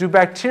 Do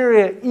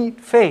bacteria eat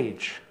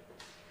phage?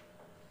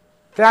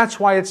 That's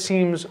why it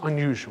seems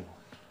unusual.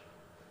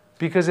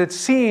 Because it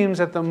seems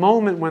at the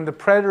moment when the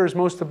predator is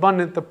most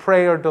abundant, the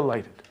prey are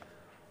delighted,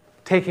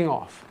 taking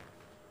off.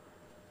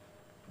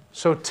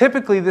 So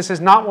typically, this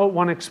is not what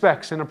one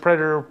expects in a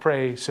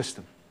predator-prey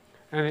system.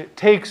 And it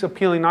takes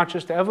appealing not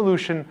just to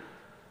evolution,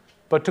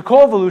 but to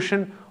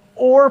coevolution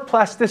or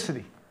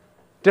plasticity,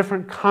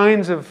 different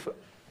kinds of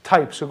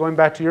types. So going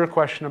back to your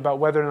question about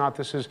whether or not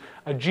this is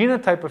a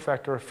genotype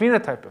effect or a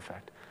phenotype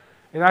effect,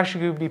 it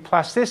actually could be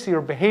plasticity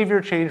or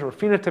behavior change or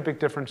phenotypic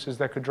differences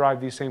that could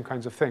drive these same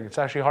kinds of things. It's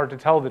actually hard to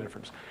tell the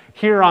difference.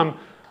 Here I'm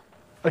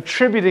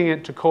attributing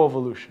it to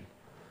coevolution,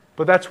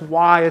 but that's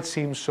why it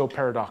seems so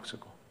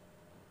paradoxical.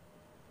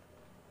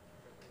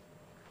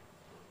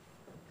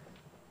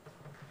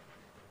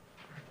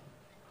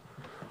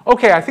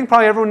 Okay, I think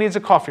probably everyone needs a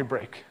coffee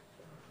break.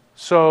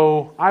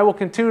 So I will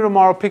continue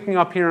tomorrow picking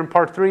up here in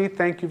part 3.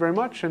 Thank you very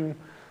much, and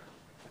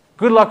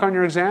good luck on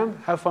your exam.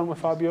 Have fun with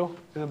Fabio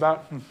in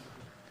about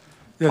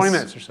 20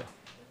 minutes or so.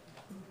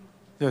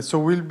 Yeah, so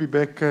we'll be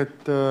back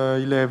at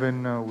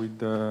 11 with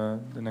the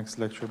next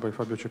lecture by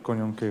Fabio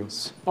Cecconi on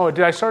chaos. Oh,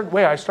 did I start?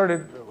 Wait, I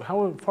started.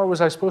 How far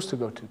was I supposed to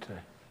go to today?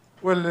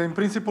 Well, in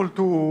principle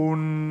to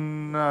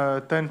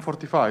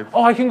 10:45.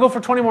 Oh, I can go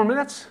for 20 more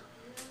minutes?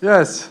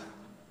 Yes.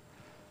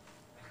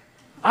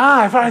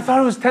 Ah, I thought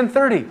it was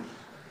 10:30.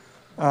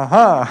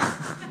 Aha.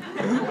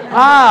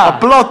 Ah. A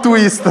plot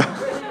twist.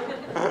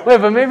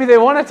 Wait, but maybe they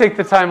want to take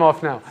the time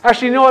off now.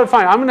 Actually, you know what?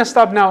 Fine. I'm going to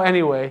stop now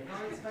anyway.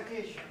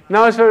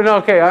 Now it's no,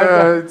 okay.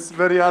 It's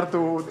very hard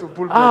to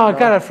pull back. Oh,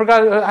 God, I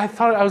forgot. I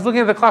thought I was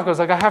looking at the clock. I was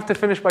like, I have to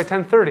finish by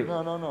 10:30.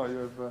 No. You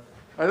have,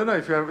 I don't know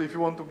if you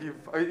want to give.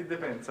 It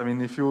depends. I mean,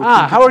 if you.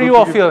 How are you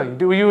all feeling?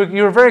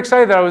 You were very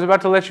excited that I was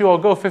about to let you all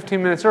go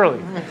 15 minutes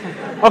early.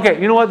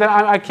 Okay, you know what? Then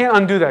I can't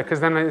undo that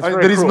because then it's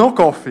very There is cruel. no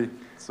coffee.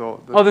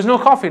 So. Oh, there's no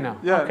coffee now.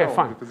 Yeah. Okay, no,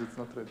 fine. Because it's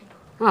not ready.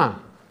 Ah,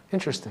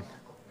 interesting.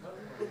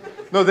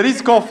 No, there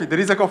is coffee. There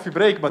is a coffee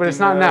break, but it's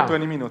in not now.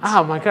 20 minutes.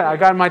 Oh my God, I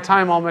got my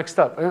time all mixed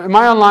up. Am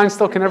I online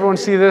still? Can everyone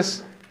see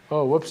this?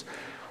 Oh, whoops.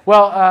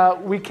 Well,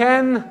 we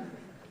can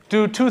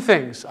do two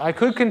things. I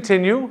could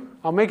continue.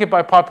 I'll make it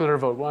by popular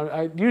vote.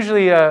 Well,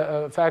 usually,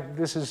 in fact,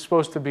 this is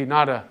supposed to be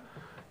not a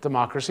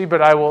democracy,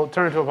 but I will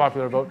turn it to a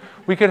popular vote.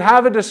 We could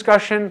have a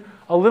discussion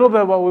a little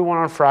bit about what we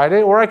want on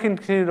Friday, or I can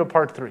continue to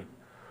part 3.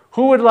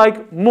 Who would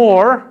like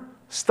more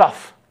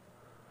stuff?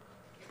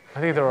 I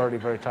think they're already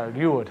very tired.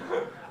 You would.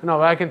 No,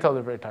 but I can tell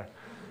they're very tired.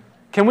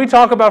 Can we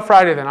talk about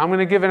Friday then? I'm going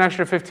to give an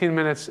extra 15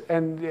 minutes,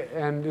 and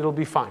it'll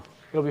be fine.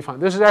 It'll be fine.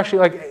 This is actually,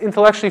 like,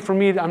 intellectually for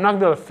me, I'm not going to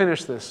be able to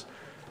finish this.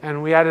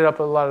 And we added up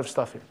a lot of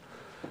stuff here.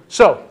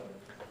 So,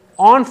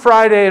 on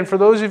Friday, and for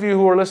those of you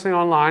who are listening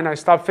online, I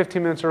stopped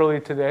 15 minutes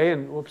early today,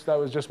 and whoops, that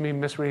was just me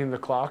misreading the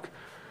clock.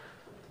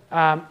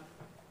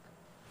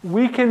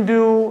 We can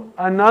do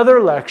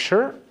another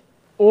lecture,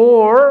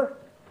 or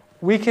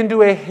we can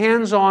do a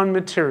hands-on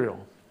material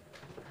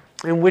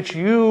in which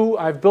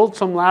I've built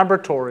some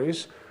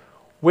laboratories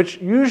which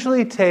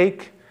usually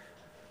take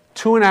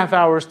 2.5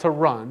 hours to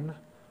run,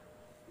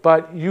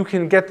 but you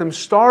can get them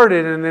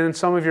started, and then in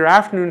some of your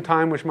afternoon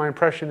time, which my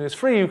impression is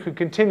free, you could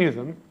continue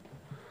them,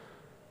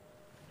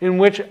 in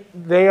which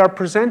they are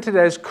presented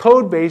as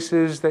code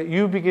bases that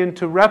you begin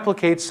to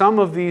replicate some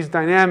of these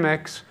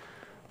dynamics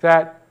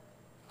that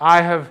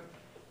I have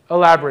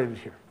elaborated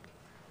here.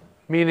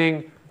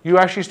 Meaning, you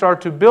actually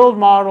start to build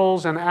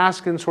models and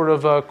ask in sort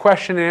of a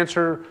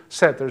question-answer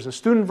set. There's a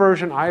student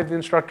version, I have the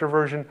instructor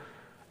version,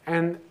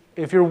 and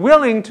if you're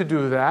willing to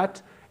do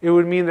that, it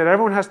would mean that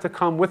everyone has to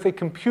come with a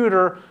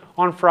computer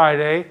on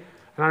Friday,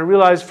 and And I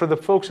realize for the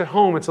folks at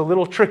home, it's a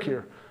little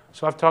trickier.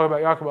 So I've talked about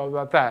Jacob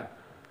about that.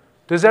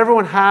 Does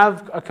everyone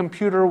have a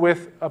computer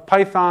with a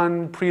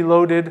Python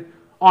preloaded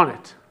on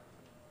it?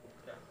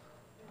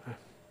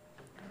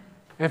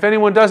 If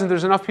anyone doesn't,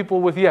 there's enough people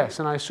with yes,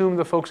 and I assume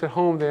the folks at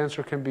home, the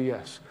answer can be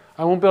yes.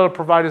 I won't be able to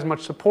provide as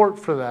much support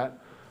for that,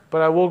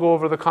 but I will go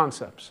over the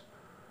concepts.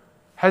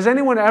 Has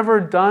anyone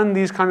ever done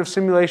these kind of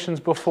simulations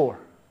before?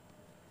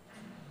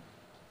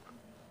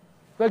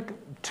 Like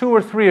 2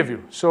 or 3 of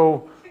you.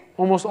 So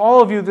almost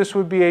all of you, this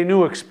would be a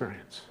new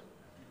experience.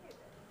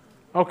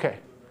 Okay.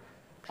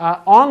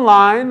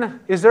 Online,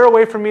 is there a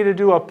way for me to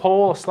do a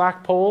poll, a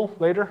Slack poll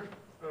later?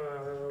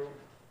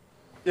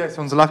 Yes,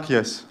 on Slack,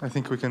 yes. I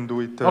think we can do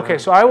it. Okay,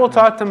 so I will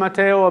talk to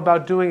Matteo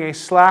about doing a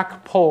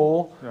Slack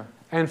poll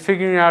and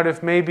figuring out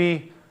if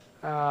maybe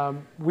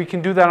we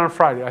can do that on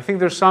Friday. I think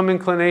there's some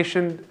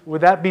inclination.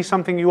 Would that be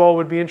something you all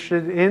would be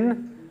interested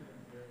in?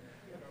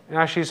 And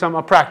actually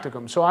a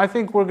practicum. So I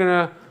think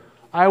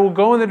I will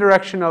go in the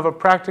direction of a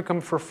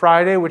practicum for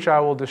Friday, which I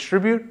will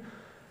distribute.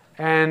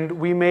 And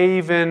we may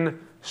even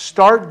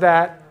start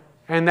that,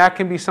 and that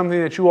can be something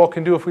that you all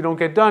can do if we don't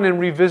get done and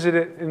revisit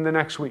it in the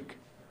next week.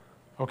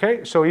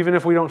 Okay, so even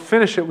if we don't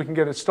finish it, we can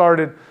get it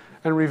started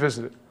and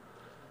revisit it.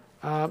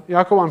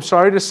 Jacob, I'm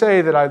sorry to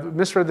say that I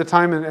misread the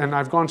time and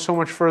I've gone so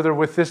much further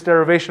with this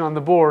derivation on the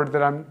board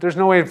that there's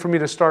no way for me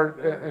to start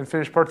and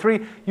finish part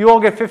 3. You all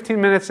get 15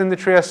 minutes in the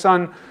Trieste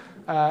sun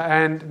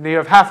and you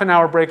have half an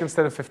hour break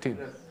instead of 15.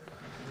 Yes.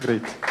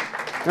 Great.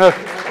 Okay.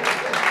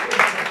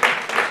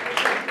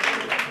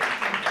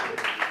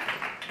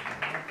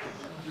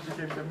 You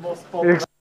became the most popular.